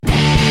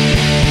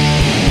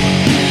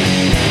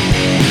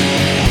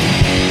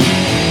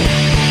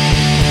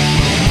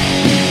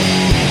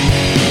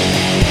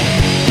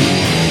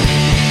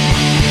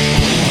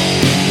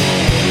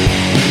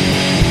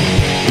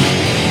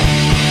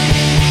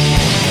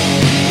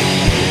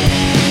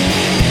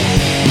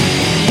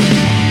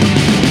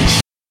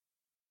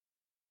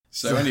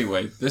So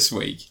anyway, this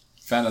week,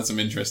 found out some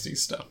interesting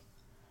stuff.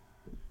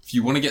 If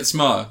you want to get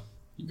smarter,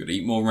 you've got to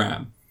eat more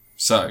RAM.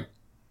 So,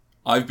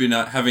 I've been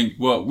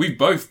we've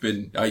both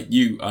been,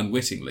 you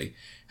unwittingly,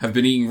 have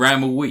been eating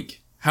RAM all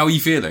week. How are you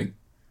feeling?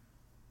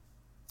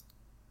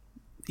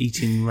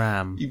 Eating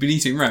RAM. You've been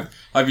eating RAM.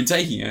 I've been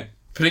taking it,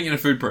 putting it in a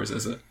food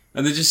processor,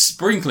 and then just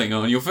sprinkling it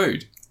on your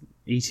food.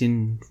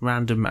 Eating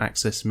random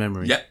access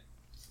memory. Yep.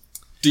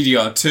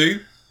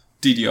 DDR2,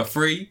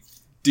 DDR3,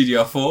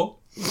 DDR4.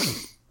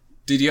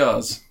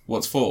 DDRs.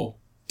 What's for?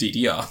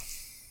 DDR.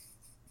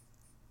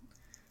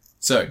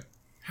 So,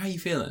 how are you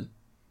feeling?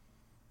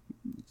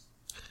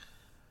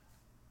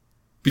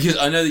 Because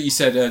I know that you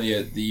said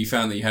earlier that you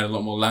found that you had a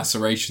lot more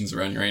lacerations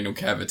around your anal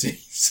cavity.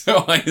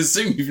 So I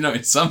assume you've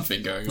noticed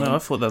something going on. No, I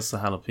thought that's the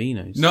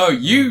jalapenos. No,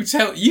 you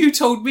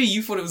told me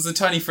you thought it was the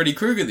tiny Freddy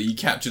Krueger that you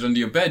captured under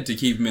your bed to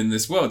keep him in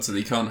this world so that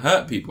he can't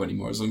hurt people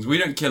anymore. As long as we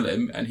don't kill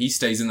him and he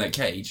stays in that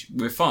cage,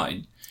 we're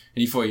fine.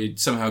 And you thought you'd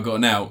somehow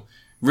gotten out,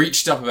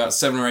 reached up about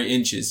 7 or 8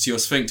 inches to your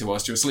sphincter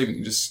whilst you were sleeping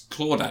and just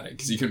clawed at it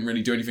because you couldn't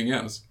really do anything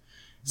else.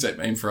 Except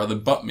aim for other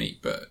butt meat,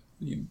 but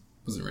he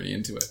wasn't really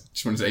into it.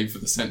 Just wanted to aim for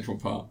the central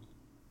part.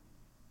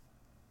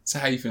 So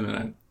how are you feeling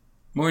now?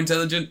 More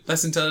intelligent?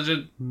 Less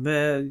intelligent?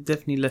 They're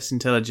definitely less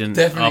intelligent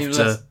after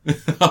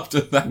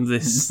that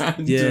this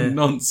random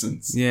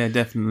nonsense. Yeah,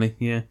 definitely.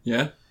 Yeah.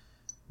 Yeah?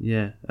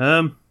 Yeah.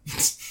 Are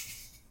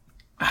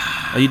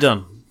you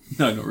done?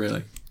 No, not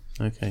really.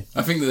 Okay.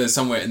 I think that there's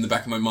somewhere in the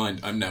back of my mind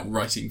I'm now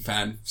writing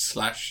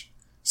fan/fiction.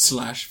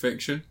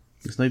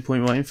 There's no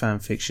point writing fan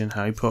fiction.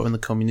 Harry Potter and the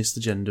Communist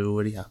Agenda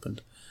already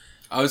happened.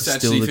 I was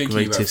actually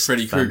thinking about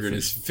Freddy Krueger and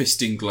his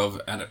fisting glove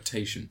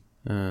adaptation.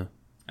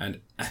 And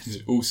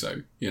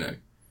also,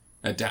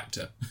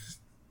 adapter.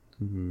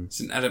 Mm-hmm. It's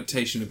an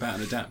adaptation about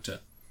an adapter.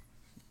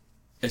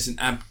 It's an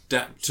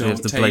adaptation. So you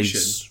have the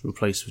blades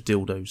replaced with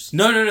dildos.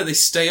 No. They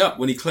stay up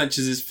when he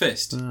clenches his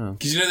fist.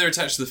 Because they're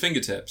attached to the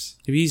fingertips.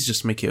 If he's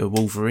just make it a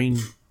Wolverine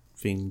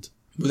fiend.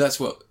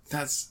 Well,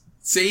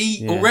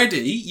 See, already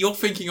you're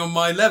thinking on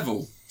my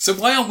level. So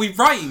why aren't we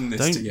writing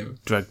this together?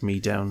 Don't drag me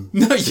down.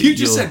 No, you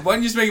just said, why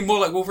don't you just make it more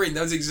like Wolverine?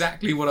 That was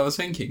exactly what I was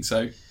thinking.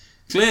 So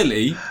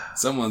clearly,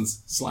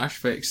 someone's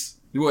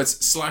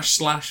it's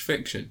 /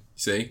 fiction,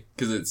 see?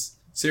 Because it's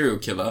serial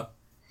killer,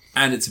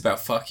 and it's about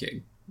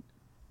fucking.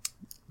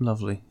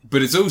 Lovely.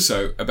 But it's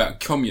also about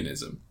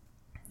communism.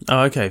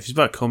 Oh, okay. If it's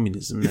about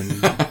communism,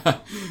 then...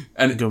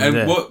 and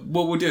what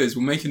we'll do is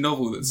we'll make a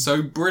novel that's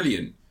so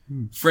brilliant.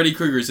 Freddy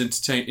Krueger is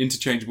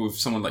interchangeable with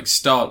someone like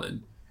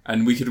Stalin,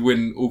 and we could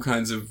win all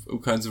kinds of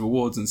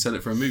awards and sell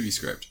it for a movie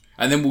script.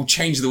 And then we'll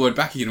change the word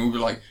back again, and we'll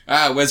be like,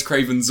 Wes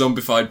Craven's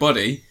zombified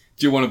body.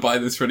 Do you want to buy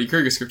this Freddy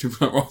Krueger script? And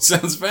we're like, well,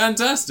 sounds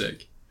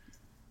fantastic.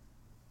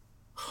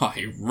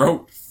 I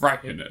wrote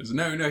Frighteners.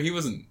 No, he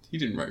wasn't. He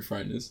didn't write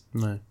Frighteners.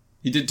 No.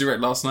 He did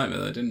direct Last Nightmare,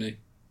 though, didn't he?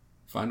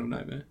 Final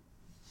Nightmare.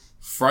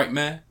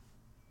 Frightmare.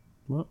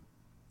 What?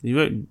 He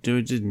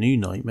did New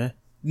Nightmare.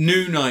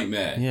 New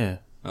Nightmare. Yeah.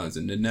 Oh, it's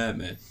a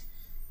nightmare.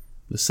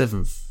 The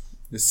 7th.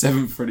 The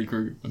 7th Freddy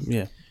Krueger.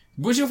 Yeah.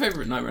 What's your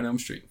favourite Nightmare on Elm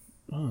Street?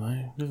 Oh,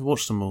 I never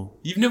watched them all.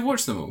 You've never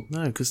watched them all?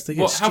 No, because they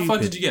get stupid. How far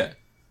did you get?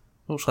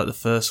 Watched like the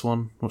first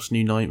one. Watched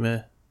New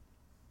Nightmare.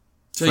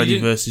 So Freddy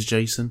vs.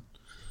 Jason.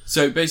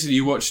 So basically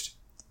you watched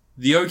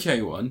the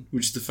okay one,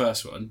 which is the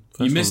first one.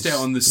 You missed out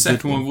on the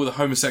second one with all the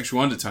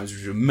homosexual undertones,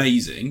 which was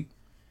amazing.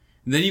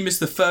 And then you missed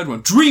the third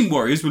one, Dream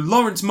Warriors, with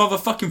Lawrence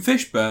motherfucking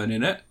Fishburne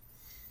in it.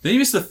 Then you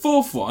missed the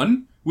fourth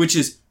one, which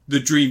is The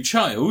Dream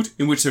Child,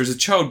 in which there is a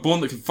child born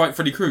that can fight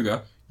Freddy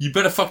Krueger. You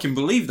better fucking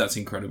believe that's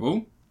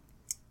incredible.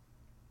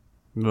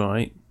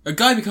 Right. A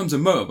guy becomes a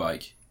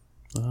motorbike.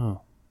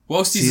 Oh.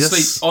 Whilst he's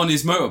asleep on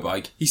his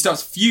motorbike, he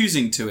starts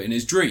fusing to it in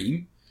his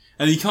dream,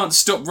 and he can't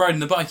stop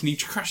riding the bike, and he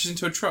crashes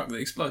into a truck that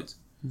explodes.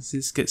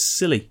 This gets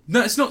silly.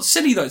 No, it's not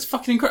silly though. It's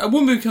fucking incredible. A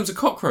woman becomes a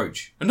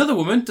cockroach. Another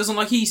woman doesn't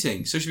like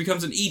eating, so she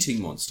becomes an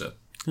eating monster.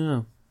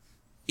 Oh.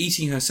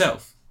 Eating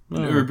herself.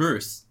 An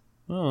Ouroboros.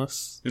 Oh,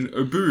 that's... An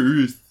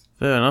Ouroboros.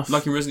 Fair enough.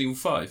 Like in Resident Evil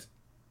 5.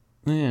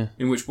 Yeah.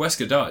 In which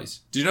Wesker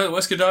dies. Did you know that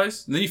Wesker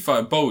dies? And then you fight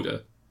a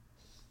boulder.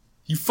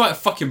 You fight a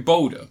fucking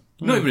boulder.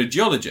 You're not even a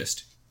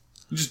geologist.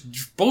 You're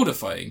just boulder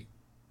fighting.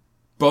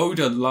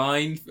 Boulder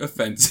line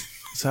offensive.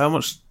 So how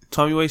much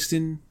time are you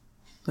wasting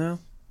now?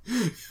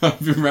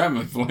 I've been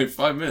rambling for like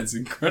 5 minutes.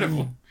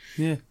 Incredible.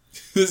 Yeah.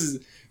 This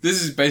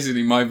is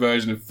basically my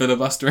version of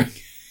filibustering.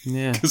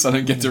 Yeah. Because I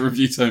don't get to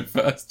review something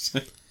first.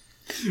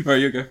 Right,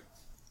 you go.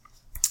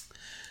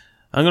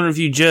 I'm going to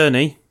review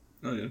Journey.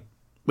 Oh, yeah.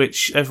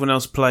 Which everyone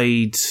else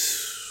played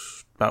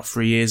about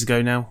 4 years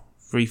ago now.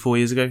 4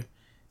 years ago.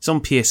 It's on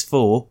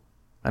PS4.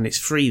 And it's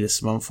free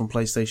this month on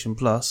PlayStation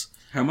Plus.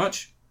 How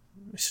much?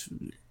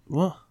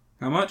 What?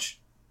 How much?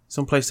 It's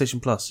on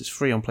PlayStation Plus. It's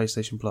free on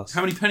PlayStation Plus.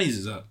 How many pennies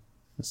is that?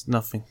 That's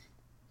nothing.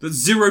 That's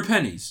 0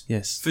 pennies?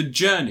 Yes. For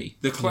Journey,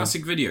 the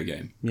classic video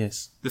game?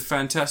 Yes. The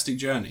Fantastic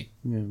Journey?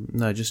 Yeah,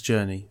 no, just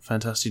Journey.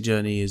 Fantastic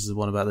Journey is the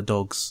one about the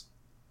dogs.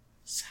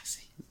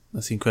 Sassy.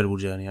 That's the Incredible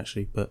Journey,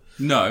 actually. But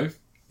no.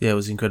 Yeah, it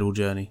was the Incredible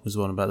Journey. It was the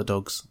one about the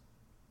dogs.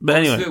 But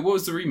anyway. What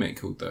was the remake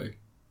called, though?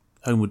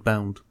 Homeward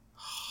Bound.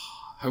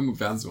 Homeward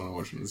Bound's the one I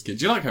watched when I was a kid.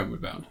 Do you like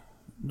Homeward Bound?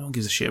 No one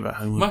gives a shit about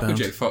Homeward Michael Bound.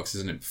 J. Fox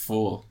is in it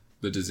before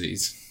the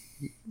disease.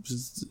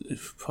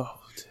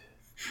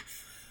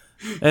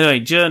 Anyway,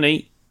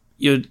 Journey,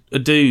 you're a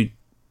dude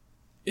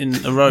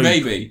in a robe.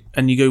 Maybe.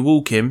 And you go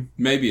walk him.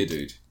 Maybe a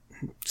dude.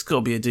 It's got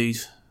to be a dude.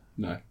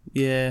 No.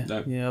 Yeah.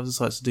 No. Yeah, other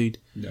side's a dude.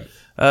 No.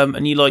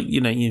 And you like,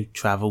 you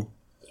travel.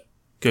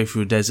 Go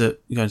through a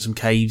desert. You go in some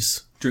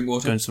caves. Drink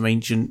water. Go in some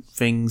ancient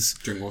things.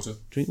 Drink water.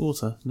 Drink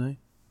water? No.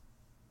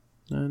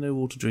 No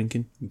water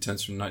drinking.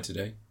 Intense from night to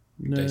day.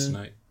 No. Day to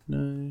night.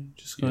 No.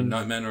 Just You're a kind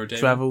night man or a day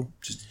travel. man?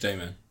 Just a day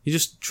man. You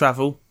just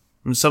travel.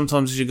 And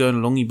sometimes as you're going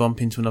along, you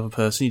bump into another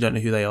person. You don't know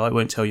who they are. It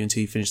won't tell you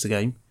until you finish the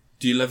game.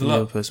 Do you level Who the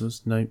up? other person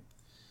was. No.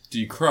 Do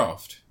you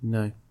craft?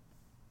 No.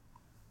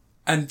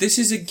 And this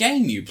is a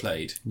game you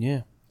played?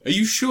 Yeah. Are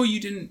you sure you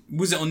didn't...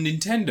 Was it on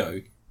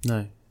Nintendo?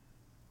 No.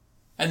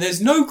 And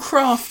there's no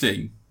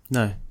crafting?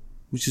 No.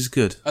 Which is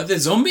good. Are there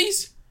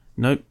zombies?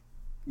 Nope.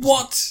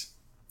 What?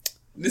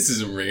 This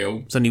isn't real.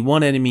 There's only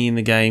one enemy in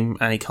the game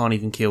and he can't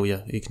even kill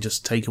you. He can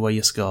just take away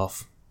your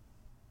scarf.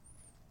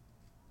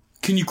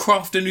 Can you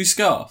craft a new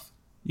scarf?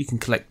 You can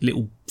collect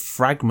little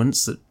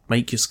fragments that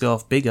make your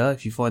scarf bigger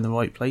if you find the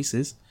right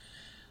places.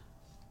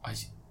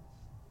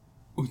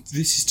 Oh,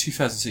 this is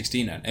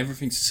 2016 and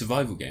everything's a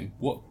survival game.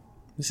 What?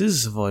 This is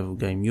a survival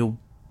game. You're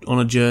on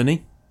a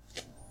journey.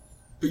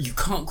 But you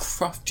can't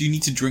craft... Do you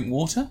need to drink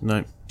water?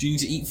 No. Do you need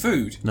to eat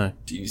food? No.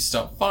 Do you need to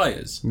start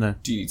fires? No.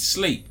 Do you need to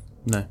sleep?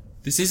 No.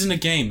 This isn't a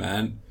game,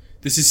 man.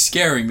 This is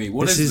scaring me.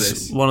 What is This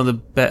is one of the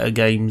better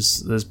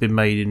games that's been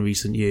made in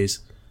recent years.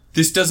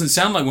 This doesn't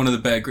sound like one of the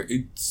better...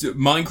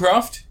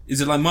 Minecraft?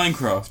 Is it like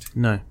Minecraft?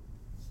 No.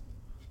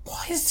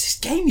 What is this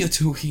game you're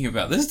talking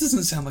about? This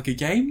doesn't sound like a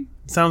game.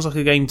 Sounds like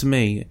a game to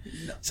me.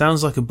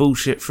 Sounds like a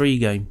bullshit free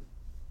game.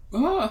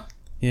 Ah.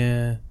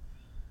 Yeah.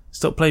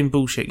 Stop playing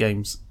bullshit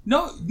games.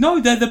 No,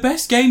 they're the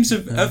best games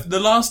of the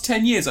last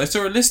 10 years. I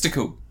saw a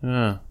listicle.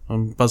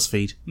 On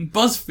BuzzFeed.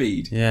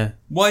 BuzzFeed. Yeah.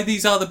 Why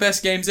these are the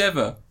best games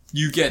ever.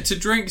 You get to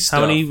drink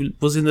stuff. How many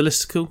was in the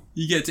listicle?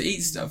 You get to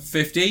eat stuff.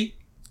 50.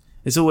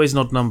 It's always an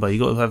odd number. You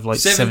got to have like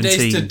 7 17.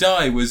 Days to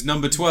Die was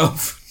number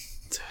 12.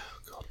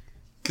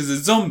 Because of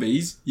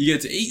zombies, you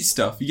get to eat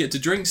stuff, you get to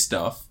drink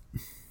stuff,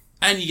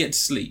 and you get to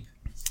sleep.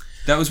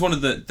 That was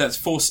that's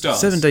 4 stars.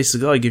 7 Days to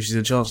Die gives you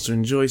the chance to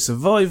enjoy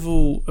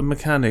survival and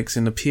mechanics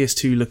in a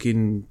PS2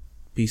 looking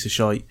piece of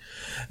shite.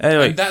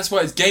 Anyway, And that's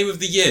why it's Game of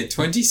the Year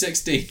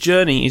 2016.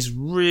 Journey is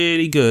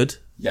really good.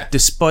 Yeah.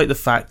 Despite the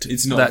fact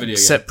It's not a that video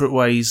game. Separate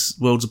Ways,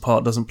 Worlds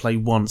Apart doesn't play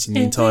once in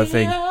the entire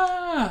thing.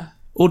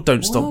 Or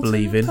Don't Stop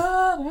Believing.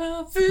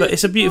 But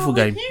it's a beautiful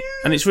game.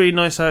 And it's really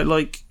nice how it,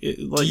 like Do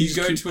you you just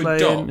go keep to a playing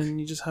dock and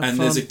you just have and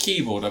fun. there's a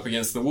keyboard up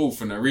against the wall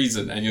for no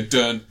reason, and you're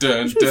dun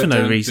dun What do you dun mean for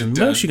no dun, reason.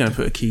 dun, Where else are you dun, going to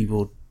put a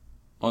keyboard?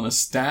 on a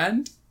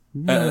stand?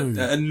 No.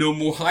 At a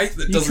normal height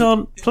that You doesn't...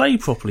 can't play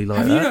properly like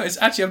Have that. you noticed?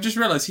 Actually, I've just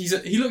realised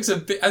he looks a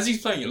bit... As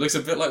he's playing, it looks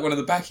a bit like one of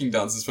the backing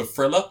dancers for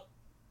Thriller.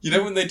 You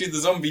know when they do the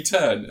zombie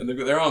turn and they've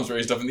got their arms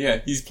raised up in the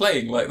air? He's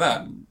playing like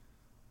that.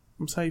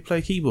 That's how you play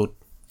a keyboard.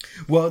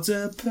 What's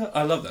up?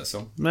 I love that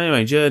song.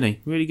 Anyway,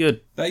 Journey. Really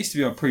good. That used to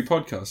be our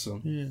pre-podcast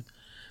song. Yeah.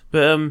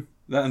 But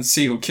That and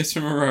Seal, Kiss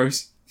from a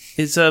Rose.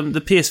 it's the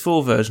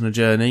PS4 version of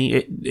Journey.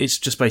 It's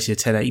just basically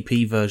a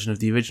 1080p version of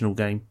the original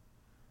game.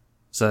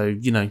 So,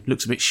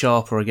 looks a bit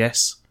sharper, I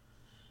guess.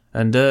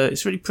 And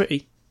it's really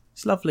pretty.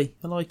 It's lovely.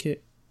 I like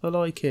it.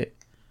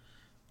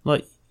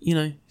 Like,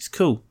 it's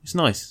cool. It's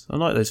nice. I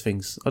like those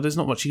things. There's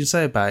not much you can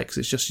say about it, because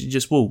it's just, you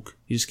just walk.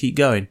 You just keep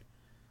going.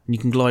 And you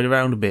can glide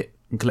around a bit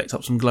and collect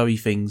up some glowy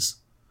things.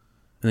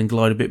 And then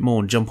glide a bit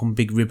more and jump on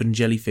big ribbon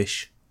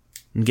jellyfish.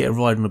 And get a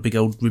ride on a big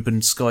old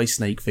ribbon sky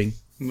snake thing.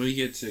 Well, you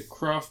get to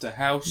craft a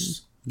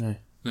house. No.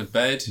 And a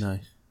bed.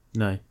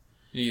 No.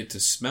 You get to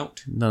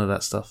smelt. None of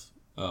that stuff.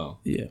 Oh.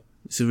 Yeah.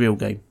 It's a real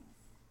game.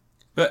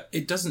 But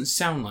it doesn't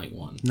sound like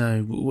one.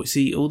 No.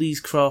 See, all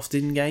these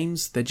crafting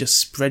games, they're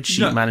just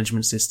spreadsheet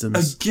management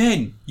systems.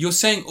 Again, you're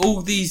saying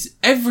all these...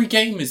 Every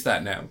game is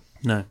that now.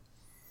 No,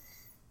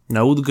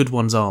 all the good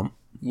ones aren't.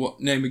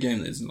 What? Name a game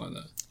that isn't like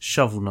that.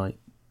 Shovel Knight.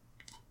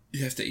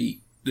 You have to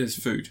eat. There's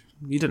food.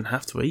 You don't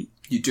have to eat.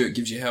 You do it,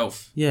 gives you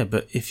health. Yeah,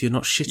 but if you're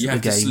not shit You at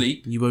have the to game,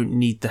 sleep. you won't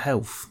need the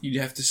health.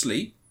 You have to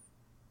sleep.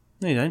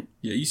 No, you don't.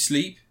 Yeah, you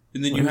sleep.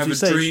 And then What you did have you a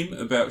say? dream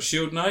about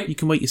Shield Knight. You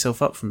can wake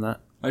yourself up from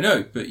that. I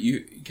know, but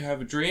you can have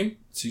a dream.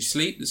 So you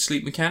sleep. There's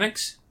sleep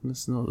mechanics.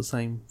 That's not the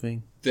same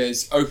thing.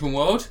 There's open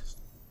world.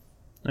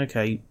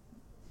 Okay.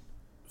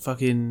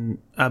 Fucking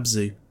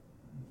Abzu.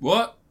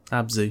 What?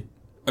 Abzu.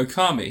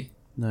 Okami.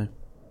 No.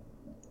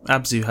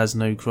 Abzu has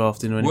no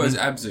crafting or anything. What is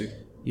Abzu?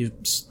 You're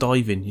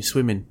diving, you're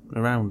swimming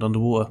around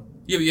underwater.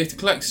 Yeah, but you have to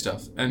collect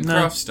stuff and No.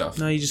 craft stuff.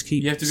 No, you just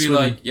keep You have to be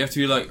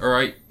swimming. like, all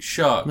right,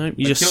 shark. No,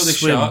 you I just kill this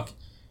swim. shark.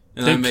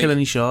 And Don't kill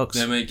any sharks.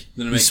 Then I make.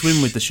 You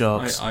swim with the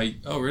sharks.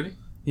 Oh, really?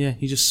 Yeah,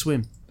 you just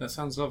swim. That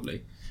sounds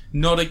lovely.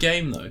 Not a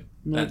game though.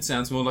 No. That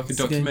sounds more like a It's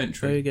a game.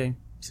 documentary. A game.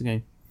 It's a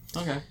game.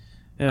 Okay.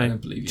 Anyway, I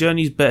don't believe you.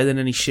 Journey's better than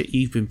any shit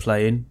you've been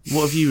playing.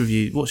 What have you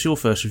reviewed? What's your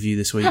first review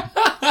this week?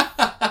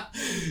 I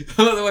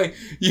like the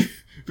way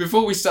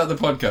before we start the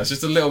podcast,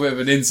 just a little bit of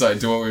an insight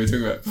into what we were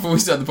talking about. Before we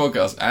start the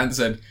podcast, Ant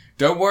said,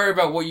 don't worry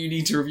about what you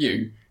need to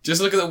review. Just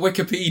look at the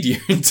Wikipedia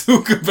and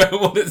talk about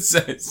what it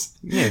says.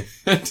 Yeah.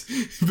 And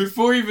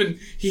before even,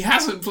 he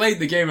hasn't played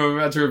the game I'm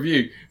about to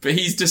review, but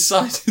he's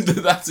decided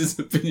that that's his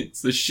opinion.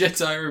 It's the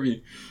shit I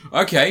review.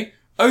 Okay,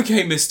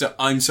 mister,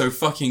 I'm so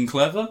fucking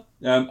clever.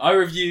 I'll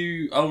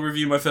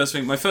review my first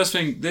thing. My first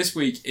thing this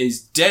week is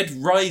Dead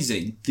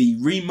Rising, the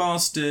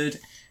remastered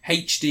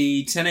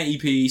HD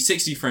 1080p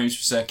 60 frames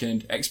per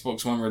second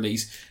Xbox One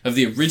release of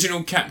the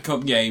original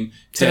Capcom game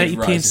Dead 1080p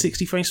Rising. and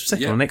 60 frames per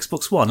second Yeah. on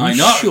Xbox One. I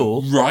know,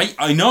 Sure. right?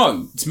 I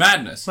know. It's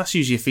madness. That's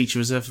usually a feature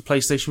reserved for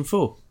PlayStation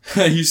 4.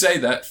 You say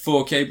that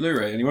 4K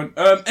Blu-ray. Anyone?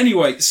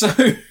 Anyway, so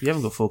You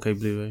haven't got 4K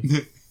Blu-ray.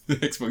 the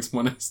Xbox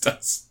One S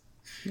does.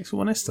 Xbox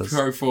One S does.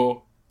 Pro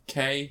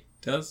 4K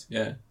does?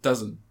 Yeah,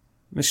 doesn't.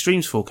 It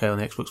streams 4K on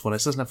the Xbox One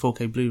S. It doesn't have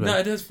 4K Blu-ray. No,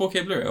 it does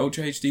 4K Blu-ray,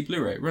 Ultra HD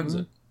Blu-ray. It runs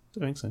it. I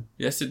don't think so.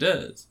 Yes, it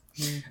does.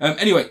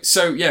 Anyway,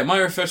 so yeah,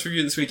 my first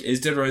review this week is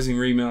Dead Rising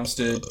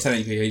Remastered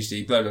 1080p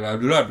HD, blah blah blah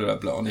blah blah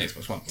blah on the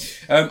Xbox One.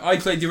 I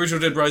played the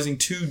original Dead Rising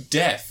to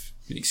death,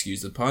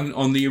 excuse the pun,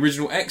 on the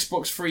original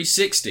Xbox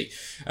 360.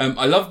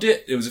 I loved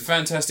it. It was a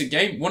fantastic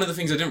game. One of the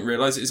things I didn't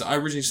realise is I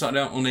originally started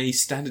out on a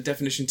standard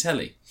definition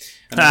telly.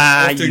 And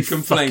I often you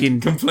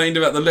fucking complained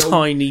about the little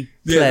tiny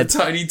the pleb.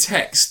 tiny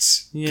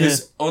texts,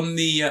 because on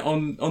the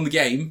on the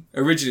game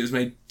originally it was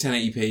made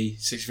 1080p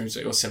 60 frames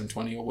or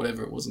 720 or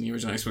whatever it was on the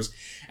original Xbox,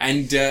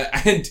 and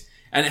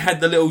it had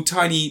the little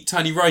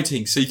tiny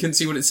writing, so you couldn't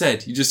see what it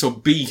said. You just saw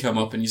B come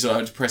up and you sort of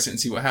had to press it and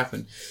see what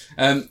happened.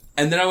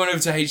 And then I went over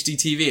to HD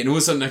TV and all of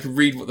a sudden I could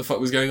read what the fuck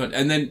was going on.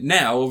 And then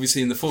now,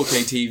 obviously in the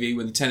 4K TV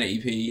with the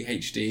 1080p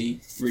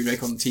HD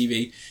remake on the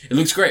TV, it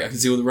looks great. I can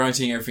see all the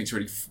writing, everything's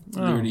really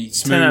smooth.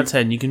 10 out of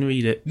 10, you can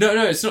read it. No,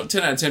 it's not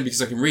 10 out of 10 because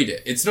I can read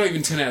it. It's not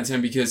even 10 out of 10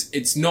 because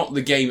it's not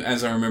the game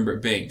as I remember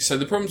it being. So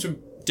the problems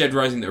with Dead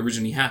Rising that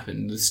originally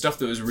happened, the stuff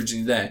that was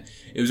originally there,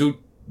 it was all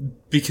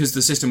because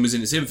the system was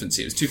in its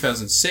infancy. It was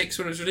 2006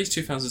 when it was released,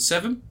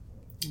 2007?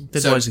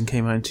 Dead Rising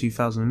came out in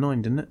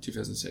 2009, didn't it?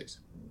 2006.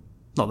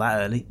 Not that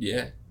early.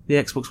 Yeah. The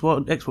Xbox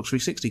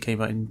 360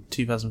 came out in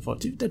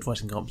 2005. Dead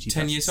Rising can't be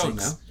 10 years old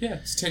now. Yeah,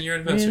 it's a 10-year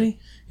anniversary. Really?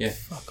 Yeah.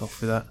 Fuck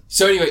off with that.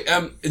 So anyway,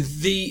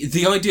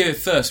 the idea at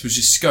first was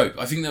just scope.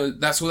 I think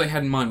that's all they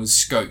had in mind was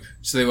scope.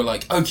 So they were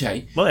like,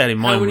 okay, What they had in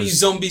mind how many was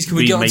zombies can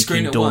we get on remaking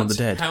screen at Dawn of once?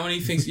 the Dead. How many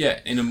things?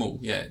 Yeah, in a mall.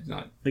 Yeah,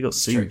 no, They got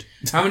sued.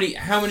 How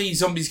many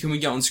zombies can we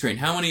get on screen?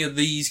 How many of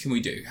these can we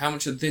do? How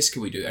much of this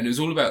can we do? And it was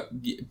all about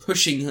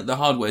pushing the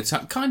hardware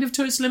kind of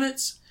to its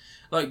limits,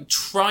 like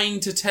trying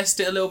to test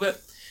it a little bit.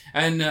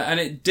 And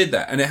it did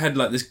that. And it had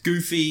like this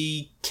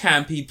goofy,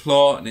 campy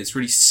plot, and it's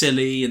really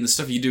silly, and the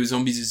stuff you do with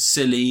zombies is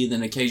silly, and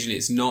then occasionally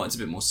it's not, it's a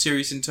bit more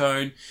serious in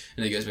tone,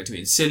 and it goes back to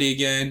being silly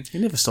again. It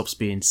never stops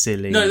being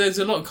silly. No, there's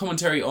a lot of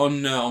commentary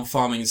on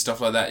farming and stuff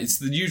like that. It's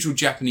the usual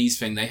Japanese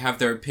thing. They have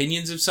their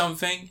opinions of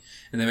something,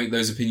 and they make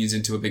those opinions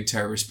into a big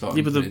terrorist plot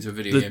and but put it into a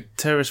video the game.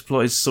 terrorist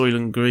plot is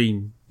Soylent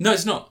Green. No,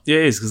 it's not. Yeah,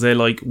 it is, because they're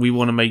like, we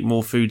want to make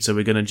more food, so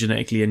we're going to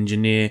genetically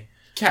engineer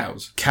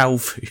Cows. cow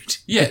food.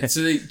 Yeah,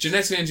 so they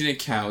genetically engineered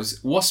cows.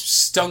 Wasps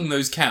stung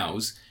those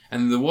cows,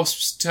 and the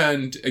wasps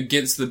turned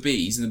against the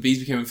bees, and the bees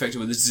became infected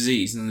with this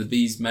disease, and then the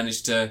bees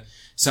managed to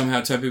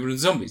somehow turn people into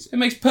zombies. It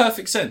makes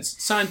perfect sense.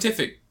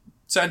 Scientific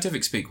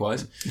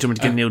speak-wise. Do you want me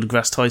to get Neil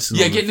deGrasse Tyson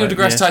Yeah, on get the Neil phone?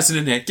 deGrasse Tyson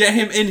in here. Get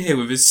him in here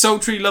with his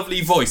sultry, lovely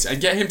voice, and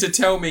get him to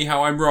tell me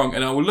how I'm wrong,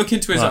 and I will look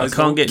into his Right, I eyes.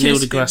 can't and get kiss Neil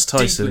him deGrasse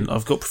Tyson. deeply.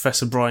 I've got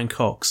Professor Brian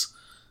Cox.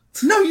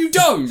 No, you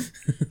don't.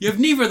 You have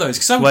neither of those,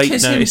 because I would Wait,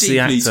 kiss no, him it's the deeply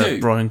actor,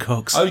 too. Brian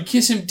Cox. I would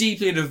kiss him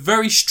deeply in a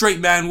very straight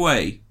man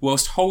way,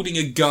 whilst holding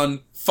a gun,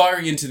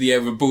 firing into the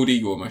air with a bald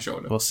eagle on my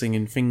shoulder. While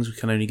singing Things We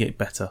Can Only Get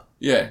Better.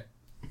 Yeah.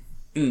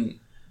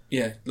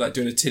 Yeah, like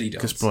doing a titty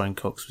dance. Because Brian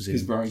Cox was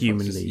in Brian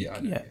Human Cox is- League. yeah, I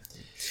know, Yeah.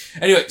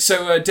 Anyway,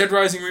 so Dead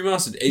Rising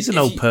Remastered. He's an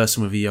old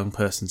person with a young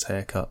person's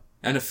haircut.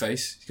 And a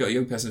face. He's got a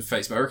young person's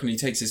face, but I reckon he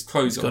takes his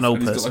clothes off. got an old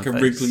and he's got like a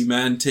person wriggly face.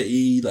 man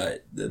titty,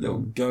 like the little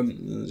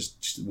gun,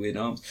 just weird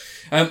arms.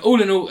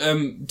 All in all,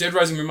 Dead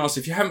Rising Remastered,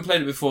 if you haven't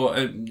played it before,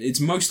 it's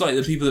most likely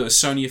the people that are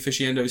Sony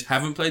aficionados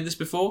haven't played this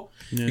before,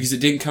 because it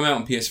didn't come out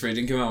on PS3, it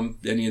didn't come out on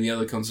any of the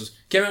other consoles.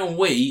 It came out on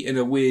Wii in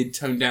a weird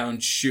toned down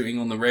shooting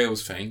on the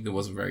rails thing that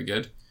wasn't very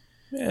good.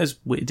 Yeah, it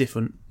was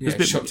different. It Yeah, was a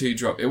bit, shot till you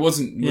drop. It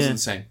wasn't the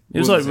same. It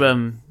was Wasn't like the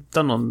same.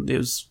 done on. It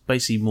was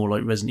basically more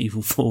like Resident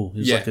Evil 4. It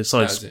was Yeah, like a that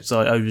was it.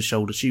 side over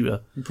shoulder shooter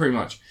Pretty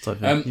much. type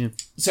thing. Yeah.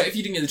 So if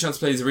you didn't get the chance to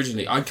play these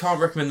originally, I can't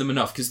recommend them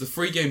enough because the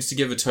three games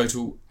together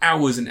total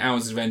hours and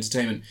hours of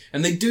entertainment,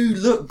 and they do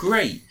look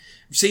great.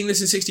 Seeing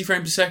this in 60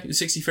 frames per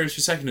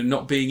second, and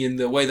not being in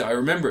the way that I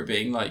remember it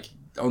being, like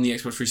on the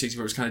Xbox 360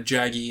 where it was kind of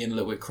jaggy and a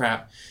little bit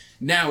crap.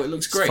 Now it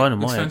looks great. It's fine on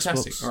It looks my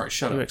fantastic. Xbox. All right,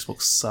 shut Your up.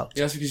 Xbox sucked.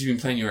 Yeah, that's because you've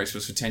been playing your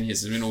Xbox for 10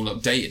 years. It's been all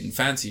updated and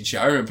fancy and shit.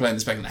 I remember playing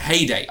this back in the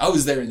heyday. I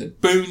was there in the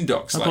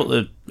boondocks. I got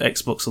the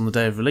Xbox on the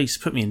day of release.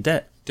 Put me in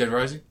debt. Dead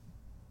Rising?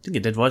 Didn't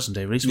get Dead Rising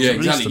day of release. It Yeah,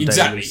 wasn't released on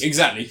day of release.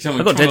 exactly.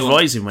 I got Dead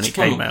Rising when it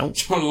came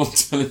out.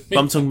 But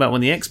I'm talking about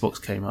when the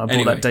Xbox came out. I bought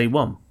Anyway. that day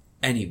one.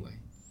 Anyway,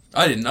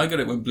 I didn't. I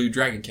got it when Blue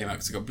Dragon came out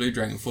because I got Blue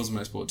Dragon, Forza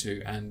Motorsport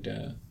 2,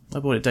 and I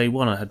bought it day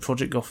one. I had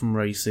Project Gotham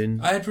Racing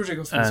I had Project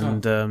Gotham as well.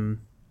 and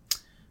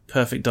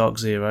Perfect Dark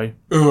Zero.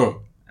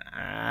 Ugh.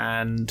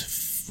 And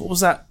what was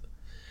that?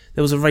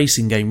 There was a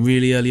racing game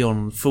really early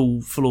on,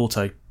 full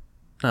auto.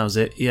 That was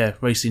it. Yeah,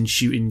 racing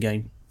shooting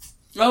game.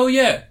 Oh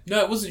yeah, no,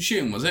 it wasn't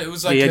shooting, was it? It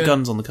was like Yeah, he had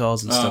guns on the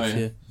cars and Oh, stuff.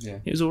 yeah. Yeah,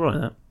 it was all right.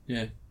 That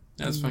Yeah,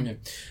 that was a fun game.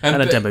 and a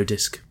but, demo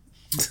disc.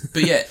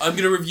 but yeah, I'm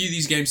going to review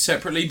these games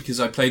separately because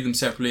I played them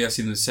separately. I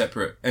see them as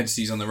separate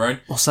entities on their own.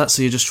 What's that?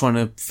 So you're just trying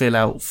to fill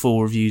out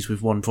 4 reviews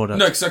with one product?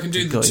 No, because I can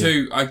do the Got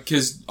you. 2.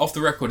 Because Off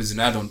the Record is an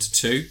add-on to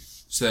 2,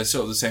 so they're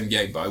sort of the same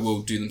game. But I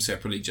will do them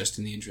separately just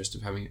in the interest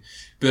of having it.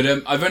 But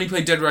I've only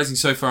played Dead Rising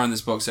so far in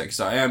this box set because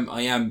I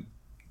am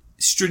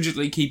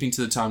stringently keeping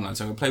to the timeline.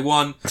 So I'm going to play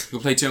 1, I'm going to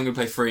play 2, I'm going to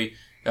play 3.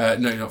 No,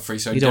 not 3.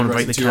 So You Dead don't wanna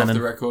Rising break the 2 Off canon.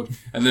 the Record,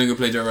 and then I'm going to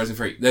play Dead Rising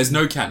 3. There's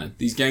no canon.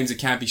 These games are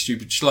campy,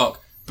 stupid schlock.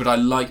 But I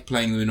like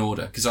playing them in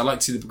order because I like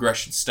to see the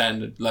progression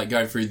standard, like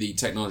going through the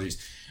technologies.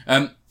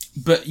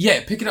 But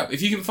yeah, pick it up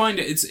if you can find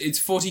it. It's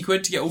 40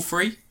 quid to get all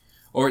 3,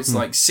 or it's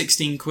like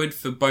 16 quid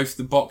for both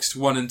the boxed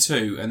 1 and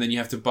 2, and then you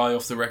have to buy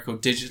Off the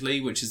Record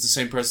digitally, which is the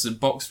same price as a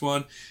boxed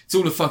one. It's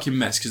all a fucking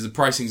mess because the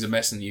pricing's a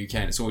mess in the UK,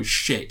 and it's always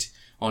shit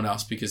on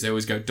us because they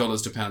always go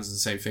dollars to pounds and the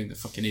same thing. They're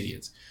fucking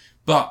idiots.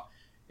 But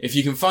if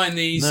you can find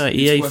these, No, it's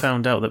EA worth-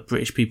 found out that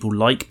British people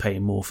like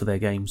paying more for their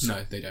games.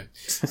 No, they don't.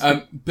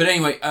 But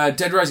anyway,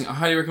 Dead Rising, I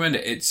highly recommend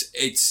it.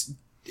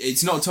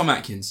 It's not Tom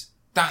Atkins.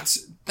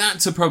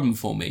 That's a problem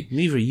for me.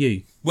 Neither are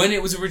you. When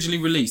it was originally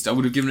released, I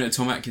would have given it to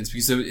Tom Atkins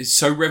because it's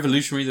so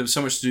revolutionary. There was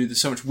so much to do.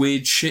 There's so much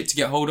weird shit to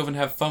get hold of and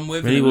have fun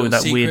with. Really, and with that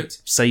little weird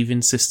secrets.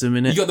 saving system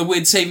in You it. got the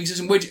weird saving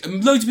system, which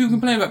loads of people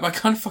complain about, but I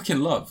kind of fucking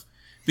love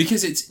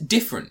because it's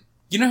different.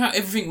 You know how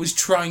everything was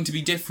trying to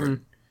be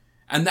different.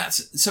 And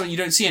that's something you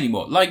don't see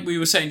anymore. Like we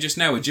were saying just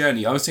now with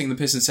Journey, I was taking the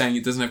piss and saying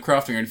it doesn't have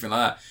crafting or anything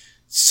like that.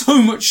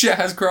 So much shit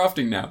has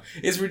crafting now.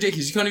 It's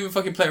ridiculous. You can't even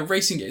fucking play a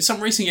racing game. Some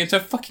racing games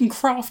have fucking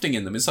crafting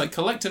in them. It's like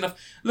collect enough.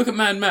 Look at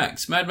Mad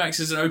Max. Mad Max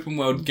is an open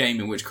world game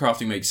in which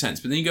crafting makes sense.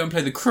 But then you go and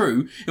play The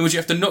Crew, in which you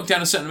have to knock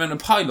down a certain amount of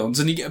pylons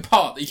and you get a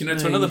part that you can add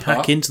to another You part.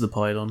 hack into the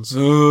pylons. Ugh.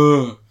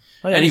 Oh,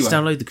 yeah, I need Anyway. to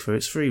download the Crew.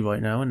 It's free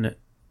right now, isn't it?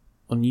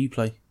 On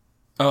Uplay.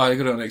 Oh, I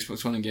got it on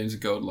Xbox One and Games of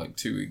Gold like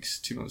 2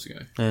 months ago.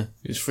 Yeah,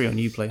 it's free on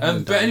Uplay.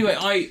 But anyway,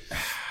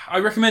 I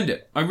recommend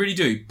it. I really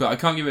do. But I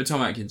can't give it to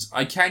Tom Atkins.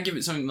 I can give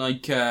it something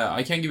like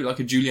I can give it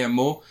like a Julianne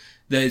Moore.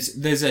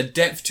 There's a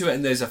depth to it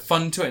and there's a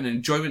fun to it and an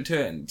enjoyment to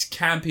it and it's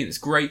campy and it's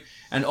great.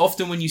 And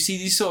often when you see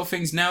these sort of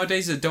things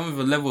nowadays, they're done with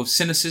a level of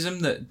cynicism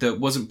that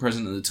wasn't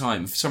present at the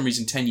time. For some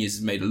reason, 10 years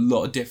has made a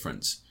lot of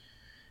difference.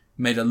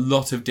 Made a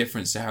lot of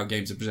difference to how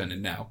games are presented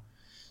now.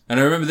 And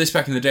I remember this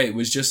back in the day, it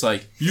was just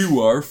like, you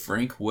are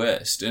Frank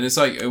West. And it's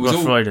like, it was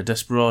Rough all... Rider,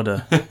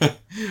 Desperado,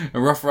 A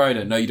Rough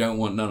Rider. No, you don't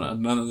want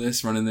none of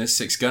this, running this,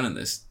 6 gun in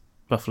this.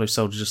 Buffalo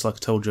Soldier, just like I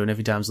told you, and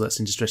every damsel that's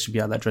in distress should be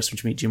out of that dress when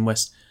you meet Jim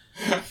West.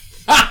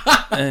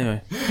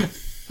 Anyway,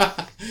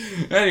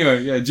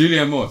 Anyway, yeah,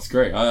 Julianne Moore, it's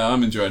great.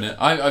 I'm enjoying it.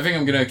 I think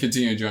I'm going to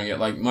continue enjoying it.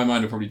 Like, my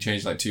mind will probably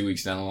change like 2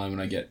 weeks down the line when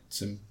I get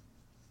some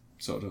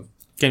sort of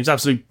game's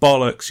absolute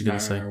bollocks, you're going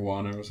to say.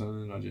 marijuana or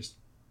something. I just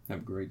have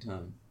a great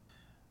time.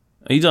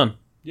 Are you done?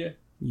 Yeah.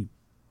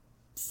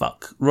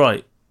 Fuck.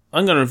 Right.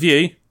 I'm going to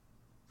review.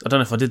 I don't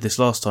know if I did this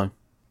last time.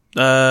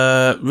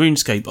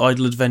 RuneScape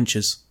Idle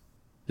Adventures.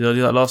 Did I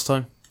do that last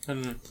time? I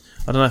don't know.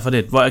 I don't know if I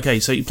did. Right, okay,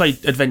 so you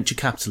played Adventure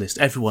Capitalist.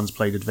 Everyone's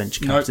played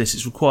Adventure Nope. Capitalist.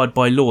 It's required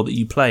by law that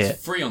you play it.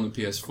 It's free on the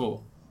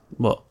PS4.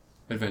 What?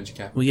 Adventure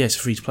Cap. Well, yeah, it's a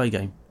free-to-play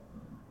game.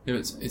 Yeah,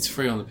 but it's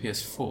free on the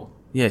PS4.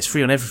 Yeah, it's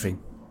free on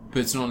everything. But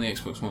it's not on the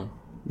Xbox One.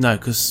 No,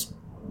 because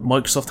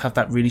Microsoft have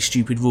that really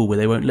stupid rule where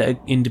they won't let an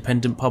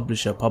independent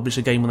publisher publish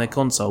a game on their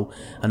console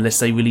unless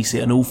they release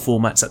it in all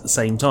formats at the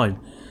same time.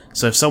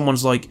 So if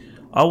someone's like,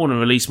 I want to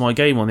release my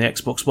game on the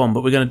Xbox One,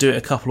 but we're going to do it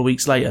a couple of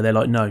weeks later, they're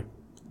like, no.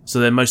 So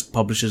then most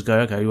publishers go,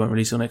 okay, we won't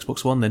release it on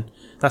Xbox One then.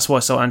 That's why I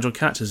saw Android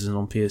Cactus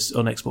on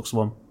Xbox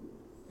One.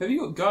 Have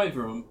you got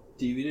Guyver on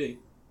DVD?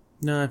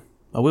 No,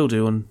 I will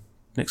do on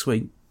next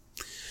week.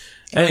 Oh,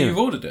 Anyway, you've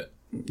ordered it.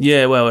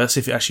 yeah, well, that's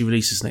if it actually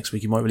releases next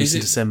week. It might release Is in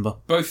it- December.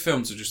 Both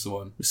films are just the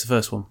one. It's the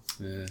first one,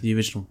 Yeah. the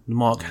original, the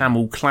Mark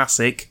Hamill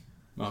classic.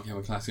 Mark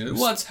Hamill classic.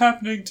 What's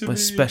happening to By me?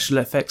 special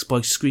effects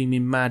by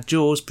Screaming Mad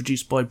Jaws,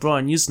 produced by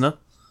Brian Yuzna.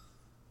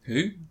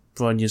 Who?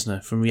 Brian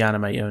Yuzna from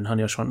Reanimator and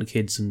Honey, I Shrunk the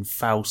Kids and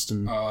Faust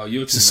and Oh,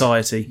 you're talking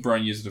Society. about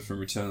Brian Usner from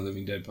Return of the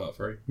Living Dead Part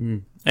 3.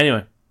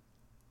 Anyway,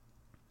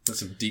 That's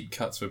some deep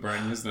cuts for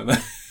Brian Usner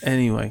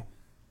there.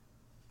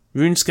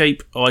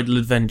 RuneScape Idle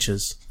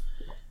Adventures.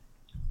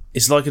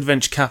 It's like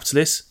Adventure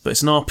Capitalist, but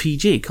it's an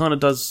RPG. It kind of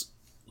does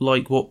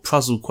like what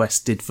Puzzle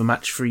Quest did for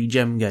match-free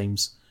gem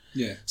games.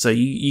 Yeah. So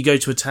you go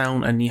to a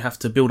town and you have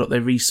to build up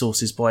their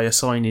resources by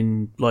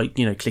assigning, like,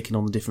 you know, clicking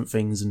on the different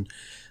things, and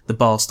the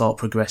bars start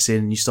progressing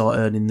and you start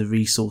earning the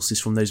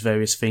resources from those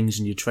various things,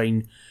 and you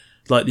train,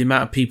 like, the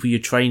amount of people you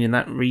train in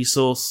that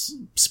resource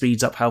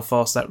speeds up how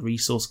fast that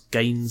resource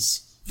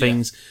gains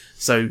things.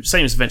 So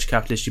same as Adventure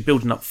Capitalist, you're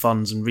building up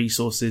funds and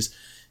resources,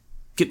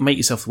 make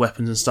yourself the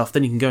weapons and stuff.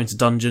 Then you can go into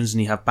dungeons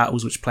and you have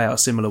battles which play out a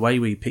similar way,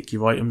 where you pick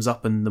your items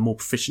up, and the more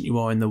proficient you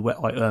are in the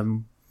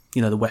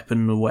the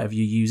weapon or whatever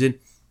you're using,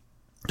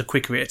 the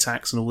quicker it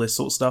attacks and all this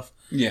sort of stuff.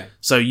 Yeah.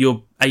 So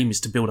your aim is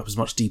to build up as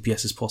much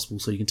DPS as possible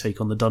so you can take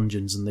on the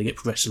dungeons and they get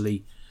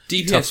progressively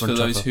DPS, tougher for and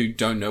those tougher. who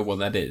don't know what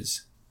that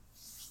is.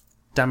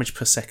 Damage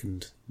per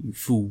second, you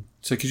fool.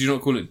 So could you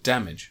not call it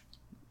damage?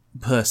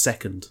 Per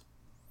second.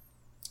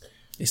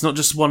 It's not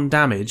just one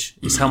damage,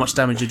 it's how much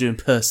damage you're doing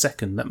per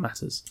second that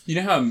matters. You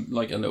know how,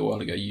 like, a little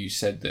while ago you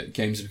said that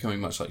games are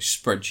becoming much like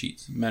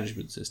spreadsheets,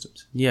 management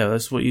systems? Yeah,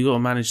 that's what you got to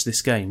manage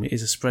this game. It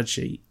is a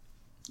spreadsheet.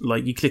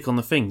 Like, you click on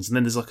the things, and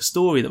then there's like a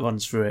story that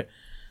runs through it,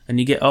 and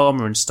you get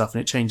armour and stuff,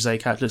 and it changes how your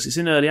character looks. It's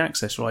in early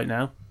access right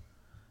now,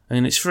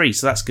 and it's free,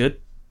 so that's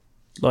good.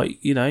 Like,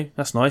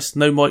 that's nice.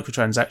 No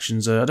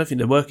microtransactions. I don't think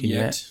they're working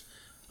yet.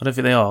 I don't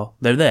think they are.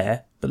 They're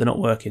there, but they're not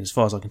working, as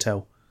far as I can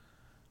tell.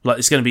 Like,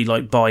 it's going to be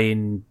like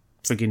buying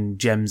friggin'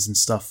 gems and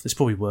stuff. It's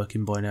probably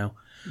working by now.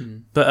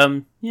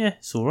 But, yeah,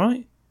 it's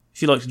alright.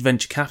 If you like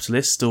Adventure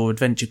Capitalist or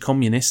Adventure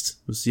Communist,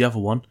 was the other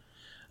one,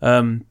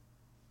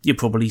 you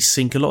probably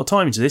sink a lot of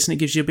time into this, and it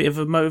gives you a bit of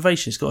a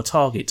motivation. It's got a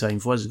target to aim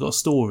for, it's got a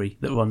story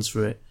that runs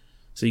through it.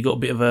 So you've got a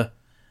bit of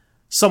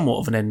somewhat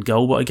of an end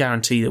goal, but I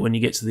guarantee that when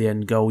you get to the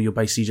end goal, you're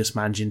basically just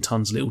managing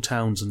tons of little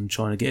towns and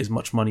trying to get as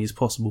much money as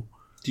possible.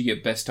 Do you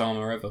get best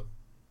armour ever?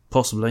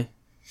 Possibly.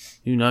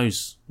 Who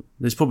knows?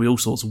 There's probably all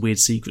sorts of weird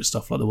secret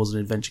stuff like there was in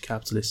Adventure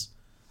Capitalist.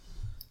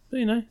 But,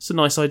 it's a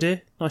nice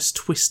idea. Nice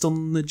twist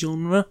on the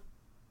genre.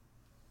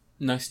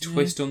 Nice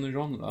twist on the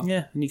genre.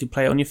 Yeah, and you can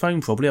play it on your phone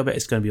probably. I bet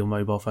it's going to be on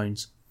mobile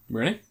phones.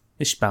 Really?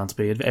 It's bound to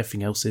be.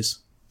 Everything else is.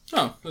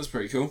 Oh, that's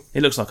pretty cool.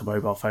 It looks like a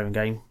mobile phone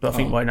game, but I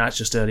think right now it's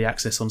just early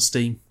access on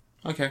Steam.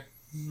 Okay.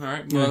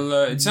 Alright. Well,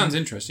 it sounds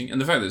interesting, and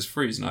the fact that it's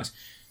free is nice.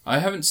 I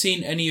haven't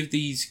seen any of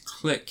these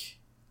click,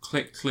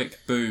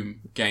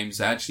 boom games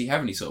that actually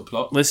have any sort of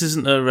plot. This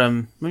isn't a...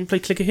 when you play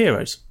Clicker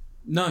Heroes?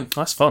 No.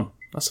 That's fun.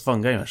 That's a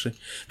fun game, actually.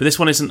 But this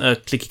one isn't a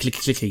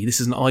clicky. This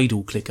is an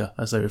idle clicker,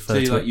 as they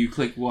refer to it. You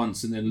click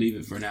once and then leave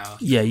it for an hour?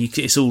 Yeah,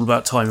 it's all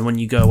about time. And when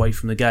you go away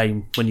from the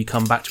game, when you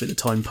come back to it, the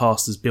time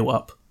past has built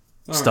up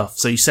stuff.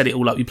 So you set it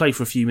all up. You play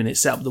for a few minutes,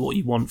 set up what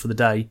you want for the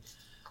day,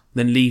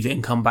 then leave it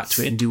and come back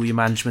to it and do all your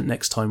management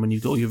next time when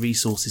you've got all your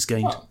resources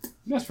gained. Oh,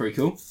 that's pretty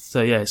cool.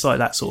 So yeah, it's like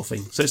that sort of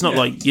thing. So it's not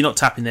like you're not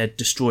tapping there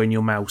destroying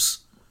your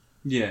mouse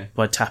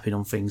by tapping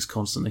on things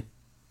constantly.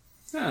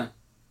 Yeah.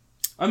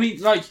 I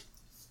mean, like,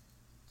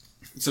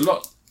 it's a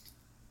lot...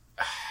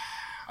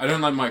 I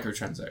don't like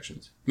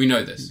microtransactions. We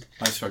know this.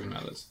 I've spoken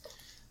about this.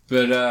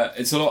 But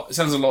it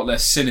sounds a lot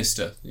less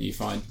sinister than you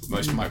find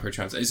most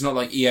microtransactions. It's not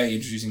like EA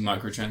introducing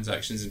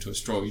microtransactions into a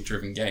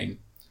story-driven game.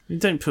 You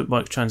don't put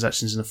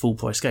microtransactions in a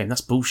full-price game. That's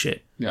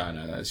bullshit. Yeah, I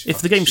know. That's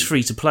if the game's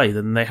free to play,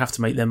 then they have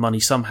to make their money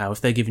somehow. If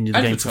they're giving you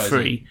the game for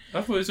free...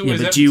 I thought it was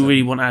always but do you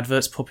really want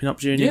adverts popping up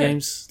during your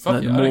games?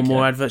 Fuck The it, more and more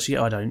care. adverts you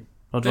get, I don't.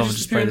 I'd rather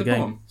just play the game.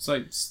 Bottom. It's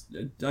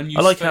like unused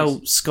I like space. how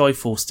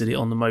Skyforce did it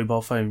on the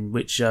mobile phone,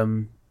 which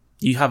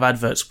you have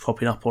adverts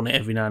popping up on it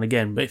every now and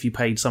again, but if you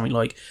paid something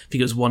like, I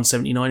think it was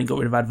 $1.79, it got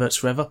rid of adverts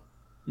forever.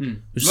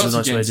 Which Lots is a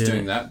nice of way of games doing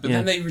doing that, but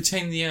then they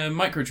retain the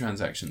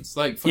microtransactions,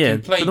 like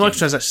fucking play but the games.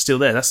 microtransactions are still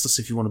there. That's just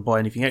if you want to buy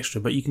anything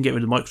extra, but you can get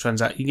rid of you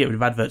can get rid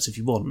of adverts if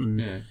you want, and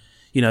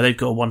they've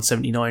got a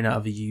 $1.79 out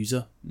of a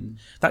user.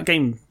 That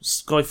game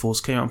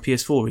Skyforce came out on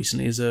PS4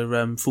 recently as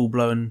a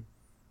full-blown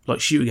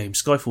shooter game.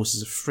 Skyforce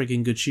is a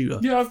frigging good shooter.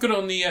 Yeah, I've got it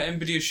on the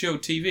Nvidia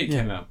Shield TV. It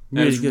came out.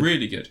 Really It's good.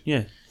 really good.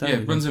 Yeah,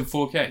 it runs in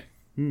 4K.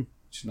 Which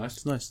is nice.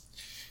 It's nice.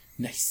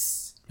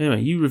 Nice.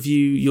 Anyway, you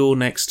review your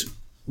next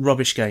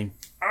rubbish game.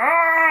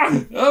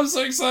 I'm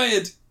so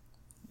excited.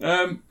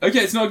 Okay,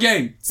 it's not a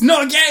game. It's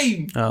not a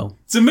game. Oh.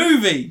 It's a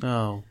movie.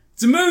 Oh.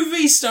 It's a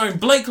movie starring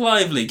Blake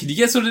Lively. Can you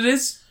guess what it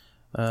is?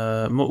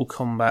 Mortal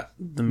Kombat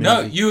the movie.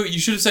 No, you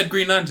should have said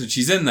Green Lantern.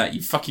 She's in that,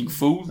 you fucking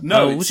fool.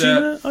 No, was she in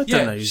that? I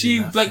don't know who's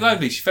in that Blake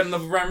Lively. She fell in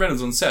love with Ryan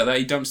Reynolds on set. That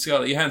he dumped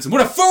Scarlett Johansson.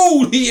 What a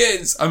fool he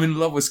is! I'm in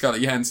love with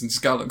Scarlett Johansson.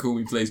 Scarlett, call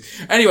me please.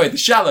 Anyway, The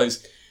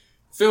Shallows.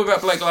 Feel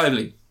about Blake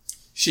Lively.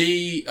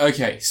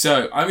 Okay,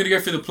 so I'm going to go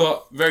through the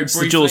plot very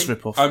briefly. It's the Jaws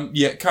ripoff.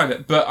 Yeah, kind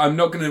of. But I'm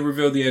not going to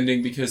reveal the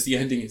ending because the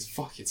ending is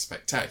fucking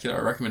spectacular.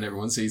 I recommend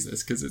everyone sees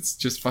this because it's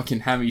just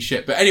fucking hammy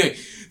shit. But anyway,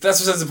 that's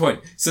besides the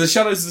point. So The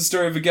Shallows is the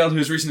story of a girl who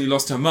has recently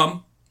lost her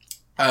mum.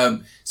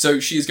 So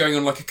she is going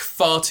on like a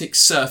cathartic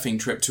surfing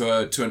trip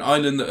to an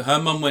island that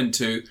her mum went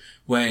to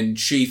when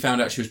she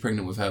found out she was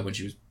pregnant with her when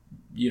she was,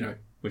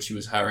 when she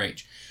was her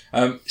age.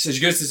 So she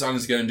goes to this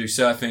island to go and do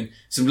surfing.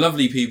 Some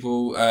lovely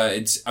people.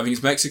 I think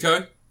it's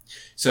Mexico.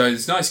 So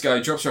this nice guy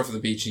drops her off at the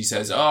beach and he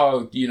says,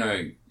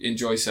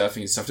 enjoy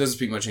surfing and stuff. Doesn't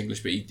speak much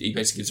English, but he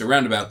basically gives her a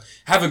roundabout.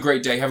 Have a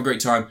great day. Have a great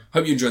time.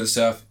 Hope you enjoy the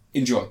surf.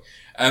 Enjoy.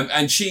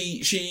 And she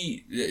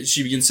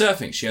begins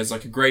surfing. She has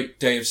like a great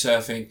day of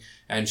surfing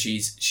and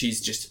she's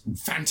just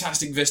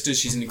fantastic vistas.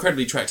 She's an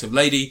incredibly attractive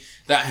lady.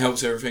 That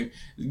helps everything.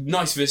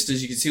 Nice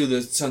vistas. You can see all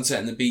the sunset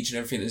and the beach and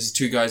everything. There's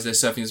two guys there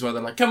surfing as well.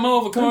 They're like, come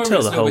over. It's a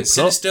little bit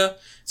sinister.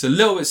 It's a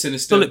little bit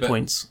sinister. Bullet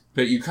points.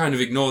 But you kind of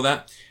ignore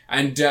that.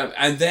 And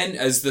then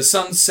as the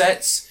sun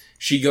sets,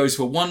 she goes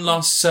for one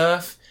last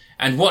surf.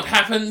 And what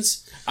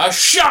happens? A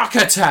shark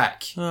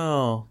attack!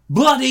 Oh,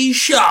 Bloody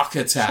shark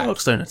attack!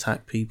 sharks don't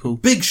attack people.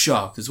 Big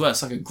shark as well.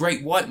 It's like a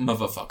great white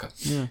motherfucker.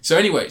 Yeah. So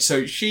anyway,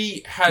 so she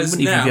You has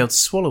wouldn't now... even be able to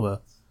swallow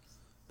her.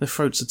 Their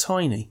throats are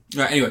tiny.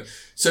 Right, anyway.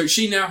 So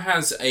she now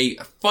has a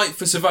fight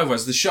for survival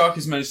as the shark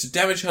has managed to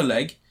damage her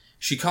leg.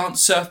 She can't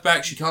surf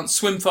back. She can't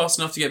swim fast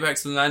enough to get back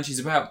to the land. She's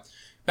about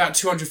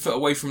 200 foot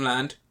away from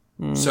land.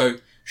 So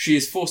she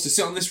is forced to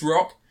sit on this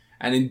rock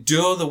and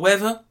endure the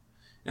weather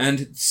and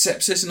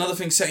sepsis and other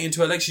things setting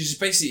into her legs. She's just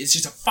basically, it's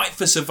just a fight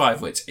for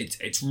survival.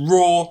 It's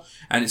raw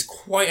and it's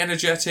quite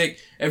energetic.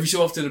 Every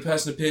so often a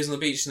person appears on the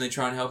beach and they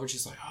try and help her.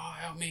 She's like, oh,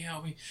 help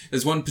me.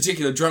 There's one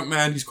particular drunk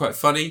man who's quite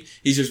funny.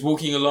 He's just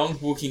walking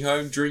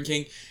home,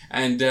 drinking,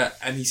 and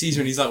he sees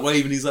her and he's like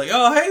waving. He's like,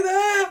 oh, hey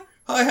there.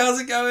 Hi, how's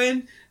it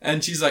going?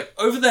 And she's like,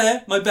 over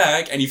there, my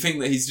bag. And you think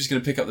that he's just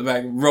going to pick up the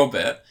bag and rob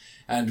it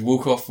and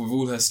walk off with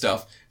all her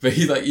stuff. But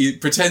he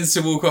pretends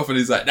to walk off and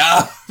he's like,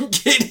 nah, I'm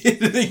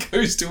kidding. And he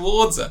goes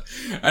towards her.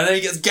 And then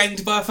he gets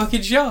ganked by a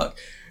fucking shark.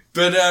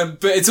 But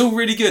it's all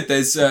really good.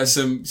 There's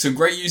some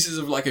great uses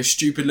of like a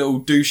stupid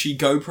little douchey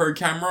GoPro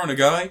camera on a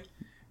guy,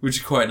 which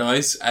is quite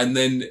nice. And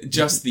then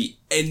just the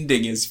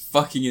ending is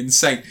fucking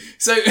insane.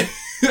 So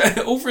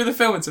all through the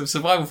film, it's a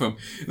survival film.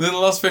 And then the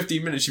last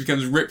 15 minutes, she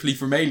becomes Ripley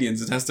from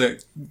Aliens and has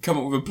to come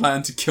up with a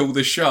plan to kill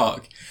the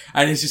shark.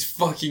 And it's just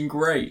fucking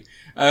great.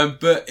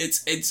 But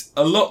it's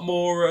a lot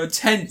more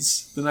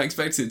tense than I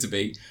expected it to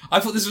be. I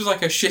thought this was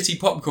like a shitty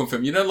popcorn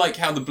film. You know, like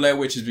how the Blair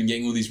Witch has been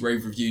getting all these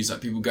rave reviews,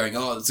 like people going,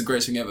 oh, that's the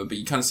greatest thing ever. But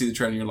you kind of see the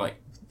trailer and you're like,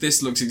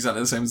 this looks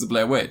exactly the same as the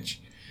Blair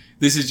Witch.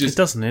 This is just... It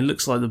doesn't. It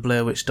looks like the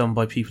Blair Witch done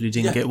by people who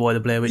didn't get why the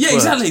Blair Witch worked.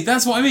 Exactly.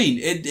 That's what I mean.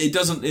 It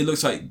doesn't... It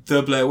looks like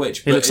the Blair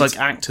Witch. It looks like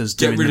actors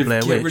doing the Blair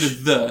Witch. Get rid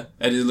of the,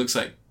 and it looks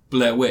like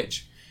Blair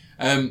Witch.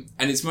 And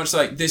it's much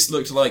like... This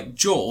looked like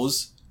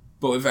Jaws,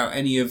 but without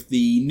any of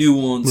the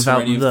nuance without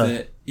or any of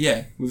the...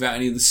 Yeah, without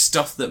any of the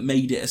stuff that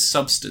made it a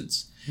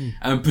substance.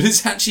 But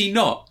it's actually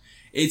not.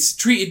 It's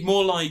treated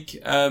more like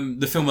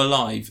the film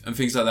Alive and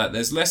things like that.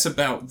 There's less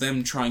about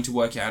them trying to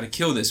work out how to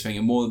kill this thing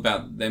and more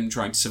about them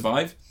trying to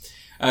survive.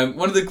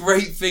 One of the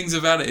great things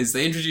about it is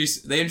they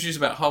introduce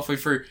about halfway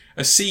through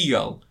a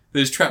seagull that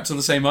is trapped on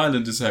the same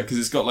island as her because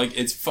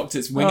it's fucked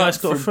its wing up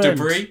from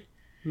debris.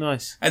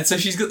 Nice. And so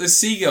she's got this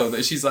seagull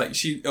that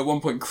she at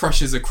one point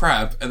crushes a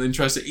crab and then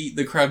tries to eat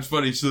the crab's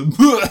body. She's like,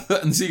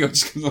 and the seagull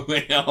just goes, oh,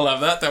 yeah, I'll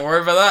have that, don't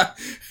worry about that.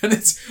 And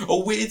it's a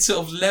weird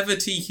sort of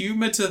levity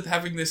humour to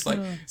having this, like,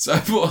 so I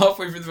thought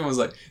halfway through the film I was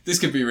like, this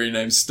could be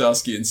renamed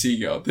Starsky and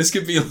Seagull. This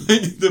could be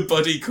like the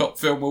buddy cop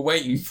film we're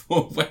waiting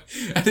for.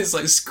 And it's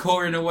like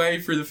scoring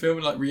away through the film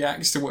and like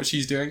reacts to what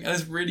she's doing. And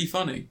it's really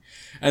funny.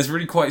 And it's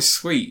really quite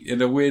sweet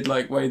in a weird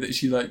like way that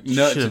she like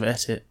nurtures. Should have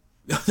ate it.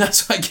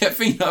 That's what I kept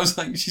thinking. I was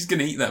like, she's going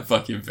to eat that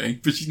fucking thing,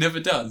 but she never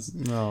does.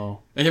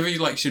 No. And every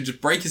like she'll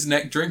just break his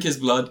neck, drink his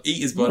blood,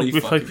 eat his body.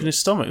 Rip open his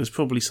stomach. There's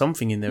probably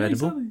something in there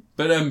edible.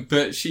 Exactly.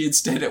 But she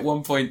instead at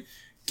one point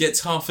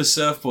gets half a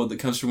surfboard that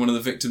comes from one of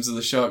the victims of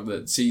the shark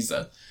that sees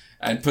her,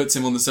 and puts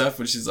him on the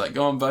surfboard. She's like,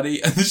 "Go on,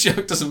 buddy," and the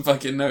shark doesn't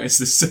fucking notice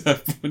the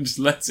surfboard and just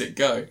lets it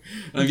go.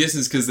 And I'm guessing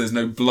it's because there's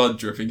no blood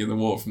dripping in the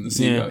water from the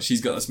seagull. Yeah. She's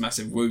got this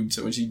massive wound,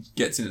 so when she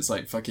gets in, it's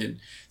like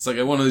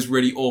one of those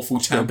really awful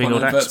tampon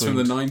adverts from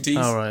the 90s.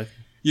 Oh, right.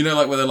 You know,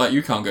 like where they're like,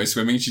 you can't go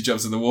swimming, she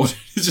jumps in the water,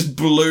 it's just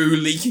blue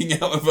leaking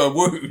out of her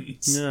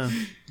wounds. Yeah.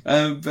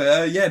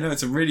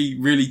 It's a really,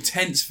 really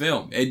tense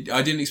film.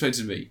 I didn't expect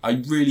it to be.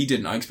 I really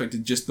didn't. I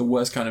expected just the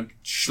worst kind of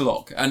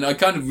schlock. And I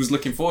kind of was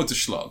looking forward to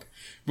schlock.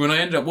 When I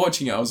ended up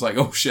watching it, I was like,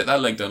 oh shit, that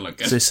leg don't look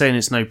good. So you're saying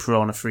it's no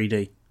Piranha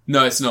 3D?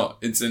 No, it's not.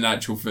 It's an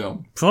actual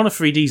film. Piranha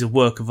 3D is a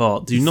work of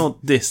art. Do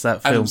not diss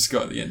that film. Adam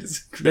Scott at the end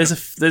is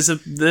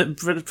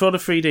the Piranha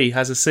 3D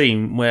has a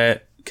scene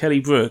where Kelly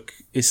Brook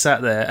is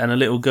sat there and a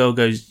little girl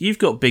goes, "You've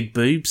got big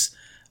boobs."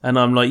 And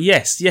I'm like,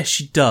 yes,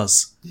 she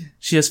does. Yeah.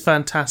 She has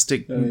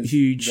fantastic,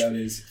 huge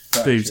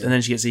boobs. And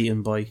then she gets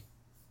eaten by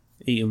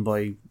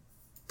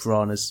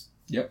piranhas.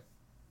 Yep.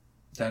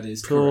 That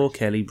is Poor correct.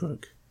 Kelly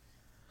Brook.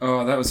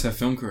 Oh, that was her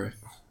film career.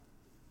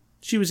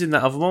 She was in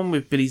that other one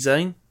with Billy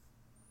Zane.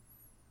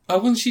 Oh,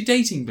 wasn't she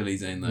dating Billy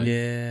Zane, though?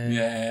 Yeah.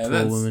 Yeah,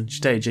 poor woman. She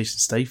dated Jason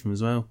Statham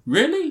as well.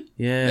 Really?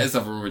 Yeah. There's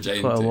nothing wrong with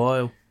Jason. Quite a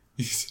while.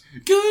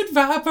 Good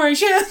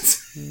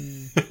vibrations.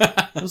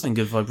 It wasn't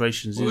Good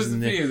Vibrations. What was the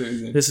video that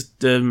was in? There's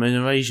an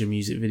Erasure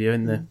music video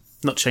in there.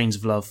 Not Chains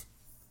of Love.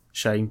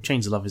 Shame.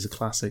 Chains of Love is a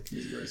classic.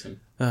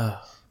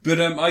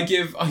 But I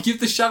give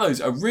The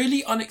Shallows a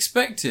really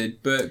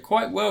unexpected but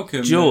quite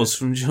welcome. Jaws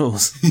from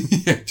Jaws.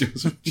 Yeah,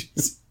 Jaws from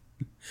Jaws.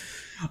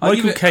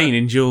 Michael Caine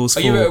in Jaws 4.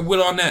 I give it a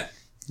Will Arnett.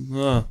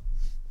 Oh.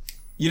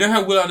 You know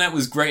how Will Arnett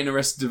was great in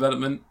Arrested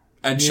Development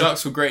and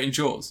sharks were great in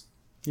Jaws?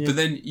 Yeah. But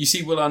then you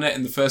see Will Arnett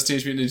in the first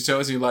Teenage Mutant Ninja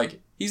Turtles and you're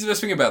like, he's the best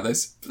thing about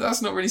this. But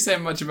that's not really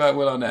saying much about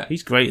Will Arnett.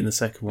 He's great in the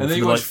second one. And then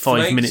for you watch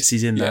 5 minutes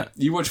he's in that.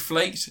 You watch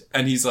Flaked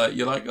and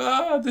you're like,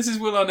 this is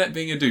Will Arnett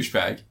being a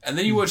douchebag. And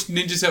then you watch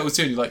Ninja Turtles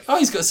 2 and you're like, oh,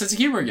 he's got a sense of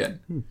humour again.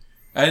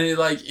 And you're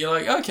like,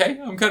 okay,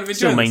 I'm kind of enjoying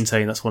Still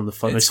maintain that's one of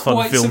the most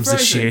fun films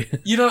surprising. This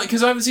year. You know,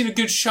 because I haven't seen a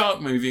good shark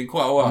movie in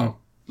quite a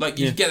while. Like,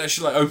 you get that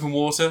shit like Open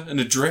Water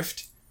and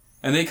Adrift.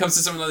 And then it comes to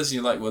something like this and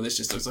you're like, well, this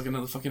just looks like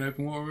another fucking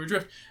open water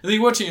drift. And then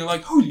you watch it and you're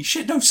like, holy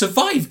shit, no,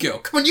 survive, girl.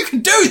 Come on, you can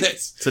do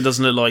this. So it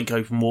doesn't look like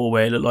open water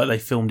where it looked like they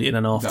filmed it in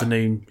an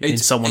afternoon in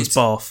someone's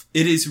bath.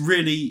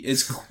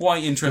 It's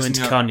quite interesting. Went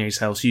to Kanye's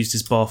house, used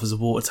his bath as a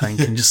water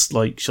tank and just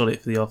like shot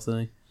it for the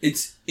afternoon.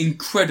 It's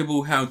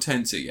incredible how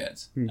tense it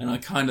gets. And I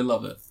kind of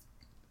love it.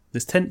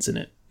 There's tents in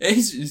it.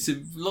 It's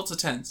lots of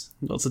tents.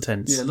 Lots of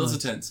tents. Yeah, lots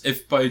of tents.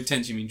 If by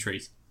tents you mean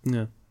trees.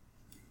 Yeah.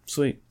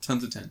 Sweet.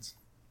 Tons of tents.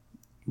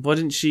 Why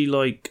didn't she,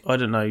 like, I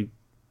don't know,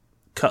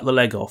 cut the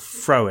leg off,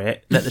 throw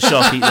it, let the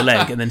shark eat the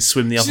leg, and then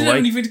swim the other She didn't way?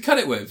 have anything to cut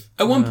it with.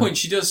 At one point,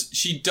 she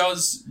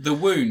does the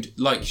wound.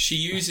 Like, she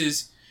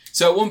uses...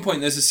 So at one point,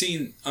 there's a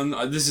scene...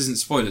 this isn't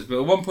spoilers, but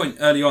at one point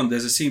early on,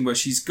 there's a scene where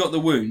she's got the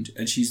wound,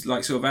 and she's,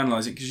 like, sort of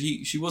analysing, because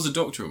she was a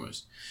doctor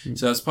almost.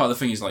 So that's part of the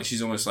thing, is, like,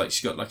 she's almost like...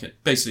 She's got, like,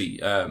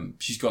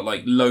 she's got,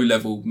 like,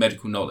 low-level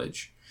medical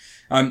knowledge.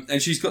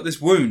 And she's got this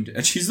wound,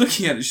 and she's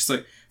looking at it, she's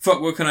like, fuck,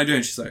 what can I do?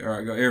 And she's like,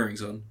 alright, I got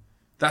earrings on.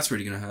 That's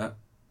really going to hurt.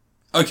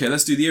 Okay,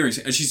 let's do the earrings.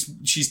 And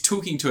she's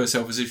talking to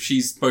herself as if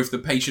she's both the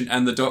patient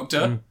and the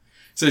doctor.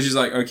 So she's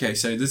like, okay,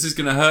 so this is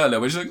going to hurt a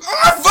little bit. She's like,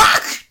 oh,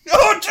 fuck!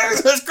 Oh,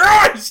 Jesus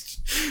Christ!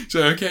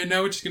 So, okay,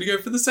 now we're just going to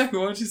go for the second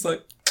one. She's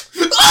like,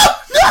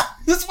 oh, no!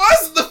 That's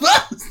worse than the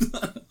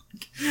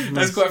first!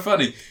 That's quite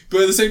funny.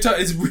 But at the same time,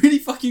 it's really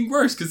fucking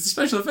gross because the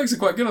special effects are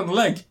quite good on the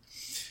leg.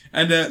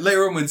 And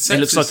later on when sepsis... It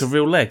looks like a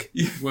real leg.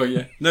 Well,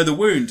 yeah. No, the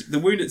wound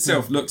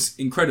itself looks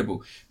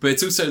incredible. But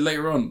it's also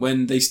later on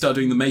when they start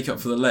doing the makeup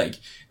for the leg,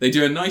 they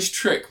do a nice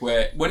trick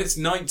where when it's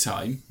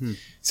nighttime,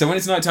 so when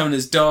it's nighttime and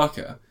it's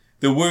darker,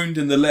 the wound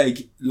and the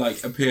leg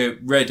like appear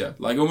redder,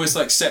 like almost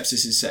like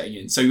sepsis is setting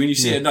in. So when you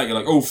see it at night, you're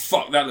like, oh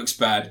fuck, that looks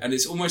bad. And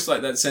it's almost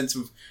like that sense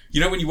of,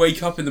 you know, when you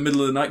wake up in the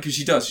middle of the night, because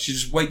she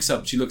just wakes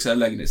up, she looks at her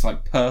leg and it's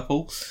like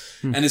purple.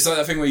 And it's like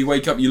that thing where you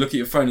wake up, you look at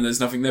your phone and there's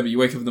nothing there, but you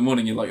wake up in the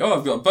morning, you're like, oh,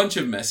 I've got a bunch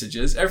of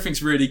messages,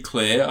 everything's really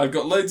clear, I've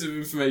got loads of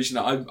information,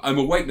 I'm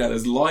awake now,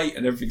 there's light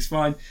and everything's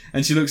fine.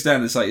 And she looks down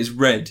and it's like, it's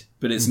red,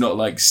 but it's not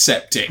like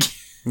septic.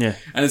 Yeah.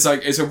 And it's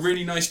like, it's a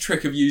really nice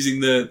trick of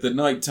using the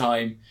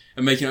nighttime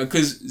and making it,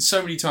 because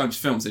so many times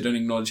films, they don't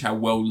acknowledge how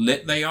well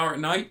lit they are at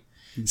night.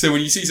 So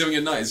when you see something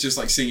at night, it's just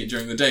like seeing it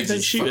during the day. You don't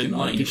it's shoot fucking it,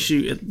 like light.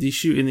 you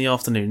shoot in the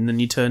afternoon and then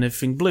you turn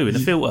everything blue in a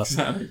filter.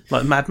 Exactly.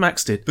 Like Mad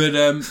Max did. But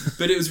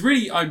it was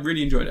really, I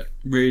really enjoyed it.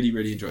 Really,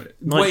 really enjoyed it.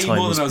 Nighttime Way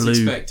more than I was blue.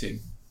 expecting.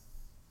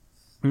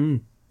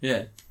 Mm.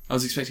 Yeah. I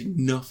was expecting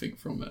nothing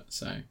from it,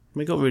 so.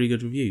 We got really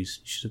good reviews.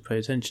 You should have paid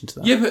attention to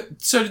that. Yeah,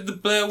 but so did the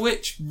Blair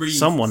Witch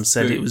Someone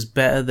said it was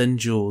better than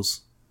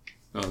Jaws.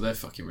 Oh, they're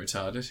fucking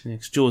retarded. Yeah,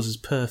 'cause Jaws is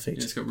perfect.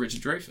 Yeah, it's got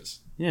Richard Dreyfuss.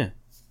 Yeah.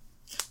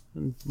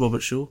 And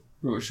Robert Shaw.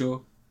 Robert Shaw.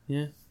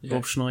 Yeah. Yeah.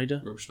 Rob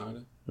Schneider. Rob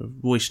Schneider.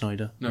 Roy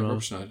Schneider. No,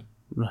 Rob Schneider.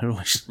 No,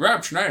 Roy Schneider.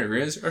 Rob Schneider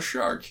is a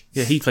shark.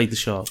 Yeah, he played the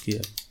shark,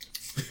 yeah.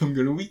 I'm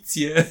gonna eat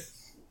you.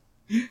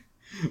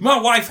 My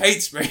wife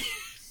hates me.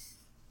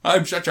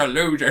 I'm such a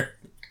loser.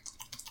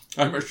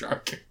 I'm a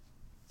shark.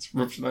 It's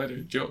Rob Schneider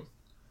and Joe.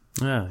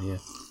 Ah, yeah. You're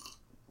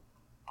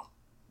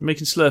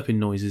making slurping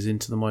noises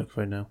into the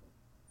microphone now.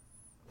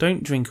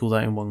 Don't drink all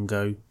that in one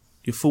go.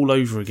 You'll fall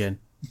over again.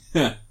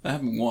 Yeah, that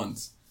happened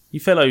once. You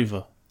fell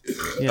over.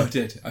 Yeah. I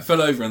did. I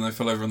fell over and I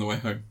fell over on the way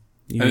home.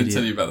 You I didn't idiot.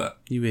 tell you about that.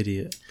 You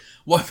idiot.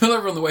 Well, I fell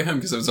over on the way home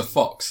because there was a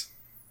fox.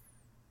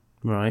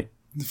 Right.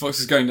 The fox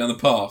was going down the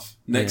path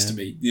next Yeah. to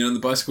me. You know, in the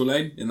bicycle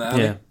lane in the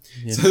alley? Yeah.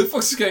 Yeah. So the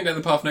fox was going down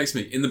the path next to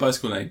me in the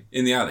bicycle lane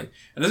in the alley.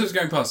 And as it was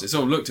going past, it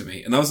sort of looked at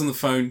me. And I was on the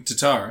phone to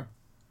Tara.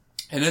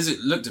 And as it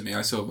looked at me,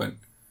 I sort of went,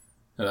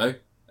 hello?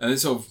 And it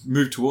sort of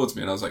moved towards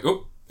me. And I was like,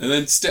 oh. And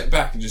then stepped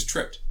back and just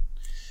tripped.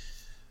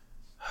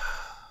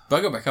 But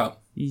I got back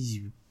up.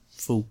 You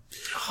fool.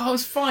 Oh, I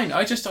was fine.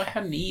 I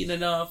hadn't eaten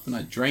enough and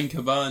I drank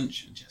a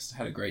bunch and just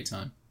had a great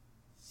time.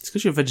 It's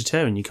because you're a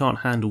vegetarian. You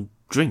can't handle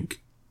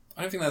drink.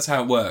 I don't think that's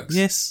how it works.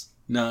 Yes.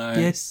 No.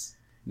 Yes.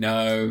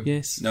 No.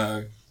 Yes.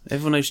 No.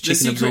 Everyone knows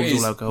chicken absorbs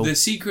all alcohol. The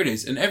secret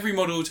is, and every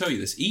model will tell you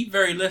this, eat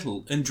very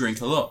little and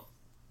drink a lot.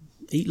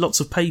 Eat lots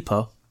of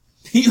paper.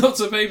 Eat lots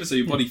of paper so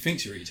your body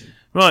thinks you're eating.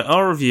 Right,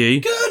 I'll review.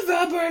 Good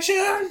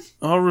vibration!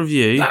 I'll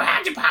review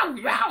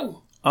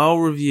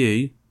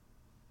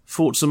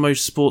Forza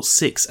Motorsport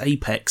 6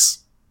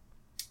 Apex.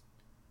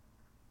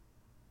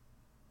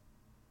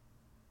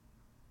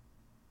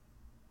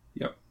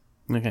 Yep.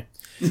 Okay.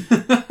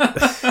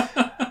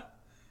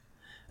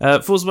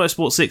 Forza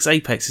Motorsport 6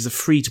 Apex is a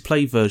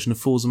free-to-play version of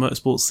Forza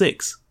Motorsport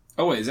 6.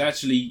 Oh wait, it's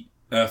actually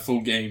a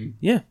full game.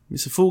 Yeah,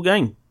 it's a full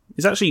game.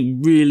 It's actually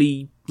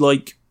really,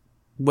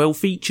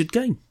 well-featured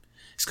game.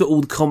 It's got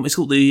all the it's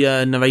got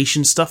the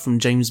narration stuff from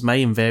James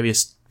May and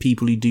various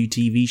people who do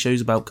TV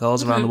shows about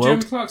cars around the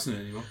world. Jeremy Clarkson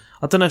anymore.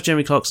 I don't know if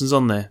Jeremy Clarkson's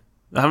on there.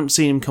 I haven't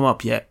seen him come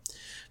up yet.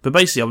 But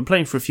basically, I've been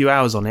playing for a few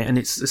hours on it, and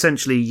it's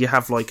essentially you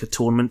have like a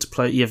tournament to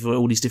play. You have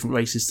all these different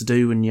races to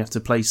do, and you have to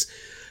place,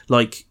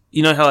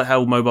 you know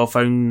how mobile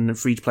phone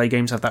free-to-play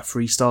games have that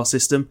 3-star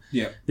system?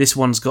 Yeah. This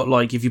one's got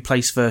if you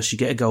place first, you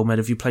get a gold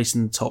medal. If you place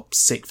in the top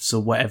 6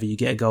 or whatever, you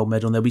get a gold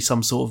medal, and there'll be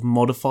some sort of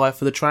modifier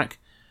for the track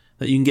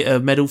that you can get a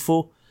medal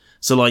for.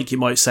 So, like, it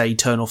might say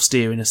turn off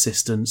steering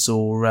assistance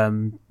or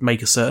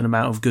make a certain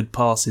amount of good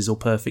passes or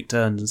perfect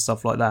turns and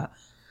stuff like that.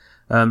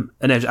 And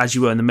as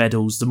you earn the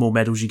medals, the more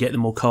medals you get, the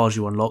more cars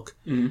you unlock.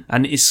 Mm.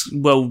 And it's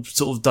well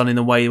sort of done in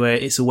a way where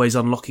it's always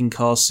unlocking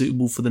cars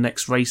suitable for the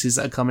next races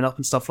that are coming up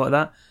and stuff like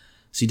that.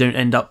 So you don't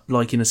end up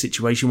like in a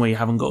situation where you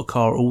haven't got a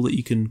car at all that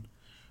you can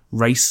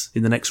race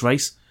in the next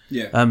race.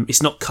 Yeah.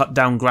 It's not cut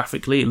down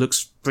graphically. It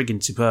looks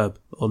friggin' superb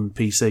on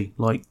PC.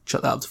 Like,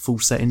 chuck that up to full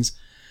settings.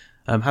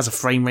 Has a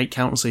frame rate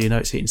counter, so you know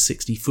it's hitting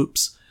 60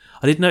 foops.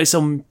 I did notice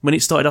when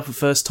it started up the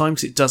first time,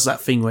 because it does that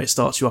thing where it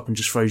starts you up and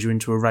just throws you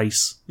into a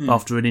race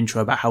after an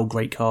intro about how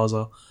great cars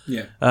are.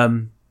 Yeah.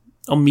 On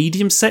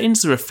medium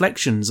settings, the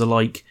reflections are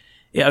like,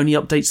 it only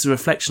updates the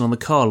reflection on the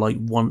car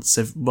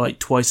like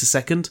twice a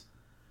second.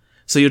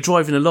 So you're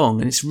driving along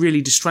and it's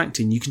really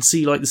distracting. You can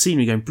see like the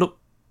scenery going plop,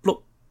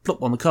 plop,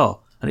 plop on the car,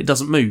 and it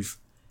doesn't move.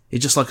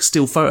 It's just like a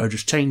still photo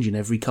just changing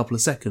every couple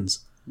of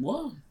seconds.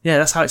 What? Yeah,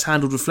 that's how it's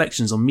handled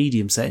reflections on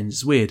medium settings.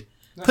 It's weird.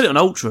 Put it on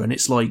ultra and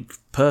it's like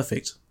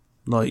perfect.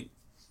 Like,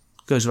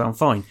 goes around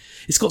fine.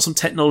 It's got some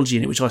technology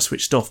in it which I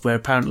switched off, where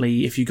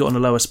apparently if you got on a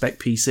lower spec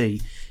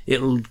PC,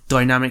 it'll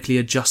dynamically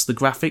adjust the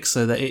graphics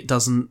so that it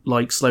doesn't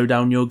like slow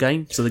down your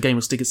game. So the game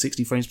will stick at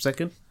 60 frames per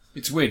second.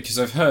 It's weird because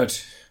I've heard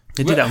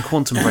They did that on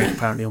Quantum Break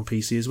apparently on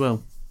PC as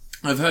well.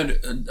 I've heard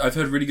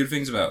really good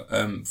things about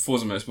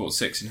Forza Motorsport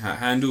 6 and how it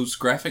handles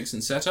graphics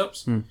and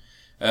setups.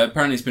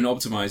 Apparently it's been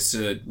optimised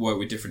to work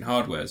with different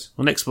hardwares.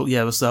 On Xbox,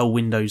 yeah, that's the whole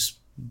Windows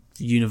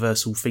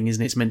universal thing,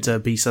 isn't it? It's meant to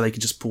be so they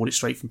could just port it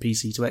straight from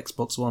PC to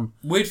Xbox One.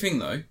 Weird thing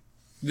though,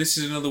 this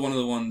is another one of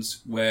the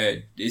ones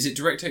where, is it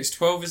DirectX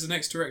 12 is the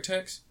next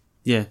DirectX?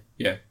 Yeah.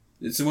 Yeah.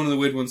 It's one of the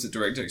weird ones that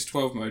DirectX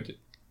 12 mode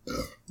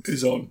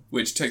is on,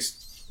 which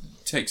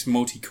takes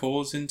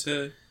multi-cores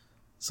into...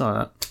 Something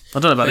like that. I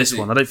don't know about this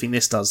one. I don't think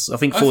this does. I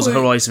think Forza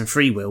Horizon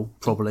 3 will,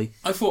 probably.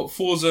 I thought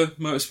Forza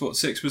Motorsport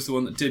 6 was the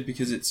one that did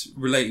because it's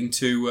relating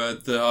to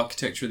the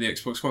architecture of the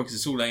Xbox One, because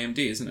it's all AMD,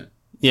 isn't it?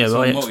 Yeah,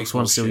 well, Xbox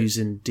One's still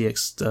using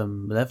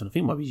DX11. I think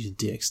it might be using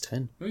DX10.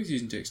 I think it's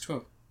using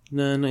DX12.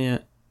 No, not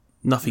yet.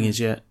 Nothing is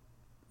yet.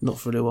 Not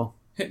for a little while.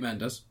 Hitman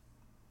does.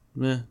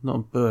 Yeah,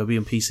 not it'll be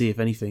on PC if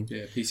anything.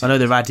 Yeah, PC. I know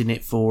they're adding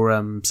it for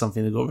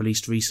something that got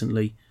released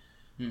recently.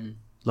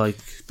 Like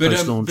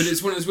post-launch. But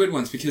it's one of those weird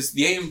ones because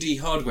the AMD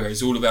hardware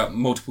is all about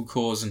multiple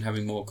cores and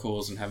having more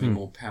cores and having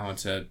more power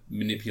to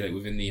manipulate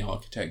within the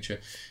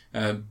architecture.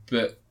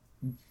 But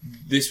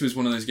this was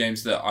one of those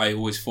games that I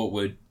always thought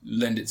would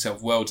lend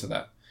itself well to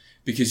that,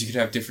 because you could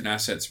have different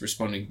assets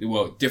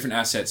different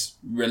assets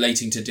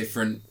relating to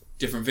different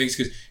things,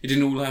 because it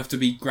didn't all have to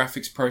be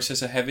graphics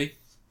processor heavy.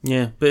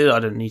 Yeah, but I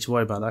don't need to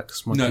worry about that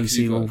because my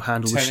PC will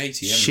handle the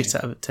 1080, shit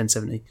out of it.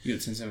 1070. You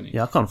got 1070.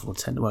 Yeah, I can't afford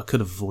 10. Well, I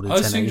could have afforded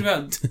 1080.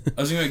 I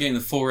was thinking about getting the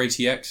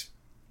 480X.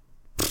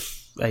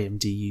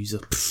 AMD user.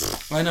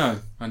 I know.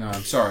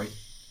 I'm sorry.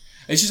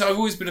 It's just I've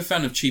always been a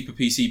fan of cheaper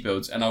PC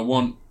builds, and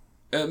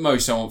at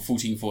most I want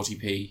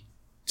 1440p,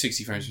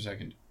 60 frames per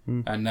second,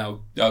 and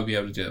now I'll be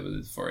able to do that with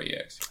the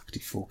 480X. I could do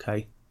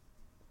 4K.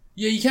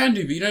 Yeah, you can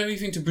do, but you don't have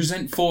anything to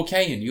present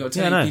 4K in. You got 1080p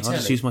Yeah, no, I'll telly.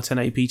 just use my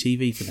 1080p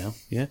TV for now.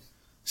 Yeah,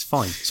 it's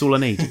fine. It's all I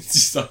need. It's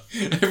just like,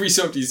 every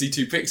so often you see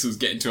two pixels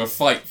get into a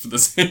fight for the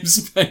same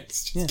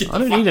space. Yeah, I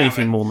don't need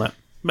anything more than that.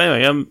 But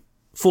anyway,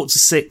 Forza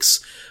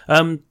 6.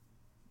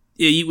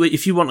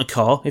 If you want a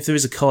car, if there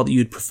is a car that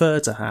you'd prefer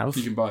to have,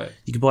 You can buy it.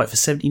 You can buy it for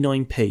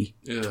 79p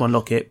Yeah. to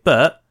unlock it.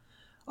 But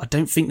I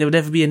don't think there would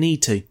ever be a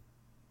need to.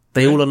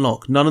 They all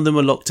unlock. None of them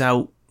are locked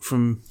out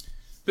from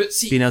But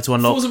see, being able to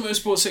unlock. Forza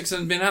Motorsport 6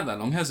 hasn't been out that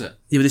long, has it?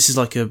 Yeah, but this is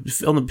like on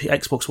the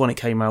Xbox One. It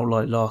came out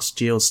like last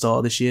year or start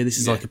of this year. This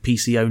is like a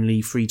PC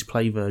only free to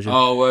play version.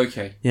 Oh,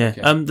 okay. Yeah.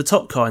 Okay. The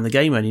top car in the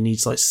game only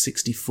needs like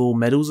 64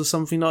 medals or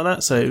something like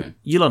that. So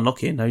you'll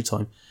unlock it in no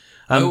time.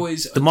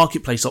 The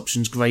marketplace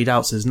options grayed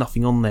out, so there's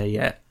nothing on there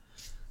yet.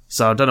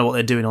 So I don't know what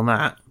they're doing on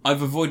that.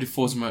 I've avoided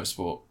Forza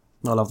Motorsport.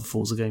 I love the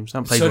Forza games. I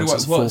haven't played So one do I.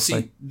 since the Well, fourth see,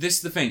 day. this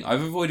is the thing.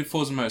 I've avoided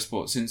Forza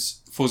Motorsport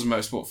since Forza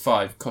Motorsport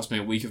 5 cost me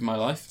a week of my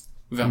life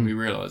without me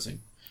realising.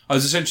 I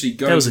was essentially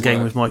going There was a to game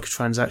work. with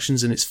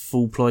microtransactions and it's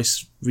full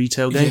price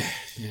retail game.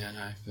 Yeah,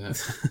 no. But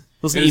It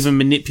wasn't even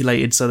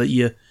manipulated so that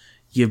you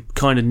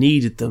kind of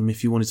needed them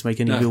if you wanted to make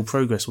any real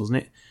progress,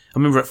 wasn't it? I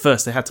remember at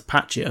first they had to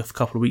patch it a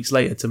couple of weeks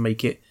later to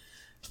make it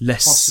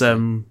less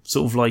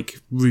sort of like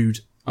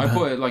rude. I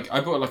bought it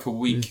like a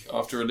week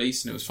after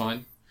release and it was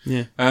fine.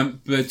 Yeah.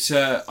 But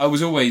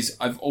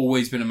I've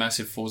always been a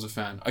massive Forza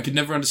fan. I could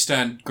never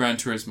understand Gran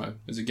Turismo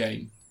as a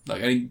game.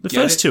 Like, I didn't The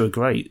get first it. two are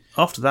great.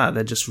 After that,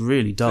 they're just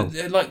really dull.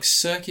 They're like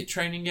circuit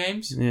training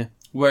games. Yeah.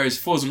 Whereas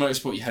Forza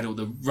Motorsport, you had all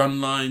the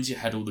run lines, you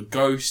had all the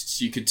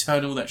ghosts, you could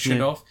turn all that shit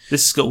off.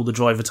 This has got all the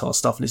driver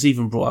stuff, and it's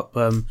even brought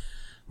up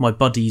my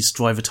buddy's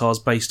driver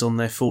based on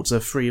their Forza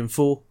 3 and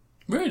 4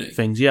 Really?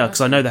 things. Yeah,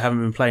 because I know they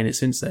haven't been playing it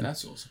since then.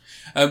 That's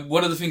awesome.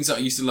 One of the things that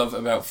I used to love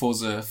about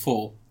Forza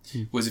 4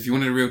 was if you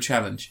wanted a real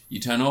challenge, you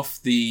turn off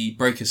the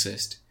brake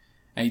assist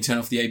and you turn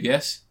off the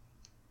ABS.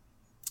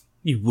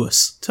 You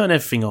wuss. Turn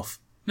everything off.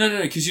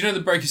 No, because you know the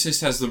brake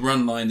assist has the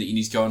run line that you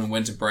need to go on and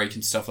when to brake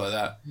and stuff like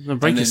that. The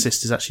brake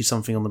assist is actually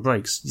something on the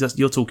brakes.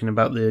 You're talking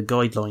about the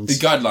guidelines. The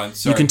guidelines,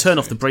 sorry. You can turn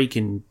off the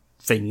braking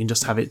thing and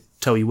just have it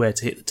tell you where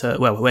to hit the turn.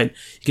 Well, when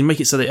you can make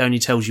it so that it only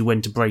tells you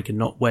when to brake and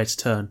not where to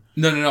turn.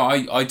 No.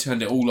 I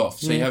turned it all off.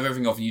 So you have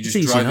everything off and you just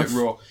drive it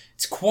raw.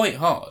 It's quite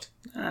hard.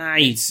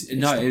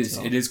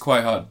 It is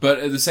quite hard. But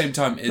at the same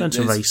time,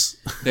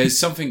 there's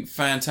something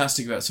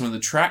fantastic about some of the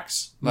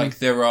tracks. Like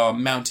there are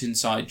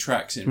mountainside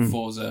tracks in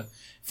Forza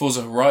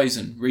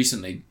Horizon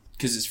recently,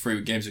 because it's free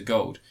with Games of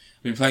Gold.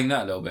 I've been playing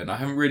that a little bit, and I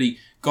haven't really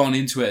gone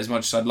into it as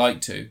much as I'd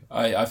like to.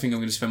 I think I'm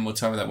going to spend more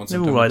time with that once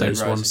I'm done with Dead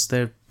Rising. Ones.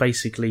 They're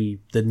basically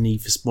the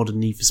modern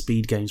Need for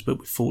Speed games, but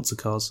with Forza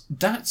cars.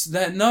 They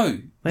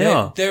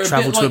are. They're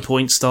travel to a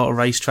point, start a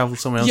race, travel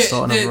somewhere else,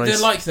 start another race.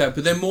 They're like that,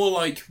 but they're more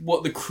like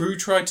what the Crew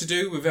tried to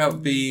do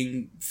without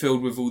being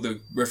filled with all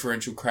the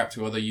referential crap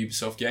to other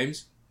Ubisoft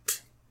games.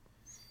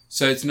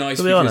 So it's nice.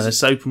 To be honest,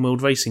 it's an open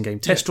world racing game.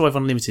 Test Drive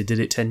Unlimited did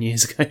it 10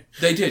 years ago.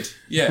 They did,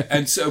 yeah.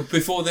 And so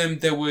before them,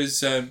 there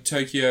was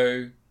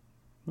Tokyo.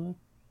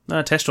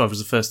 No, Test Drive was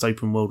the first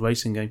open world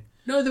racing game.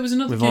 No, there was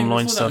another game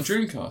before that on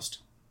Dreamcast.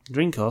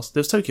 Dreamcast? There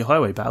was Tokyo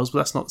Highway Battles, but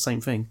that's not the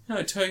same thing.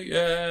 No,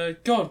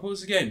 God, what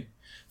was the game?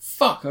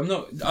 Fuck, I'm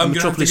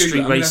Metropolis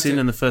Street Racing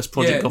and the first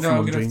Project Gotham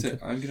on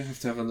Dreamcast. I'm going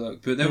to have a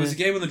look. But there was a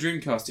game on the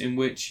Dreamcast in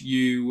which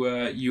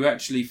you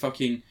actually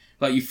fucking...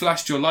 Like, you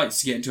flashed your lights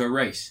to get into a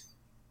race.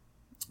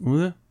 Was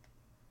there?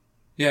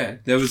 Yeah,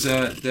 there was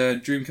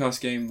the Dreamcast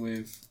game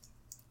with...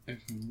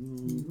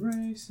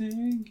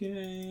 Racing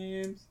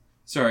games...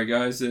 Sorry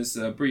guys, there's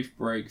a brief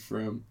break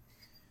from...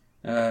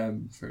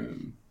 On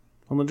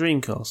the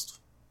Dreamcast? It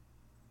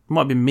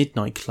might have been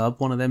Midnight Club,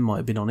 one of them might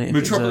have been on it.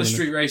 Metropolis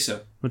Street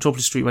Racer.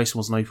 Metropolis Street Racer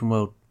wasn't open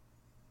world.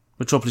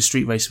 Metropolis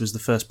Street Racer was the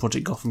first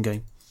Project Gotham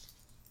game.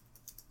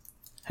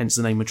 Hence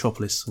the name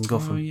Metropolis and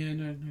Gotham. Oh yeah,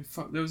 no,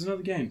 fuck, there was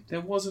another game.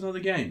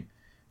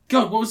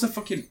 God, what was the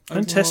fucking...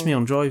 Don't test me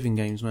on driving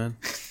games, man.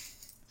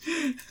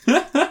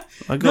 No,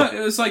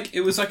 it was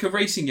like a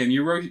racing game.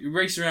 You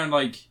raced around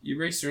like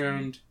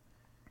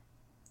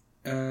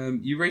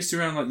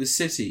the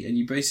city, and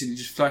you basically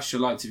just flashed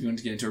your lights if you wanted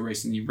to get into a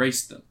race, and you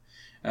raced them.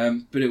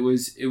 But it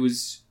was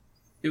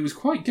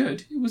quite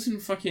good. It wasn't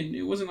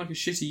like a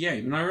shitty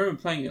game, and I remember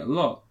playing it a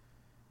lot.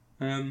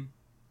 I can't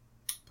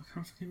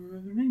fucking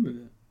remember the name of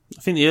it.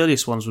 I think the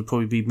earliest ones would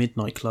probably be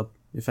Midnight Club,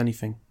 if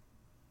anything.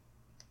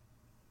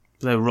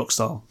 But they were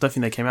Rockstar. Don't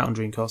think they came out on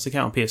Dreamcast. They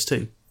came out on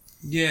PS2.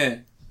 Yeah.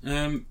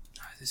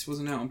 This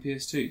wasn't out on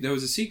PS2. There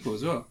was a sequel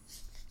as well.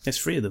 There's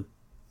 3 of them.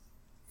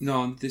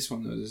 No, on this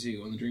one there was a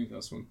sequel, on the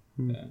Dreamcast one.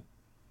 Yeah.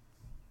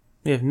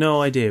 You have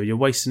no idea. You're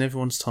wasting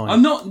everyone's time.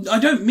 I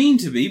don't mean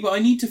to be, but I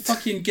need to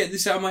fucking get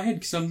this out of my head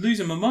because I'm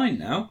losing my mind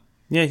now.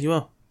 Yeah, you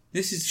are.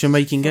 This is... You're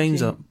making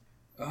games up.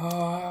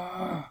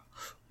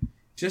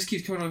 Just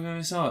keeps coming up with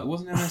MSR. It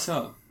wasn't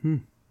MSR.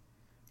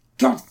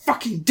 God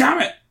fucking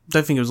damn it!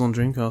 Don't think it was on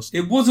Dreamcast.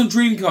 It was on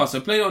Dreamcast. I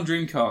played it on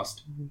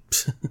Dreamcast.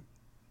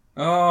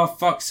 Oh,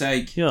 fuck's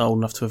sake. You're old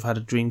enough to have had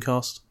a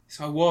Dreamcast.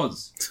 Yes, I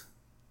was.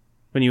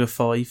 When you were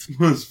 5.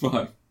 I was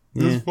 5.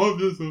 Yeah. I was 5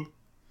 years old.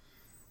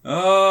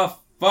 Oh,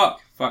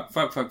 fuck.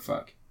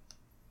 Are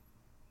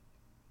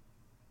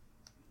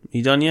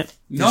you done yet?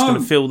 No. You're just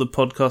going to fill the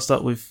podcast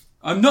up with...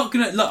 I'm not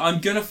going to... Look,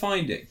 I'm going to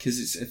find it, because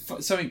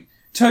it's something...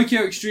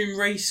 Tokyo Extreme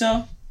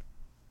Racer?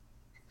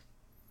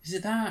 Is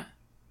it that?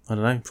 I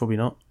don't know, probably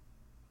not.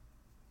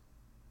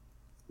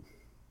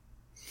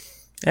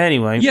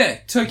 Anyway. Yeah,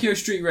 Tokyo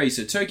Street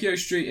Racer. Tokyo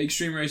Street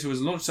Extreme Racer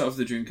was launched out of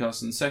the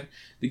Dreamcast, and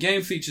the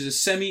game features a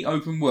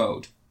semi-open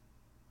world.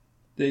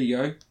 There you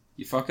go,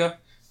 you fucker.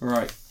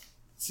 Alright.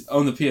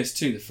 On the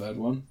PS2, the third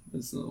one.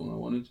 That's not the one I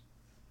wanted.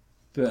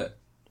 But...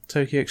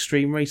 Tokyo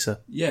Extreme Racer?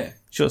 Yeah.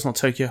 Sure it's not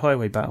Tokyo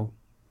Highway Battle?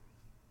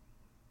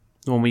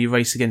 The one where you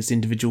race against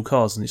individual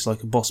cars and it's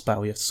like a boss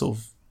battle. You have to sort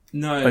of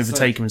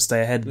overtake them and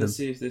stay ahead of them. Let's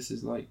see if this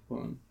is like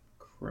one.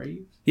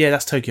 Crave? Yeah,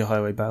 that's Tokyo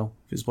Highway Battle.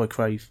 If it's by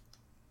Crave.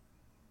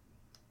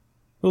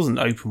 It wasn't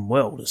open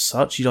world as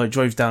such. You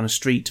drove down a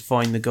street to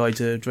find the guy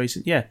to race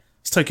it. Yeah,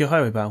 it's Tokyo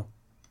Highway Battle.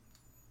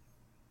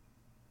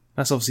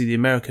 That's obviously the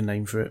American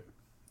name for it.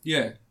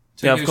 Yeah.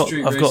 I've got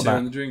that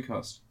on the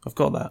Dreamcast. I've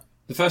got that.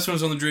 The first one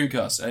was on the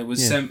Dreamcast. It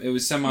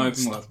was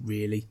semi-open world.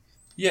 Really?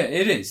 Yeah,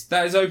 it is.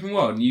 That is open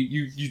world.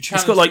 You challenge.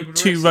 It's got like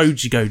 2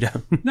 roads you go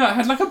down. No, it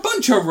had like a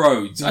bunch of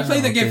roads. I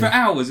played that game for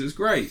hours. It was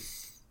great.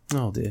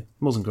 Oh dear, it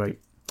wasn't great.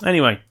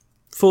 Anyway,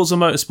 Forza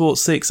Motorsport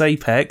 6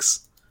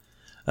 Apex.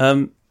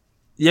 The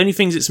only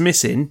things it's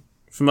missing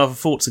from other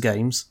Forza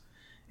games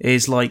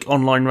is like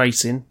online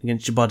racing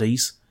against your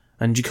buddies,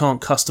 and you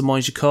can't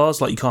customise your cars,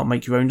 like you can't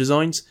make your own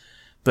designs.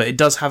 But it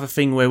does have a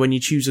thing where when you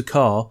choose a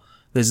car,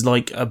 there's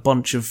like a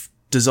bunch of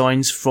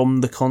designs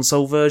from the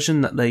console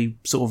version that they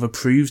sort of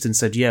approved and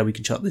said, yeah, we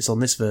can chuck this on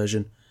this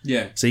version.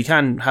 Yeah. So you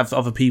can have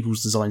other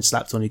people's designs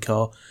slapped on your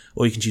car,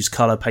 or you can choose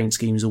colour, paint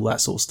schemes, all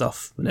that sort of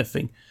stuff and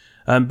everything.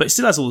 But it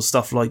still has all the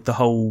stuff like the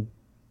whole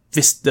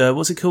Vista,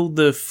 what's it called?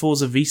 The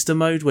Forza Vista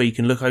mode, where you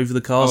can look over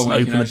the cars and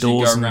open the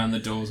doors. Go around the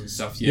doors and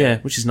stuff, yeah,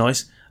 which is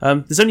nice.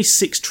 There's only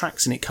 6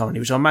 tracks in it currently,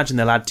 which I imagine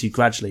they'll add to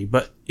gradually,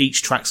 but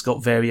each track's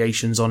got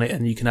variations on it,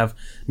 and you can have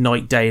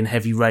night, day, and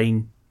heavy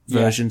rain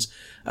versions.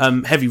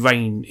 Heavy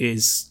rain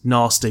is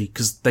nasty,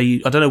 because I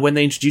don't know when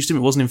they introduced him,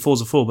 it wasn't in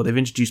Forza 4, but they've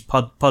introduced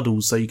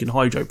puddles so you can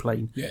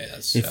hydroplane. Yeah,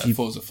 that's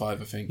Forza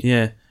 5, I think.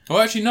 Yeah. Oh,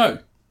 actually, no.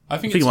 I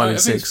think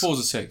it's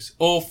Forza 6.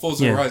 Or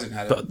Forza Horizon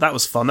had it. But that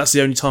was fun. That's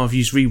the only time I've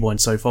used Rewind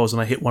so far, was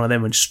when I hit one of them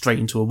and went straight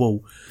into a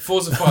wall.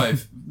 Forza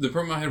 5, the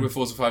problem I had with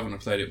Forza 5 when I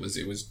played it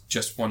was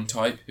just one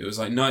type. It was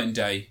like night and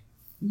day,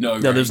 no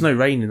rain. There was no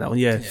rain in that one,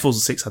 yeah. Forza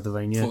 6 had the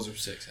rain, yeah. Forza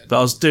 6 had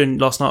But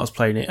last night I was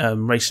playing it,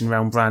 racing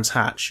around Brands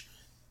Hatch,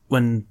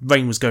 when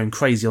rain was going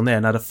crazy on there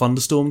and I had a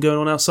thunderstorm going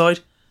on outside.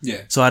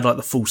 Yeah. So I had like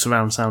the full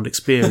surround sound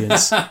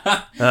experience.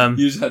 You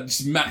just had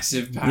just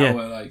massive power. Yeah.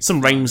 Like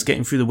some rain was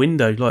getting through the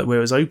window, like where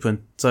it was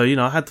open. So,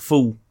 I had the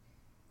full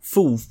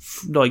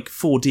like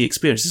 4D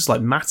experience. This is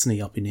like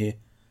Matinee up in here.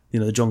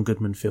 The John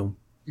Goodman film.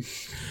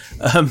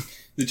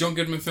 The John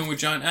Goodman film with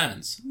giant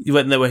ants? You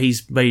went there where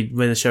when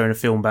they're showing a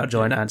film about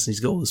giant ants and he's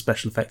got all the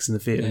special effects in the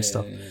theatre and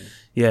stuff.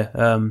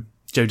 Yeah.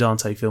 Joe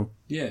Dante film.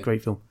 Yeah.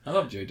 Great film. I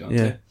love Joe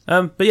Dante.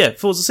 Yeah. But yeah,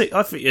 Forza 6,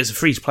 I think it's a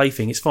free-to-play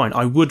thing. It's fine.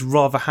 I would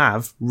rather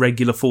have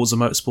regular Forza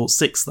Motorsport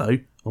 6, though,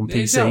 on PC.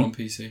 Is that on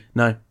PC?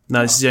 No,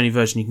 this is the only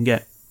version you can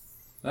get.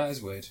 That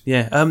is weird.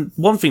 Yeah.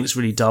 One thing that's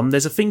really dumb,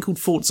 there's a thing called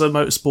Forza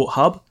Motorsport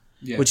Hub,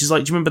 which is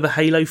like, do you remember the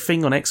Halo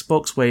thing on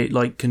Xbox where it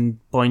like can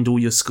bind all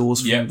your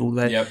scores from all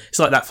there? Yep. It's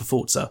like that for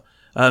Forza.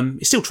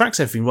 It still tracks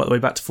everything right the way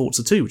back to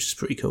Forza 2, which is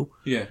pretty cool.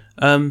 Yeah.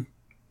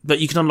 But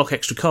you can unlock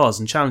extra cars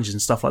and challenges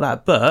and stuff like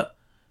that. But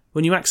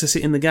when you access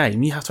it in the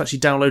game, you have to actually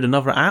download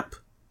another app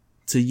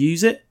to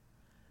use it,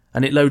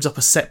 and it loads up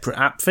a separate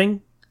app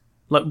thing.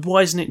 Like,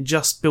 why isn't it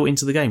just built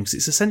into the game? Because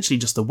it's essentially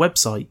just a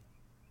website.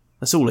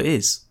 That's all it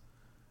is.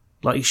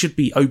 Like, it should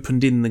be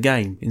opened in the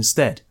game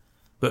instead.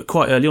 But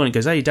quite early on, it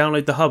goes, hey,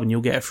 download the hub and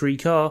you'll get a free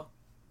car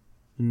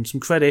and some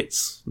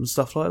credits and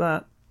stuff like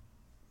that.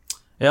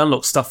 It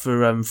unlocks stuff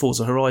for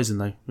Forza Horizon,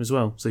 though, as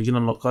well. So you can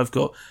unlock...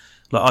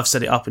 I've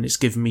set it up and it's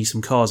given me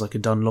some cars I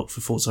could unlock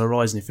for Forza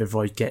Horizon if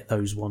ever I get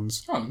those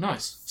ones. Oh,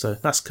 nice. So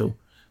that's cool.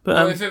 But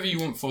well, if ever you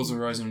want Forza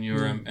Horizon on your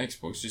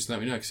Xbox, just let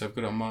me know, because I've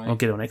got it on my... I'll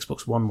get it on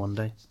Xbox One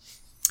day,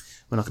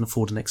 when I can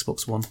afford an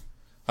Xbox One.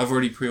 I've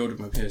already pre-ordered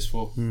my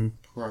PS4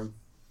 Pro.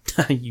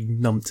 You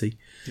numpty.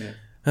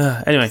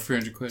 Yeah. Anyway,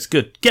 300 quid. It's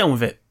good. Get on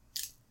with it.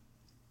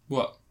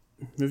 What?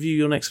 Review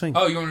your next thing.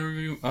 Oh, you want to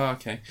review? Oh,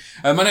 okay.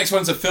 My next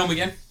one's a film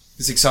again.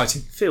 It's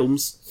exciting.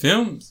 Films?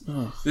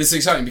 Oh. This is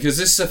exciting because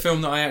this is a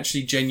film that I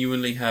actually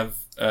genuinely have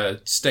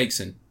stakes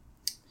in.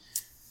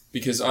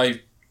 Because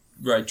I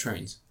ride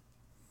trains.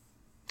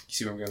 You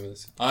see where I'm going with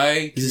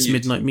this? Is this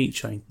Midnight Meat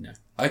Train? No.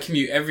 I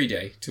commute every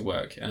day to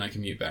work and I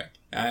commute back.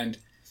 And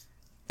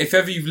if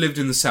ever you've lived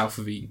in the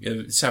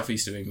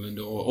southeast of England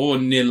or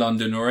near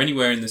London or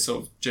anywhere in this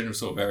sort of general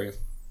sort of area,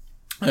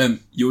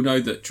 you'll know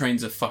that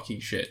trains are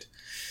fucking shit.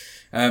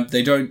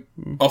 They don't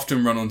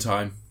often run on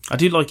time. I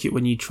do like it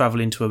when you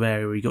travel into an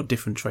area where you've got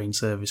different train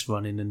service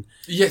running, and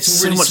it's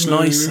so really much smooth,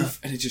 nicer.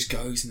 And it just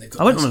goes. And they've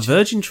got. I went on a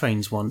Virgin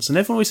trains once, and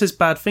everyone always says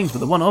bad things, but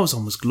the one I was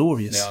on was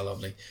glorious. They are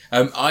lovely.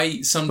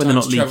 I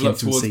sometimes travel up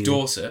towards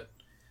Dorset,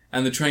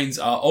 and the trains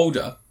are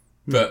older,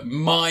 but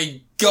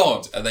my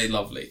God, are they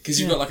lovely? Because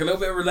you've got like a little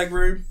bit of a leg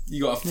room,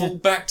 you got a full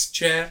backed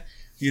chair,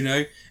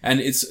 and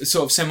it's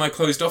sort of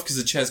semi-closed off because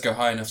the chairs go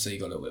high enough so you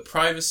got a little bit of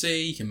privacy.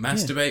 You can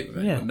masturbate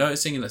without anyone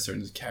noticing unless they're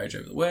in the carriage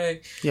over the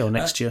way. Yeah, or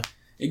next year.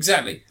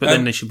 Exactly. But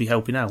then they should be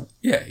helping out.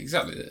 Yeah,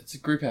 exactly. It's a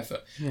group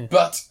effort. Yeah.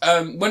 But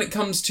when it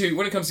comes to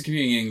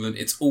commuting in England,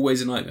 it's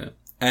always a nightmare.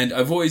 And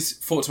I've always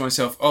thought to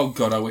myself, oh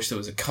God, I wish there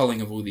was a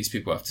culling of all these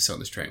people I have to sit on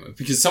this train with.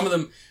 Because some of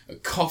them are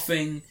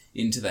coughing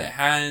into their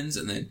hands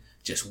and then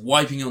just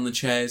wiping on the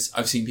chairs.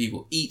 I've seen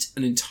people eat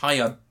an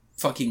entire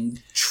fucking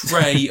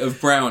tray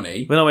of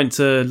brownie. When I went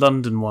to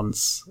London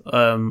once,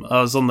 I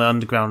was on the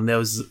Underground and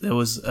there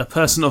was a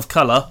person of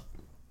colour,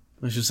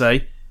 I should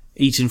say,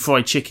 eating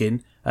fried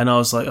chicken. And I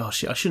was like, oh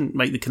shit, I shouldn't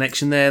make the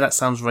connection there. That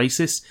sounds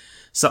racist.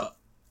 So,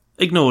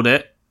 ignored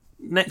it.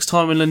 Next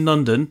time in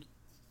London,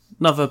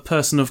 another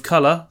person of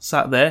colour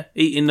sat there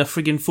eating a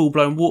friggin'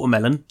 full-blown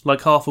watermelon,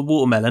 like half a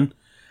watermelon.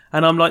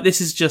 And I'm like, this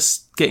is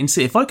just getting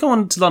sick. If I go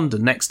on to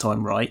London next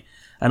time, right,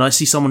 and I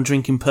see someone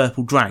drinking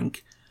purple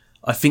drank,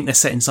 I think they're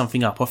setting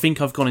something up. I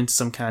think I've gone into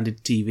some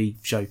candid TV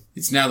show.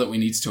 It's now that we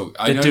need to talk.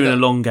 They're doing a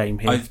long game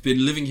here. I've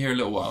been living here a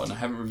little while and I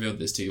haven't revealed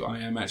this to you. I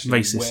am actually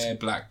racist. a aware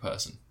black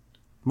person.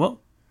 What?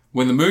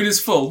 When the mood is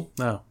full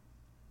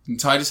and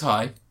tide is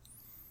high,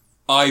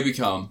 I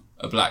become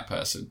a black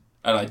person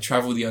and I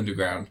travel the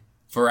Underground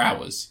for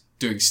hours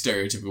doing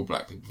stereotypical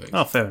black people things.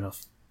 Oh, fair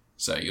enough.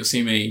 So you'll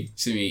see me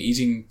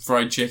eating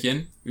fried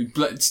chicken,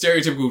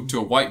 stereotypical to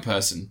a white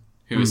person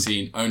who has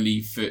seen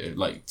only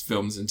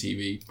films and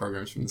TV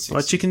programs from the 60s.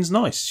 Fried chicken's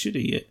nice. Should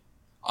eat it.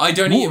 I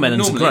don't eat it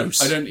normally.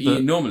 Gross, I don't eat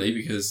it normally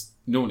because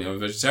normally I'm a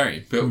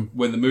vegetarian. But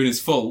when the moon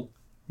is full,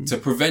 to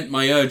prevent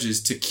my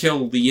urges to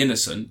kill the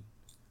innocent,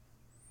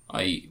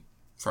 I eat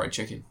fried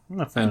chicken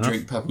and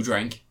drink purple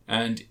drink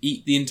and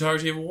eat the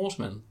entirety of a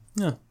watermelon.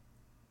 Yeah.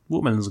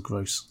 Watermelons are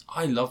gross.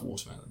 I love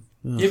watermelon.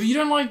 Yeah, but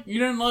you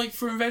don't like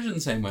fruit and veg in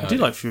the same way. I do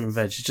like fruit and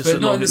veg. It's just but a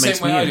not lot in of the it makes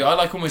same way me I ill. do. I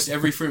like almost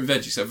every fruit and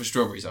veg except for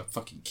strawberries. I'd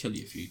fucking kill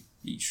you if you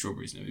eat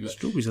strawberries. But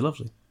Strawberries are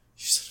lovely.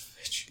 you son of a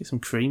bitch. Get some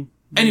cream.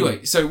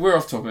 Anyway, so we're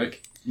off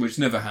topic, which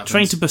never happens.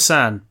 Train to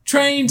Busan.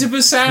 Train to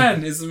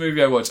Busan is the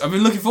movie I watched. I've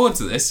been looking forward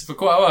to this for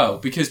quite a while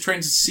because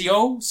Train to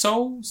Seoul.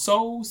 Train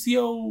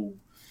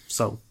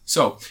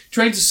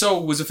to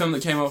Seoul was a film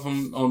that came up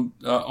on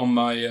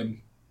my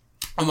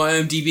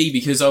IMDb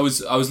because I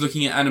was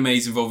looking at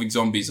animes involving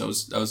zombies. I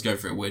was going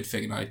for a weird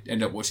thing, and I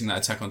ended up watching that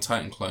Attack on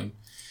Titan clone.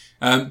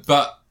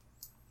 But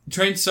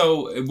Train to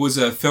Seoul was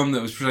a film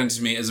that was presented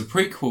to me as a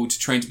prequel to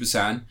Train to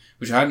Busan,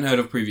 which I hadn't heard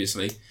of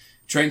previously.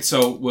 Train to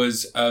Seoul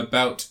was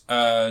about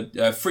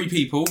three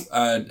people: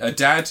 a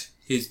dad,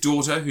 his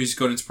daughter, who's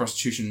got into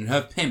prostitution, and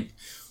her pimp,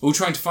 all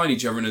trying to find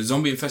each other in a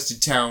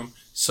zombie-infested town,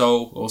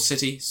 Seoul or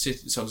city.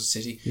 Seoul's a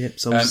city. Yep,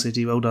 Seoul's a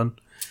city. Well done.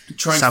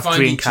 Trying South to find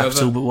Korean each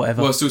capital, other, but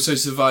whatever. whilst also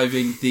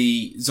surviving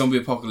the zombie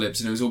apocalypse,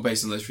 and it was all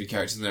based on those three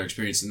characters and their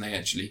experience, and they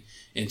actually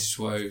it's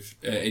all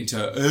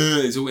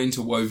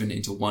interwoven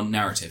into one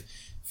narrative.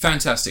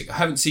 Fantastic. I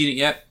haven't seen it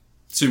yet.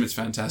 Assume it's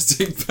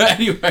fantastic. But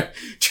anyway,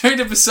 Train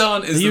to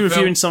Busan is Are you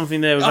reviewing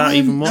something there without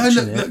even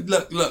watching it?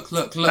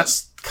 Look.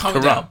 That's Calm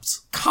it down.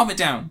 Calm it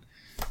down.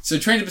 So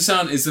Train to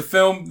Busan is the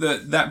film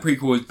that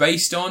prequel was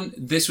based on.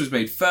 This was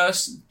made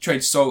first. Train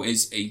to Seoul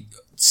is a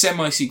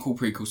semi-sequel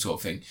prequel sort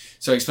of thing.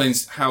 So it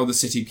explains how the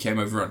city became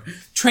overrun.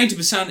 Train to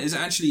Busan is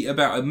actually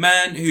about a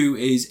man who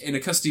is in a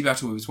custody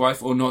battle with his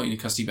wife, or not in a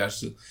custody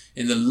battle.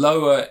 In the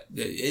lower...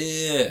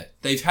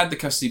 they've had the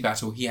custody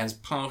battle. He has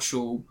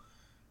partial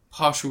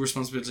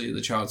responsibility of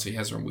the child, so he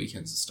has her on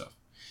weekends and stuff.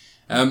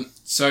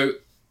 So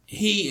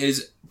he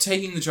is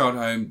taking the child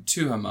home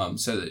to her mum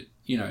so that,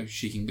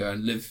 she can go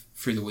and live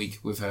through the week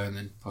with her and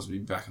then possibly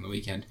be back on the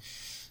weekend.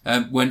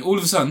 When all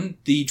of a sudden,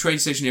 the train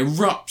station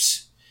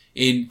erupts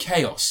in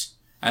chaos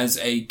as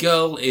a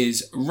girl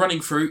is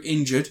running through,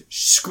 injured,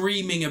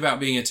 screaming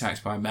about being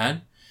attacked by a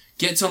man,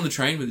 gets on the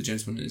train with a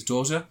gentleman and his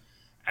daughter,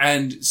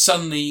 and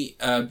suddenly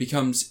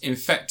becomes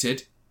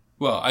infected.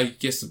 Well, I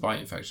guess the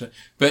bite infected,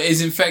 but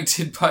is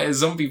infected by a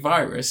zombie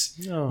virus,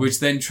 which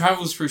then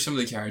travels through some of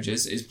the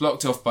carriages, is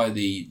blocked off by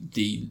the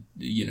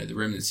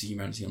remnants of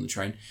humanity on the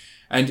train,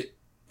 and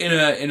in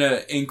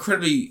a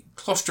incredibly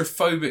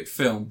claustrophobic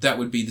film, that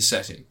would be the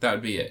setting. That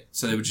would be it.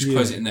 So they would just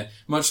close it in there,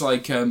 much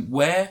like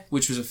Where,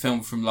 which was a film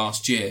from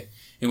last year,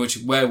 in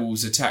which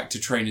werewolves attacked a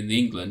train in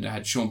England. It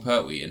had Sean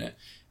Pertwee in it.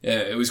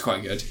 It was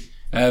quite good.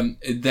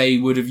 They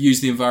would have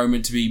used the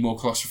environment to be more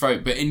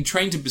claustrophobic. But in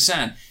Train to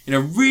Busan, in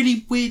a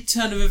really weird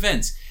turn of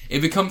events,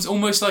 it becomes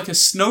almost like a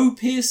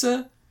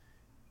Snowpiercer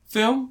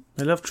film.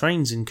 They love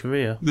trains in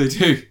Korea. They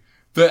do.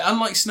 But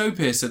unlike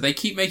Snowpiercer, they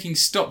keep making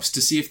stops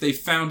to see if they've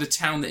found a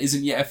town that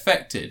isn't yet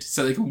affected,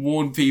 so they can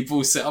warn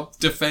people, set up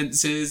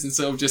defences, and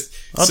sort of just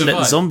I'd survive. let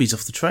the zombies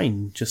off the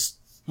train, just...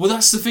 Well,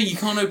 that's the thing, you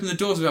can't open the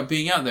doors without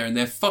being out there, and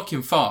they're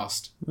fucking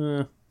fast.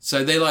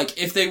 So they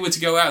if they were to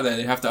go out there,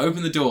 they'd have to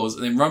open the doors,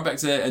 and then run back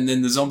to there, and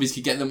then the zombies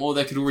could get them, or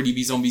there could already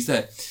be zombies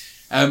there.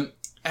 And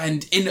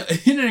in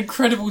an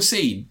incredible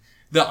scene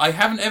that I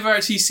haven't ever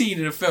actually seen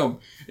in a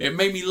film, it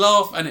made me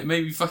laugh, and it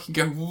made me fucking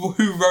go,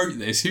 who wrote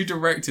this? Who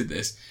directed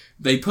this?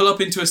 They pull up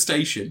into a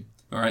station.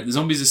 Alright, the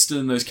zombies are still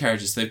in those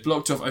carriages. They've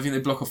blocked off, I think they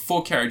block off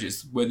 4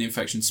 carriages where the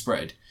infection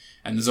spread.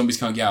 And the zombies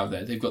can't get out of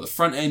there. They've got the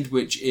front end,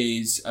 which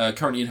is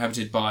currently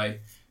inhabited by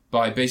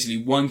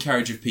basically one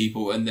carriage of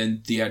people, and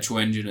then the actual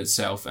engine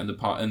itself, and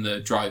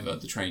the driver,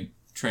 the train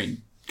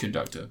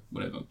conductor,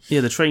 whatever.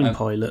 Yeah, the train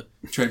pilot.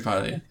 Train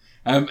pilot,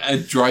 yeah. A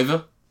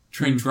driver.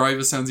 Train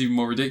driver sounds even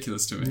more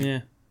ridiculous to me.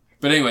 Yeah.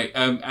 But anyway,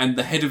 and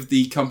the head of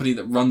the company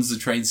that runs the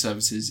train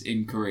services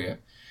in Korea.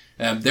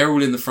 They're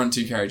all in the front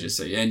 2 carriages,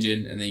 so your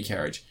engine and then your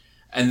carriage.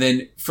 And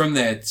then from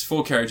there, it's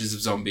 4 carriages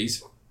of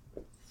zombies.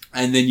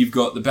 And then you've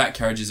got the back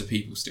carriages of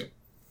people still.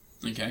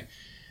 Okay?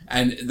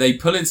 And they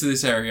pull into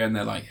this area and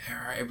they're like,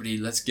 alright, everybody,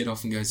 let's get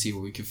off and go and see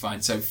what we can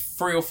find. So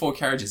 3 or 4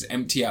 carriages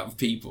empty out of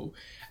people.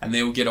 And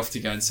they all get off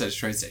to go and search the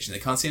train station. They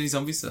can't see any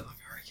zombies, so they're like,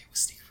 alright, yeah, we'll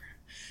sneak around.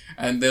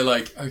 And they're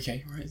like,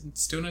 okay, right,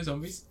 still no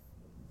zombies.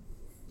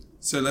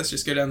 So let's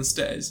just go down the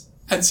stairs.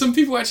 And some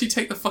people actually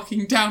take the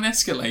fucking down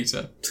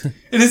escalator.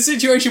 In a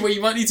situation where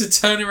you might need to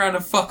turn around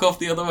and fuck off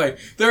the other way.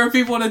 There are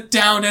people on a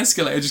down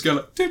escalator just going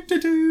like...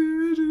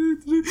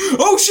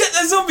 Oh shit,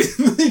 there's zombies!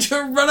 And they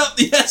go run up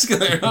the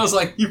escalator. And I was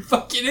like, you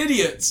fucking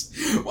idiots.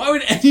 Why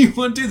would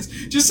anyone do this?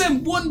 Just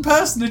send one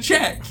person to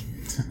check.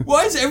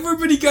 Why is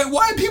everybody going...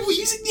 Why are people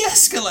using the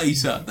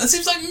escalator? That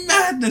seems like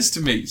madness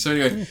to me. So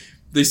anyway...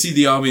 They see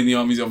the army, and the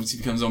armies obviously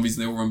become zombies,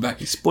 and they all run back.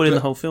 You're spoiling the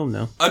whole film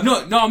now. I'm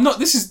not.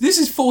 This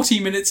is 40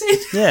 minutes in.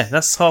 Yeah,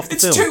 that's half the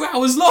film. It's 2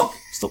 hours long.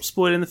 Stop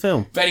spoiling the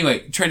film. But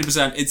anyway, Train to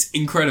Busan, it's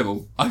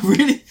incredible.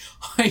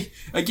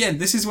 Again,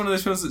 this is one of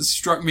those films that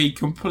struck me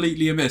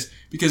completely amiss.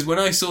 Because when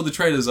I saw the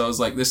trailers, I was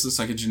like, this looks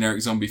like a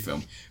generic zombie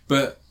film.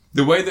 But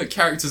the way that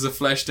characters are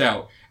fleshed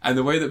out, and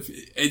the way that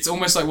it's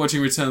almost like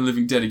watching Return of the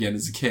Living Dead again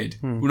as a kid.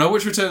 When I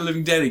watched Return of the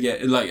Living Dead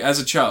again, as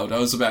a child, I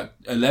was about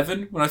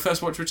 11 when I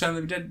first watched Return of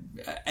the Living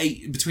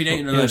Dead. Between 8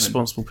 and 11.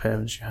 Irresponsible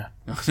parents you have.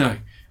 No.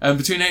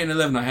 Between 8 and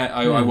 11,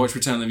 I watched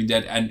Return of the Living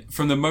Dead, and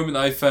from the moment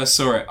that I first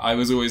saw it, I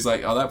was always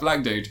like, oh, that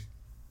black dude.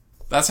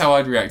 That's how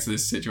I'd react to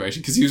this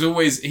situation, because he's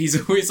always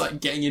like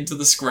getting into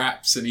the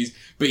scraps, and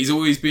he's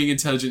always being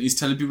intelligent. He's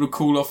telling people to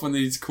cool off when they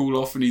need to cool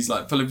off, and he's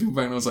like pulling people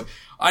back. And I was like,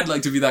 I'd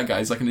like to be that guy.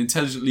 He's like an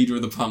intelligent leader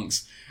of the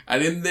punks.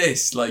 And in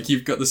this, like,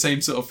 you've got the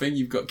same sort of thing.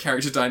 You've got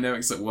character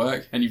dynamics at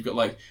work, and you've got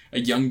like a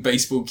young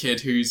baseball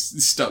kid who's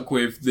stuck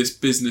with this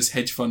business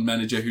hedge fund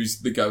manager who's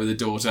the guy with the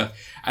daughter,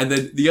 and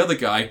then the other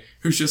guy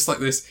who's just like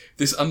this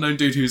unknown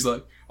dude who's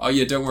like, oh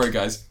yeah, don't worry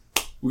guys.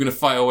 We're going to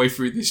fight our way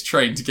through this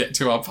train to get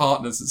to our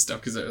partners and stuff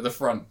because they're at the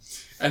front.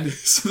 And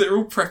so they're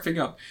all prepping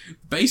up. The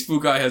baseball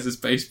guy has his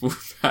baseball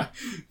bat.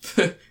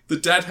 The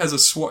dad has a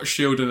SWAT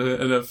shield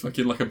and a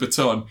fucking like a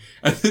baton.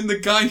 And then the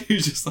guy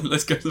who's just like,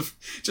 let's go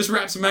just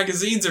wraps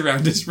magazines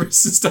around his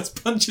wrist and starts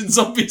punching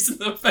zombies in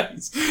the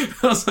face. And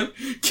I was like,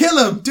 kill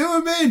him,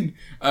 do him in.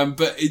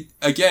 But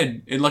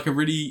again, in like a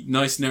really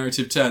nice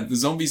narrative turn, the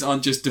zombies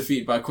aren't just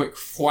defeated by a quick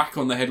whack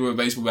on the head with a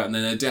baseball bat and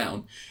then they're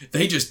down.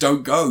 They just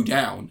don't go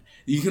down.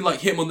 You can like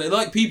hit them on, they're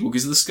like people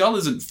because the skull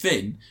isn't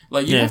thin.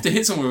 Like you have to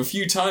hit someone a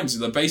few times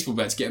with a baseball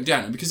bat to get them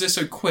down. And because they're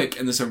so quick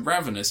and they're so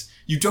ravenous,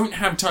 you don't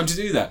have time to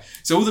do that.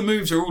 So all the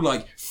moves are all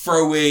like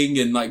throwing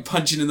and like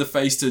punching in the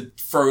face to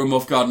throw them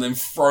off guard and then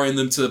throwing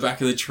them to the back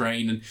of the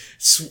train and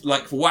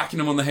like whacking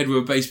them on the head with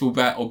a baseball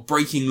bat or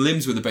breaking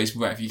limbs with a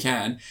baseball bat if you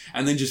can.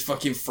 And then just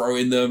fucking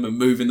throwing them and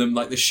moving them.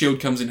 Like the shield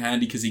comes in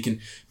handy because he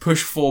can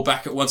push 4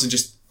 back at once and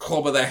just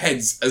clobber their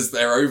heads as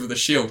they're over the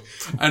shield.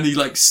 And he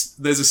like,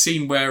 there's a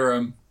scene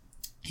where,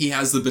 he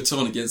has the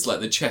baton against like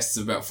the chests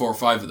of about 4 or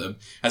 5 of them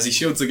as he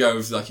shields the guy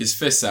with like his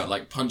fists out,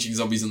 like punching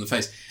zombies in the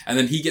face. And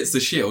then he gets the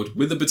shield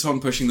with the baton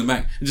pushing them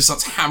back and just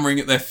starts hammering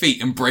at their feet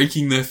and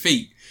breaking their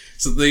feet.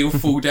 So that they all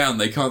fall down.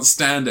 They can't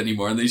stand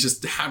anymore. And he's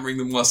just hammering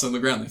them whilst on the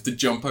ground. They have to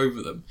jump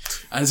over them.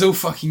 And it's all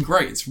fucking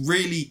great. It's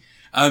really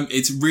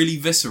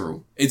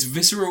visceral. It's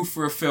visceral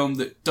for a film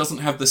that doesn't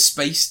have the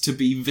space to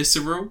be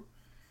visceral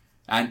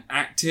and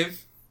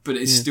active. But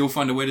it's still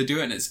find a way to do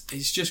it, and it's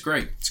just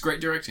great. It's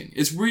great directing.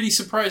 It's really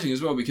surprising as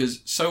well,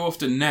 because so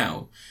often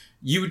now,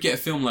 you would get a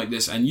film like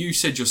this, and you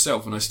said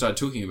yourself when I started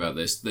talking about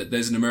this, that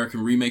there's an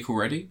American remake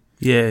already.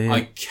 Yeah.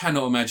 I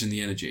cannot imagine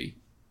the energy.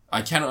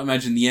 I cannot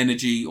imagine the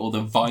energy or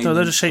the violence. No,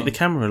 they'll just shake the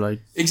camera a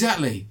load.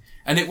 Exactly.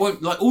 And it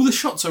won't, like, all the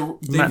shots are...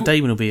 Matt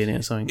Damon will be in it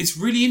or something. It's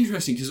really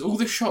interesting, because all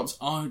the shots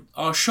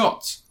are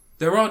shots.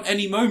 There aren't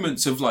any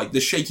moments of like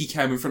the shaky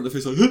cam in front of the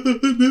face. Like,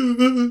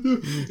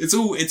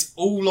 it's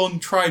all on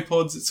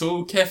tripods. It's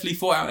all carefully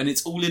thought out, and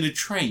it's all in a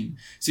train.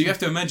 So you have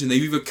to imagine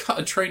they've either cut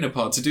a train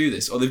apart to do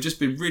this, or they've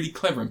just been really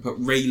clever and put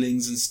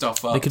railings and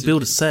stuff up. They could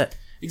build a set.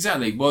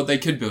 Exactly. Well, they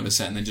could build a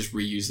set and then just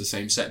reuse the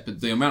same set,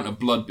 but the amount of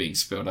blood being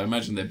spilled, I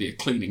imagine there'd be a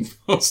cleaning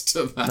cost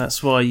to that.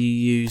 That's why you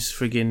use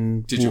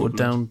friggin' watered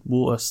down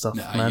water stuff.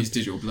 No, I use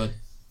digital blood.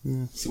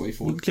 It's the way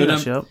forward. Clean that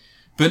shit up.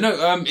 But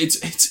no,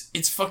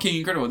 it's fucking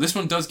incredible. This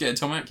one does get a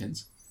Tom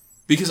Atkins.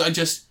 Because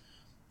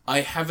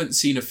I haven't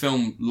seen a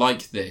film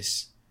like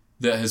this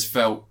that has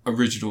felt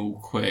original,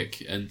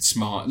 quick, and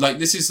smart. Like,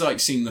 this is like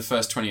seeing the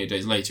first 28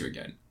 Days Later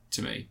again,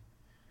 to me.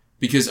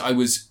 Because I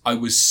was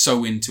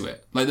so into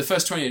it. Like, the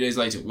first 28 Days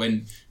Later,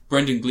 when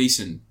Brendan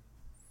Gleeson...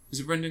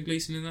 Was it Brendan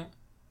Gleeson in that?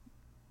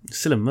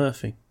 Cillian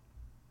Murphy.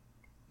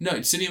 No,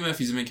 Cillian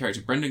Murphy's the main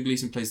character. Brendan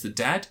Gleeson plays the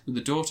dad with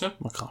the daughter.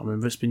 I can't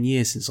remember. It's been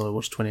years since I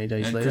watched 28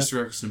 Days Later. And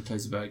Christopher Eccleston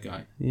plays the bad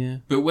guy. Yeah.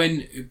 But when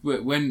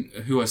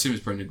who I assume is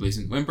Brendan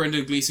Gleeson, when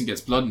Brendan Gleeson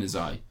gets blood in his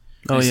eye,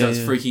 and he starts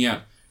freaking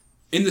out.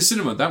 In the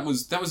cinema, that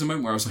was a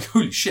moment where I was like,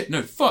 holy shit,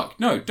 no, fuck,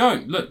 no,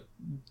 don't, look,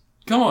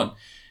 come on.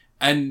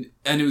 And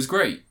it was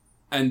great.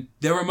 And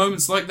there are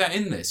moments like that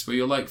in this, where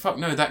you're like, fuck,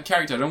 no, that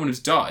character, I don't want him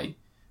to die.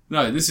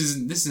 No, this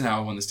is how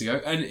I want this to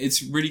go. And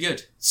it's really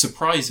good.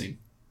 Surprising.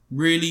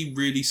 Really,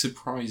 really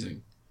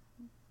surprising.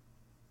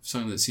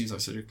 Something that seems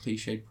like such a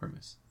cliched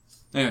premise.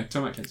 Anyway,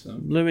 Tom Atkins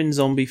film. Lewin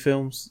zombie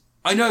films.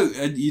 I know,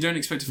 you don't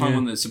expect to find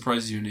one that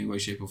surprises you in any way,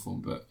 shape or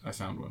form, but I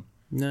found one.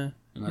 No.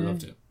 And I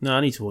loved it. No,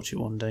 I need to watch it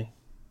one day.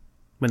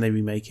 When they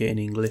remake it in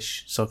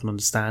English, so I can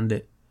understand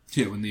it.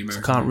 Yeah, when the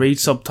American... I can't read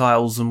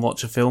subtitles and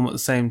watch a film at the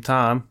same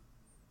time.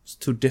 It's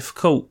too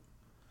difficult.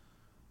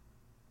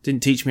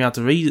 Didn't teach me how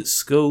to read at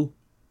school.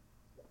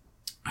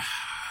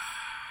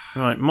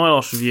 Right, my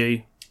last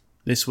review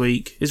this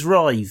week is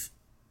Rive.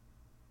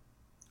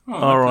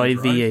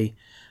 R-I-V-E.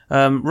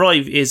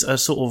 Rive is a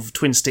sort of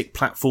twin-stick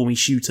platformy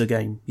shooter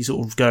game. You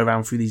sort of go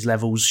around through these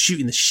levels,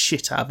 shooting the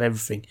shit out of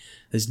everything.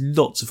 There's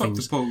lots of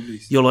things.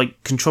 You're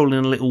like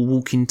controlling a little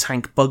walking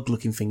tank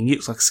bug-looking thing. It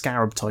looks like a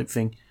scarab type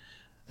thing.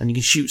 And you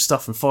can shoot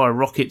stuff and fire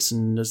rockets,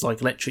 and there's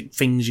like electric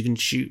things you can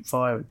shoot,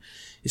 fire.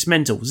 It's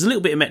mental. There's a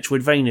little bit of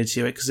Metroidvania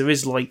to it, because there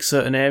is like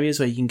certain areas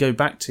where you can go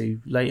back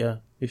to later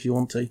if you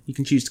want to. You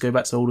can choose to go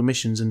back to older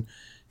missions and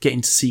get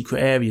into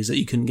secret areas that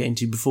you couldn't get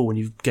into before when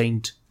you've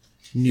gained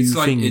new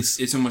things.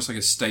 It's almost like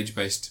a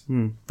stage-based.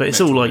 But it's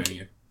all like,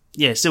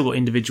 it's still got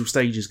individual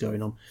stages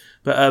going on.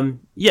 But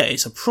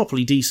it's a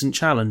properly decent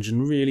challenge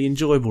and really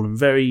enjoyable and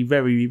very,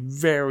 very,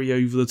 very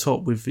over the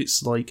top with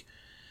its like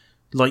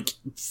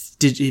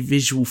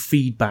visual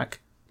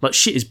feedback. Like,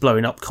 shit is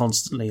blowing up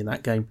constantly in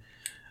that game.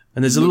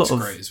 And there's a looks lot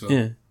of... great as well.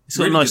 Yeah. It's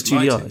got Really a nice good 2D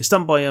art. lighting. It's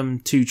done by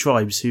two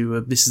tribes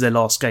who... this is their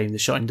last game. They're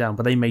shutting down.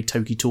 But they made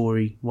Toki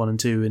Tori 1 and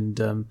 2 and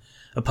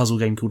a puzzle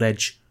game called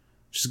Edge,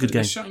 which is a good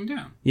They're game. shutting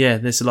down. Yeah,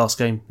 that's the last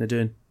game they're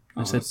doing.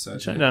 Oh, They said that's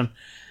sad, shutting yeah.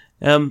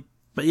 down.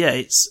 But yeah,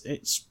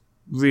 it's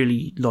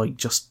really, like,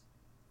 just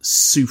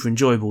super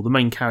enjoyable. The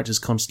main character's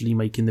constantly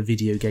making the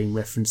video game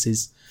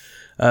references.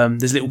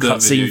 There's little The video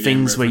cutscene game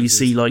things where you references.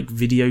 see, like,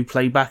 video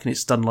playback, and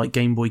it's done like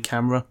Game Boy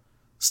camera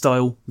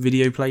style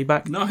video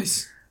playback.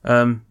 Nice.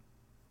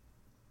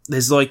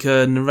 There's like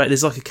a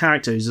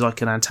character who's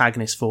like an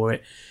antagonist for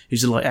it,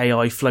 who's a like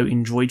AI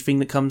floating droid thing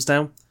that comes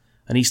down,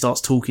 and he starts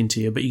talking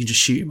to you, but you can just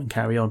shoot him and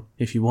carry on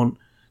if you want.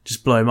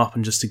 Just blow him up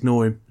and just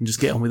ignore him and just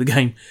get on with the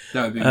game.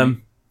 That would be me.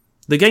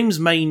 The game's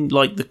main,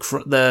 like,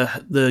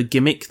 the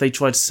gimmick they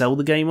try to sell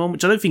the game on,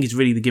 which I don't think is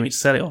really the gimmick to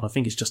sell it on. I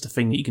think it's just a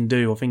thing that you can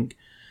do. I think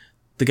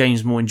the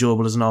game's more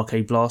enjoyable as an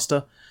arcade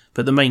blaster,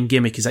 but the main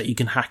gimmick is that you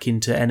can hack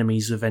into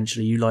enemies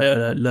eventually. You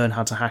learn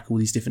how to hack all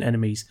these different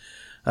enemies.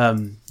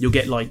 You'll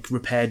get, like,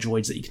 repair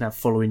droids that you can have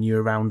following you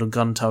around, or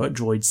gun turret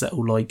droids that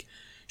will, like,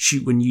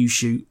 shoot when you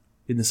shoot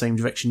in the same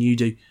direction you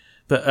do.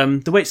 But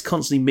the way it's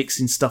constantly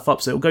mixing stuff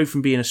up, so it'll go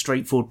from being a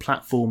straightforward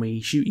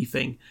platformy, shooty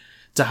thing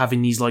to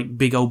having these, like,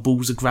 big old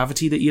balls of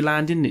gravity that you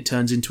land in, and it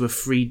turns into a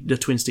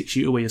twin-stick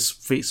shooter where you're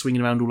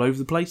swinging around all over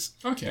the place.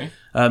 Okay.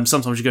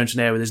 Sometimes you go into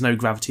an area where there's no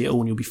gravity at all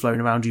and you'll be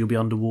floating around, or you'll be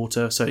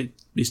underwater, so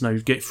it's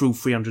get full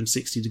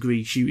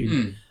 360-degree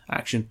shooting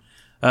action.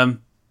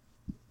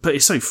 But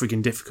it's so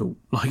friggin' difficult.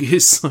 Like,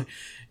 it's like...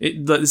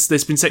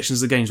 there's been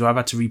sections of the games where I've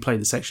had to replay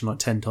the section like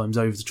 10 times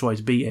over to try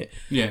to beat it.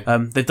 Yeah.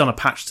 They've done a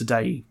patch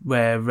today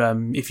where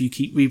if you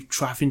keep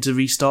having to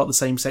restart the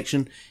same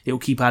section, it'll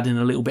keep adding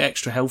a little bit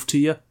extra health to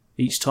you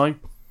each time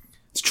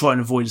to try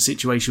and avoid a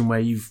situation where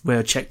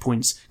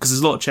checkpoints, because there's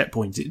a lot of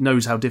checkpoints, it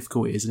knows how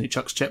difficult it is and it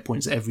chucks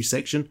checkpoints at every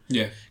section.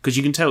 Yeah. Because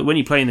you can tell when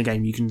you're playing the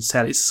game, you can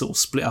tell it's sort of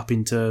split up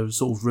into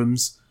sort of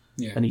rooms,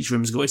 Yeah. and each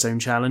room's got its own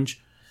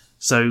challenge.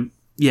 So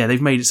yeah,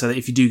 they've made it so that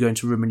if you do go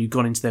into a room and you've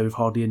gone into there with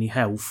hardly any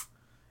health,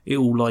 it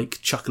will,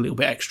 like, chuck a little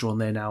bit extra on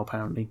there now,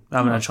 apparently. I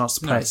haven't had a chance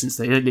to play it since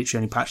they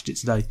literally only patched it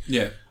today.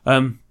 Yeah.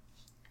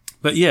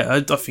 But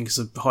yeah, I think it's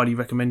a highly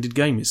recommended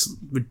game. It's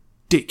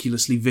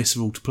ridiculously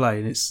visceral to play,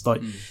 and it's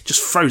like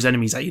just throws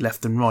enemies at you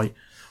left and right.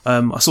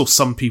 I saw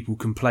some people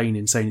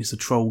complaining, saying it's a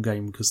troll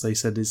game because they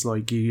said it's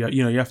like you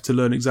have to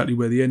learn exactly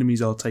where the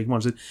enemies are. Take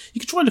one. I said,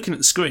 you can try looking at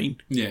the screen.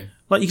 Yeah.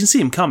 Like, you can see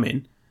them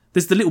coming.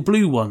 There's the little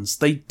blue ones.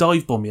 They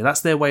dive bomb you. That's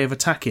their way of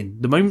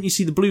attacking. The moment you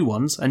see the blue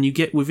ones and you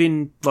get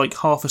within, like,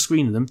 half a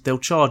screen of them, they'll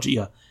charge at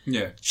you.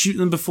 Yeah. Shoot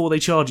them before they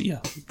charge at you.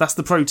 That's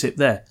the pro tip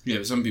there. Yeah,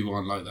 but some people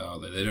aren't like that, are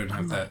they? They don't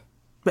have that.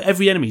 But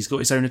every enemy's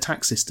got its own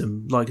attack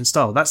system, like, and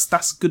style.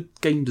 That's good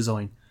game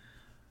design.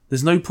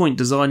 There's no point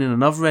designing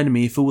another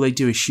enemy if all they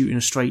do is shoot in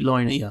a straight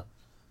line at you.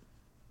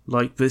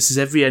 Like,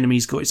 every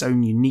enemy's got its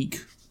own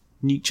unique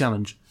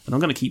challenge. And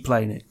I'm going to keep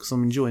playing it because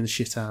I'm enjoying the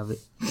shit out of it.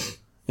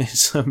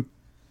 It's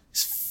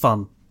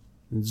fun.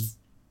 It's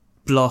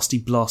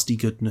blasty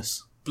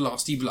goodness.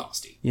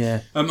 Blasty.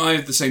 Yeah. I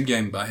have the same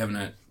game, but I haven't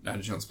had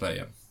a chance to play it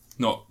yet.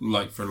 Not,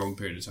 like, for a long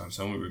period of time,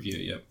 so I won't review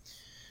it yet.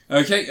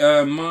 Okay,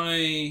 are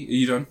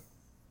you done?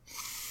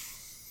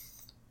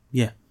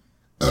 Yeah.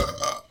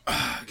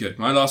 Good.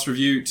 My last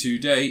review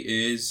today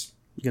is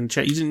You're going to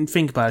check. You didn't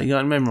think about it. You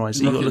got to memorise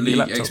it. You got to Rocket look at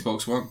League your laptop.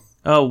 Xbox One.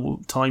 Oh,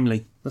 well,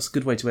 timely. That's a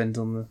good way to end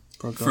on the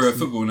podcast. For a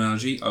football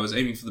analogy, I was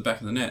aiming for the back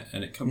of the net,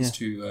 and it comes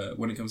to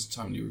when it comes to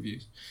timely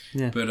reviews.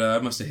 Yeah. But I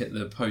must have hit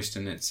the post,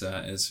 and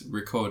it's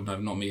recorded, and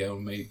I've not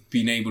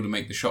been able to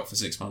make the shot for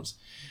 6 months.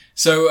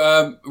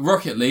 So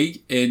Rocket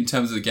League, in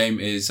terms of the game,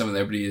 is something that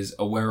everybody is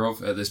aware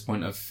of at this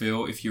point. I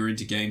feel if you're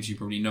into games, you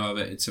probably know of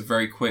it. It's a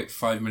very quick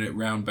 5-minute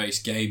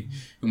round-based game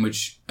in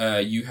which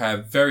you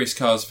have various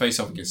cars face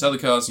off against other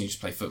cars, and you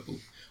just play football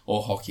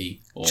or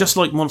hockey, or just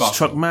like Monster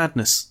basketball. Truck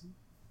Madness.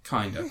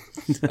 Kind of.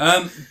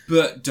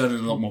 But done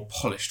in a lot more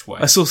polished way.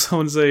 I saw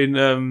someone saying,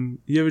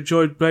 you ever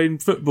enjoyed playing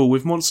football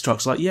with monster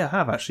trucks? Like, yeah, I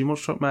have actually.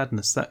 Monster Truck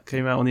Madness. That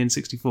came out on the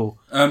N64.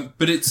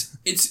 But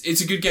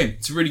it's a good game.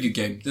 It's a really good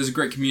game. There's a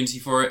great community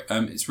for it.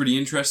 It's really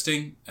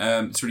interesting.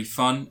 It's really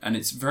fun, and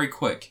it's very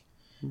quick.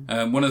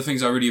 One of the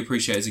things I really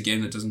appreciate is a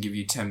game that doesn't give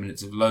you 10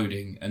 minutes of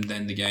loading, and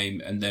then the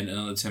game, and then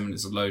another 10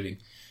 minutes of loading.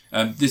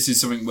 This is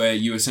something where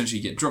you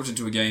essentially get dropped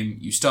into a game,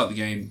 you start the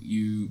game,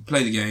 you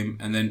play the game,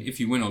 and then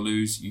if you win or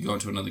lose, you go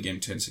into another game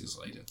 10 seconds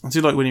later. I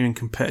do like when you're in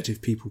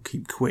competitive, people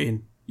keep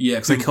quitting. Yeah,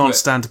 because they can't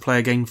stand to play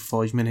a game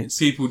for 5 minutes.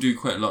 People do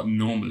quite a lot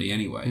normally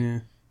anyway. Yeah.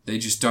 They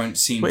just don't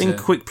seem but to... in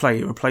quick play,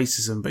 it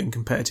replaces them, but in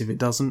competitive, it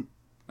doesn't.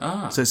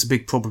 So it's a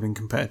big problem in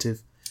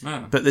competitive.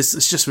 But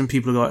it's just when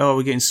people are like, oh,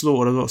 we're getting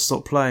slaughtered, I've got to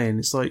stop playing.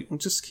 It's like, well,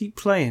 just keep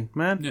playing,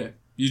 man. Yeah.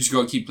 You just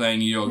got to keep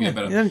playing. You got to get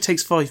better. It only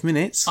takes 5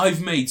 minutes.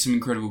 I've made some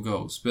incredible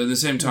goals, but at the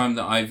same time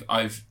that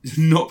I've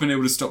not been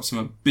able to stop some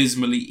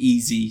abysmally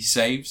easy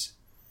saves,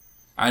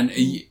 and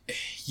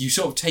you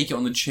sort of take it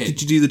on the chin.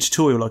 Did you do the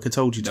tutorial like I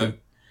told you to? No.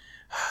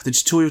 The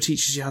tutorial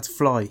teaches you how to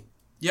fly.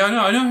 Yeah,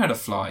 I know how to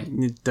fly.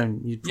 You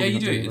don't. You'd Yeah, probably you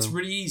not do. it It's well.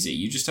 really easy.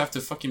 You just have to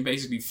fucking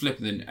basically flip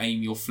and then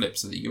aim your flip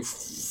so that you go.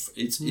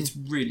 It's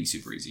really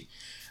super easy.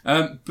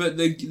 But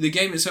the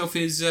game itself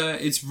is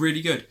it's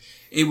really good.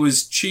 It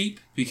was cheap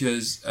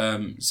because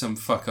some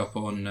fuck up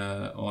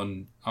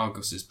on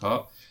Argos's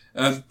part,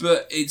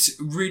 but it's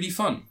really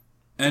fun.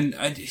 And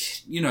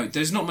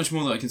there's not much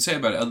more that I can say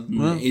about it other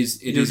than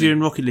If you're in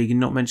Rocket League and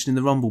not mentioning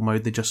the Rumble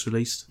mode they just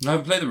released. I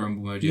haven't played the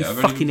Rumble mode yet.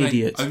 You fucking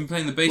idiot. I've been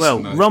playing the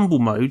basic mode. Rumble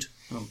mode.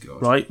 Oh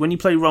god. Right, when you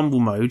play Rumble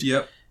mode,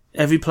 Yep.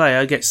 every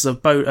player gets a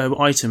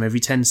item every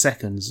 10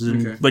 seconds.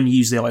 And Okay. when you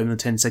use the item, the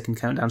 10-second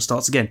countdown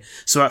starts again.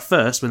 So at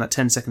first, when that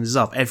 10 seconds is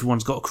up,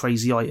 everyone's got a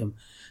crazy item.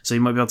 So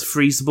you might be able to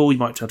freeze the ball, you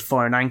might be able to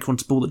fire an anchor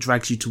onto the ball that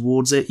drags you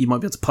towards it, you might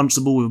be able to punch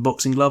the ball with a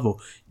boxing glove or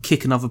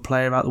kick another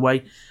player out of the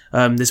way.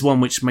 There's one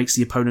which makes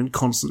the opponent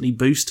constantly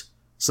boost.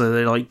 So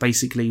they're like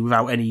basically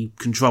without any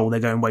control, they're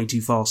going way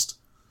too fast.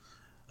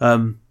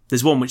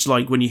 There's one which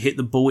like when you hit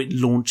the ball, it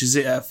launches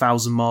it at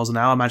 1,000 miles an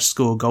hour. I managed to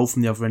score a goal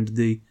from the other end of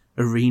the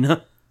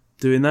arena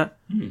doing that.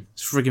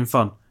 It's friggin'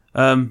 fun.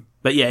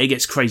 But yeah, it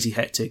gets crazy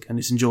hectic and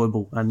it's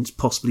enjoyable and it's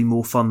possibly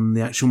more fun than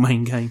the actual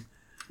main game.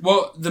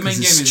 Well, the main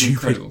game it's is stupid.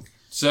 incredible.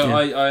 So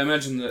Yeah. I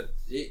imagine that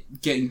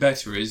it getting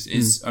better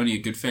is only a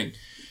good thing.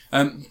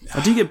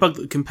 I do get bugged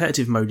that the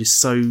competitive mode is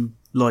so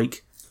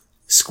like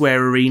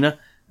Square Arena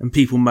and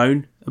people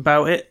moan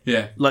about it.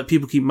 Yeah. Like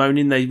people keep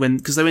moaning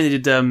because when they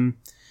did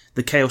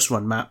the Chaos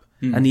Run map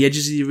and the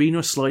edges of the arena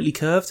are slightly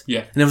curved.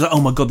 Yeah. And I was like,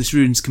 oh my god, this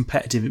ruins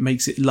competitive. It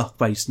makes it luck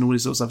based and all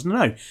this sort of stuff.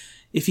 No,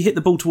 if you hit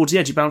the ball towards the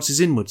edge, it bounces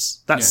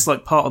inwards. That's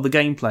like part of the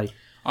gameplay.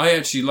 I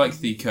actually like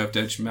the curved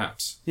edge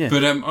maps. Yeah.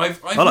 But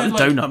I've I like the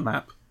donut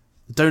map,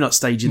 the donut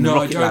stage in the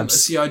Rocket I don't.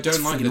 Labs. See, I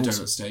don't like the friggin' donut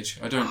awesome. stage.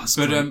 I don't. it's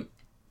but great.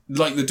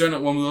 like the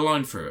donut one with a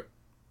line through it.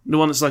 The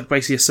one that's like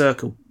basically a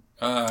circle,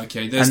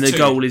 Okay. There's and the two.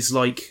 goal is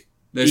like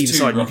There's either two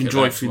side. You Rocket can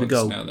drive Labs through the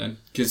ones goal. now then,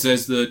 because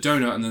there's the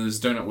donut and then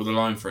there's a donut with a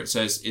line for it. It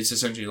says it's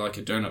essentially like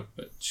a donut,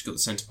 but she's got the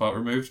centre part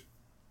removed.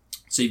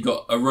 So you've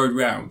got a road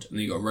round and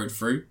then you've got a road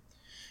through.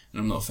 And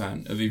I'm not a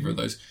fan of either of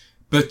those.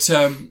 But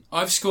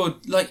I've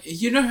scored, like,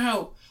 you know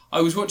how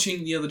I was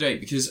watching the other day,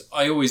 because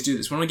I always do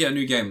this when I get a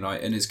new game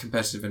night and it's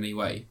competitive in any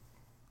way.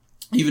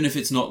 Even if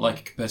it's not like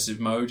a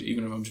competitive mode,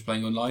 even if I'm just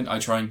playing online, I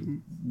try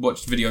and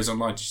watch videos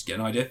online to just get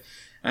an idea.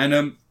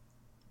 And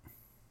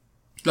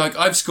like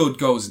I've scored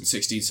goals in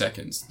 16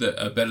 seconds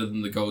that are better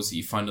than the goals that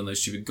you find on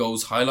those stupid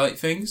goals highlight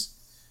things.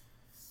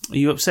 Are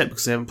you upset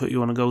because they haven't put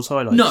you on a goals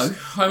highlights? No,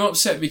 I'm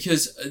upset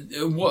because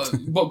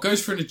what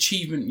goes for an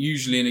achievement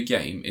usually in a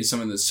game is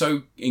something that's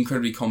so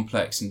incredibly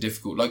complex and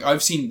difficult. Like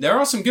I've seen, there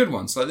are some good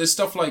ones. Like there's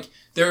stuff like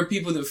there are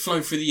people that have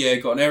flown through the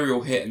air, got an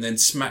aerial hit, and then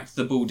smacked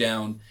the ball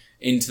down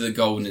into the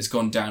goal, and it's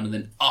gone down and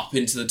then up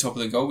into the top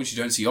of the goal, which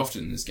you don't see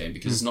often in this game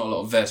because there's not a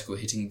lot of vertical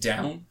hitting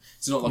down.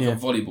 It's not like a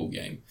volleyball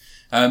game.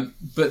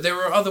 But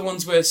there are other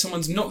ones where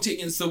someone's knocked it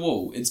against the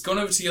wall, it's gone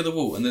over to the other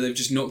wall, and then they've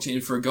just knocked it in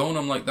for a goal, and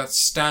I'm like, that's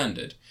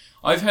standard.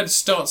 I've had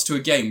starts to a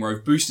game where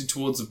I've boosted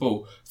towards the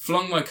ball,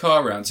 flung my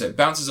car around so it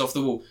bounces off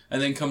the wall, and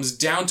then comes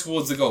down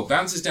towards the goal,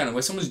 bounces down, and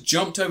where someone's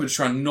jumped over to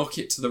try and knock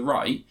it to the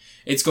right,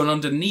 it's gone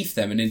underneath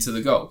them and into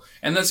the goal.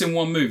 And that's in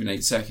one move in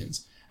 8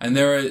 seconds. And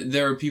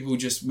there are people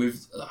just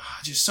with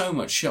just so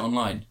much shit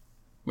online,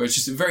 where it's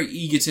just very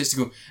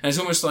egotistical, and it's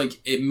almost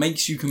like it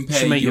makes you compare. You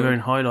should make your own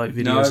highlight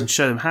videos and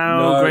show them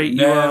how great you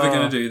never are.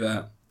 going to do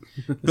that.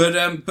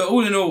 But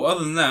all in all,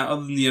 other than that,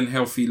 other than the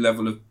unhealthy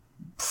level of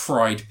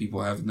pride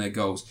people have in their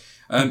goals,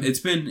 it's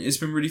been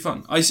really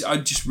fun. I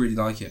just really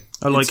like it.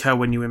 I like how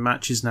when you win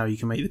matches now you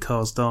can make the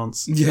cars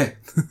dance. Yeah.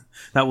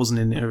 That wasn't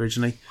in it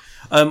originally.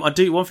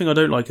 One thing I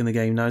don't like in the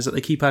game now is that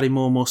they keep adding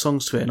more and more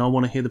songs to it, and I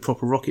want to hear the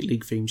proper Rocket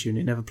League theme tune.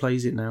 It never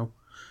plays it now.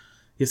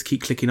 You have to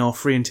keep clicking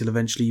R3 until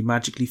eventually you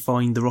magically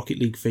find the Rocket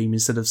League theme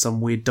instead of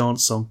some weird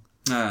dance song.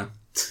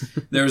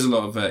 There is a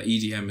lot of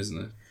EDM, isn't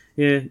there?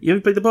 Yeah, you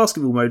ever played the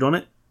basketball mode on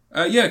it?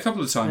 Yeah, a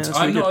couple of times. Yeah, that's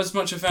I'm really not good. as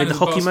much a fan Played of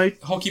the hockey mode?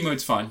 Hockey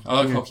mode's fine.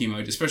 I like hockey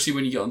mode, especially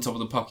when you get on top of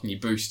the puck and you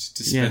boost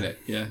to spin it.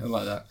 Yeah, I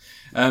like that.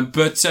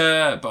 But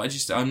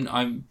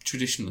I'm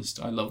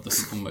traditionalist. I love the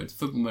football mode. The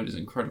football mode is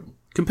incredible.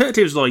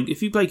 Competitive's like,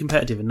 if you play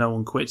competitive and no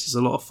one quits, it's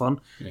a lot of fun.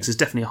 Because there's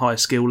definitely a higher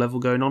skill level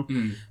going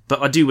on.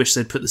 But I do wish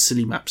they'd put the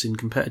silly maps in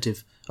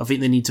competitive. I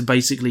think they need to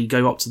basically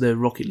go up to the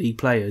Rocket League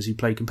players who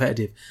play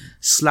competitive,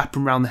 slap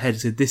them around the head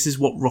and say, this is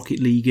what Rocket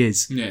League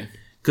is. Yeah.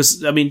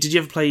 Because, I mean, did you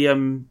ever play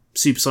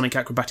Supersonic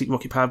Acrobatic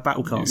Rocket Powered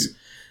Battle Cars?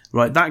 No.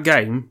 Right, that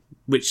game,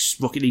 which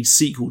Rocket League's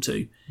sequel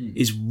to,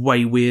 is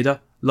way weirder.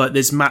 Like,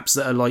 there's maps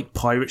that are like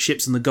pirate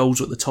ships and the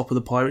goals are at the top of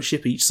the pirate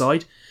ship each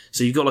side.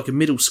 So you've got like a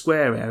middle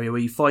square area where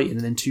you're fighting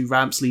and then 2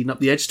 ramps leading up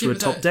the edge to a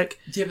top deck.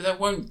 Yeah, but that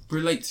won't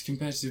relate to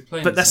competitive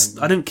play. But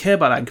I don't care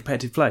about that in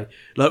competitive play.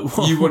 Like,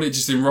 you want it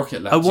just in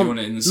Rocket Labs, you want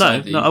it in the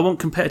side. No, I want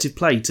competitive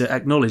play to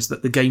acknowledge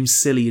that the game's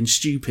silly and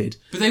stupid.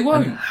 But they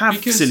won't. And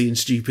have silly and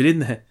stupid in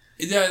there.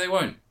 Yeah, they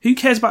won't. Who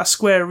cares about a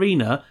square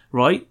arena,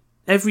 right?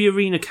 Every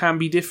arena can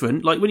be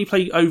different. Like when you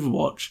play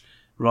Overwatch,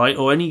 right,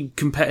 or any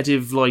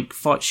competitive like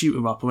fight shoot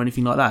 'em up or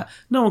anything like that,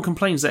 no one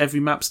complains that every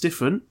map's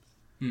different.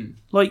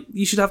 Like,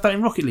 you should have that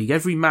in Rocket League.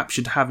 Every map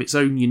should have its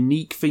own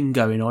unique thing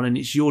going on, and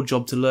it's your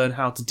job to learn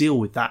how to deal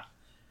with that.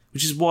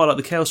 Which is why I like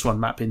the Chaos Run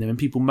map in there, and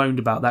people moaned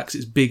about that because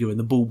it's bigger and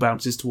the ball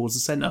bounces towards the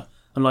centre.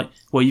 And like,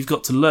 well, you've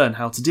got to learn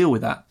how to deal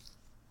with that.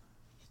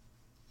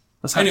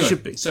 That's how it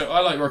should be. So I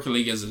like Rocket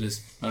League as it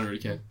is. I don't really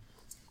care.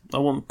 I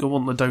want the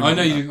donut. I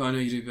know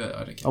you do, but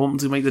I don't care. I want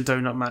to make the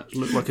donut match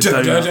look like a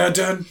donut.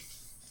 Dun.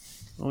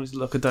 I want it to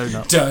look like a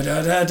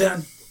donut.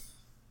 Dun.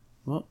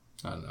 What?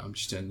 I don't know. I'm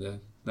just doing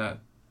that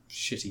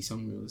shitty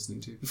song we were listening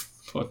to.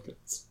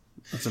 Podcast.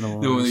 I don't know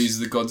what The one that uses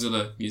the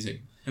Godzilla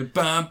music.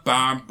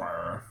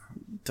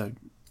 Don't.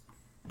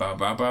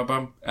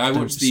 I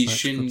watched the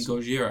Shin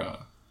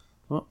Gojira.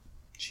 What?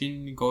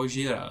 Shin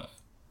Gojira.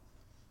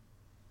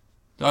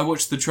 I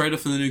watched the trailer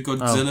for the new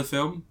Godzilla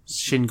film.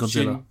 Shin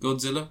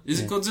Godzilla.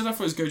 Is it Godzilla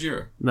or is it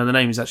Gojira? No, the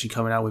name is actually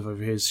coming out with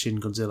over here is Shin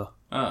Godzilla.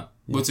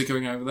 What's it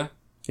coming out over there?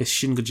 It's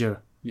Shin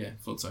Gojira. Yeah,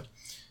 thought so.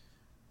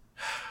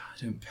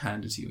 I don't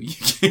pander to your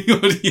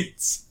UK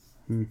audience.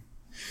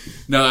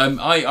 No,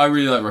 I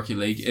really like Rocket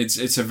League.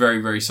 It's a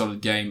very, very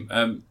solid game.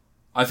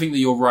 I think that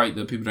you're right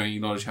that people don't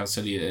acknowledge how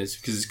silly it is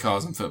because it's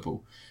cars and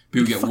football.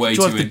 People get way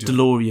too drive into the it.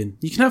 DeLorean.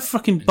 You can have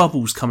fucking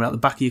bubbles coming out the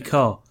back of your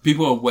car.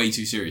 People are way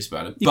too serious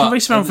about it. You can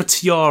race around with a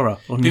tiara.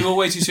 People are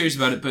way too serious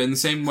about it, but in the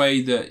same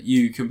way that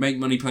you can make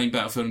money playing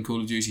Battlefield and Call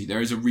of Duty,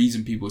 there is a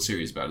reason people are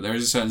serious about it. There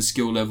is a certain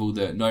skill level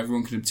that not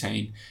everyone can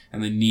obtain,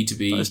 and they need to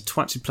be... Those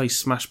twats who play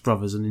Smash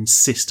Brothers and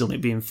insist on it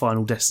being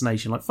Final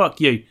Destination. Like,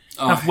 fuck you.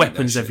 I Have hate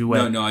weapons that shit.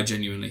 everywhere. No, I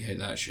genuinely hate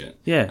that shit.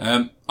 Yeah.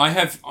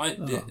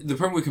 The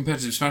problem with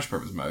competitive Smash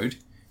Brothers mode...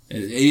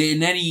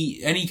 In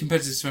any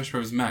competitive Smash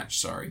Bros.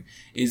 Match,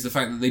 is the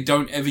fact that they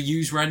don't ever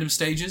use random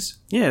stages.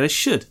 Yeah, they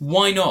should.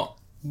 Why not?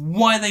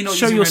 Why are they not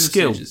Show using your random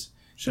skill. stages?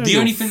 Show The your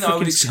only thing that I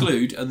would frickin' skill.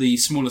 exclude are the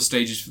smaller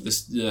stages for the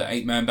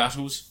 8-man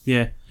battles.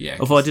 Yeah. Yeah.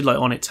 Although I did like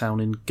On It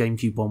Town in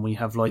GameCube 1 where you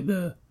have like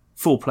the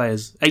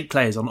 8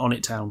 players on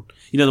It Town.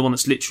 You know the one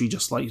that's literally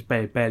just like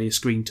barely a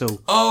screen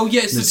tool. Oh,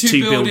 yeah, it's There's the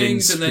two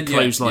buildings and then... the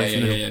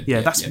clothesline.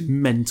 Yeah, that's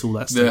mental,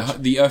 that stage.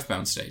 the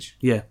Earthbound stage.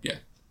 Yeah. Yeah.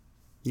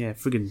 Yeah,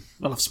 friggin'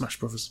 I love Smash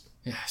Brothers.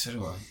 Yeah, so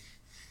do I.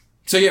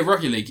 So yeah,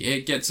 Rocket League,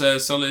 it gets a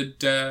solid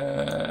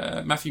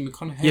Matthew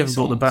McConaughey. You haven't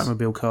bought the songs.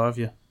 Batmobile car, have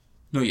you?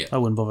 Not yet. I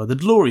wouldn't bother. The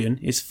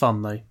DeLorean is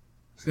fun though.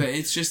 But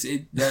it's just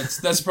that's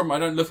the problem. I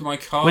don't look at my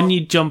car. When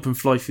you jump and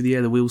fly through the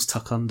air, the wheels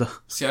tuck under.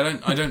 See, I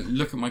don't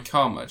look at my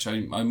car much.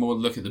 I more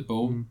look at the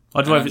ball.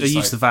 I And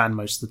use the van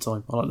most of the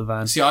time. I like the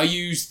van. See, I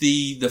use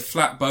the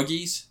flat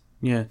buggies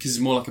Yeah. because it's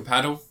more like a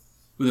paddle.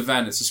 With a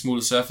van, it's a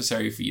smaller surface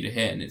area for you to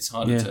hit, and it's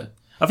harder to.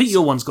 I think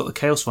your one's got the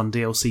Chaos Run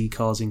DLC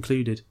cars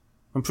included.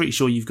 I'm pretty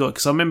sure you've got it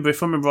because I remember,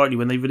 if I remember rightly,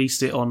 when they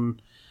released it on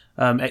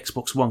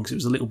Xbox One, because it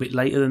was a little bit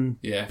later than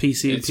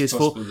PC and it's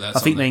possible PS4. that's I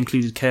think on they there.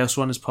 included Chaos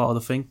Run as part of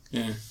the thing.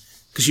 Yeah,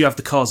 Because you have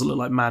the cars that look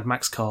like Mad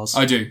Max cars.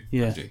 I do.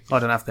 Yeah, I do. I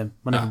don't have them.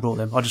 I never brought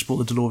them. I just bought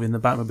the DeLorean and the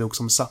Batmobile because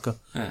I'm a sucker.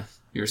 Yeah.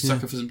 You're a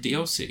sucker for some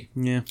DLC.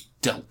 Yeah.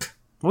 Dunk.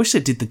 I wish they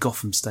did the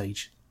Gotham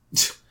stage.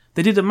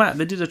 They did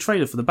a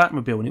trailer for the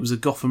Batmobile, and it was a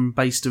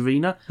Gotham-based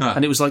arena,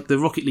 and it was like the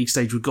Rocket League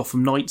stage with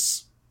Gotham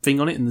Knights thing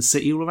on it and the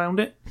city all around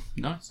it.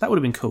 Nice. That would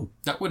have been cool.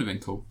 That would have been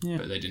cool, Yeah.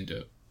 but they didn't do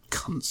it.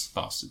 Cunts.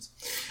 Bastards.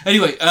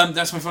 Anyway,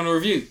 that's my final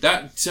review.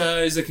 That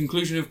is the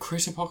conclusion of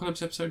Chris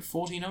Apocalypse episode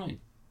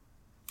 49.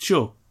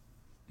 Sure.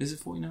 Is it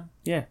 49?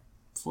 Yeah.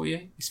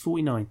 48? It's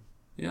 49.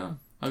 Yeah,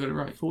 I got it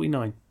right.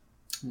 49.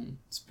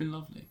 It's been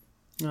lovely.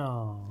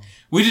 Oh.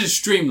 We did a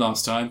stream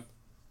last time.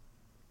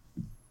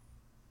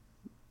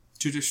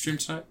 Did you do a stream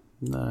tonight?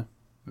 No.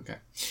 Okay.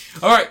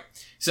 Alright,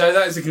 so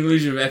that is the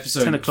conclusion of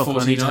episode 10 o'clock,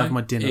 49. I need to have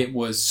my dinner. It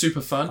was super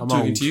fun I'm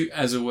talking old. to you,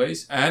 as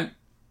always, and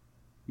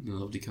you've been a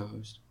lovely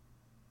co-host.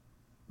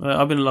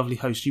 I've been a lovely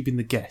host. You've been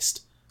the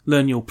guest.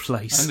 Learn your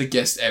place. I'm the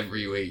guest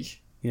every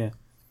week. Yeah.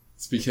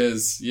 It's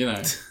because,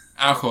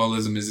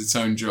 alcoholism is its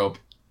own job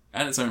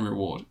and its own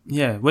reward.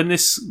 Yeah. When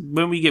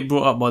we get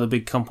brought up by the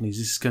big companies,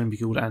 this is going to be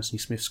called Anthony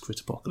Smith's Crit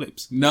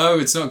Apocalypse. No,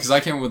 it's not, because I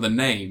came up with a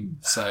name,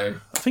 so...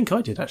 I think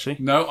I did, actually.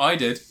 No, I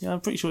did. Yeah,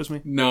 I'm pretty sure it's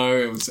me. No,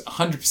 it was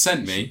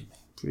 100% me.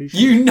 Pretty sure,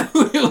 You know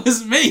it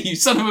was me, you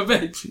son of a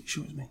bitch. pretty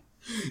sure it's me.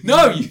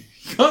 No, you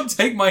can't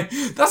take my...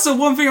 That's the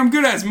one thing I'm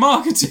good at, is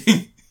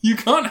marketing. You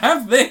can't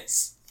have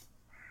this.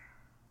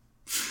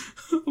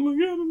 Oh my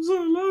god, I'm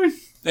so alone.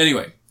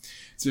 Anyway,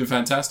 it's been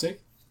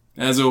fantastic.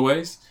 As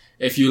always,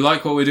 if you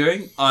like what we're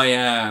doing, I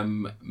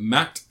am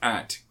Matt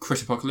at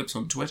Crit Apocalypse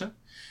on Twitter.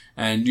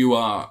 And you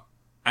are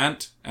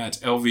Ant at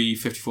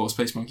LV54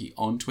 Space Monkey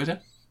on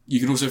Twitter. You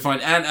can also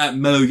find Ant at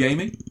Mellow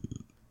Gaming.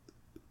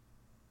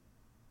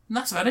 And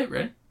that's about it,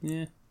 really.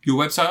 Yeah.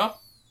 Your website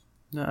up?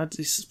 No,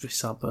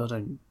 it's up, but I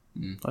don't...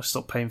 I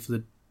stopped paying for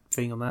the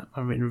thing on that. I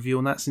haven't written a review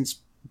on that since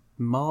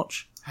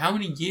March. How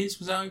many years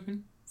was that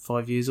open?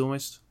 5 years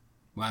almost.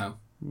 Wow.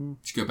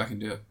 Should go back and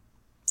do it.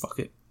 Fuck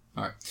it.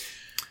 Alright.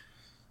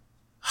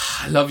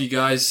 I love you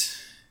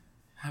guys.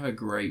 Have a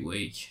great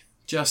week.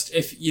 Just,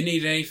 if you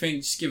need anything,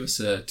 just give us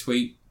a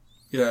tweet.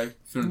 If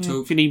you want to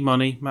talk. If you need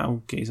money, Matt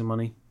will get you some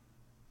money.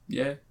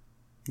 Yeah?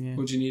 Yeah.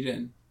 What do you need it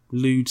in?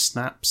 Lewd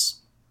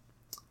snaps.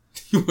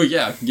 Well,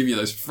 yeah, I can give you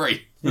those for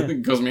free. Yeah. It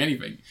didn't cost me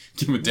anything.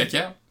 Give him a dick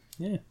out.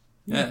 Yeah.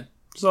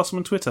 Just ask them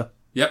on Twitter.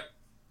 Yep.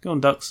 Go on,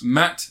 ducks.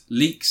 Matt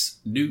leaks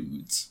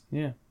nudes.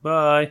 Yeah.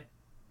 Bye.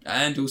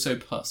 And also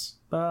Puss.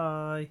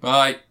 Bye.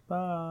 Bye.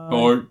 Bye.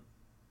 Bye.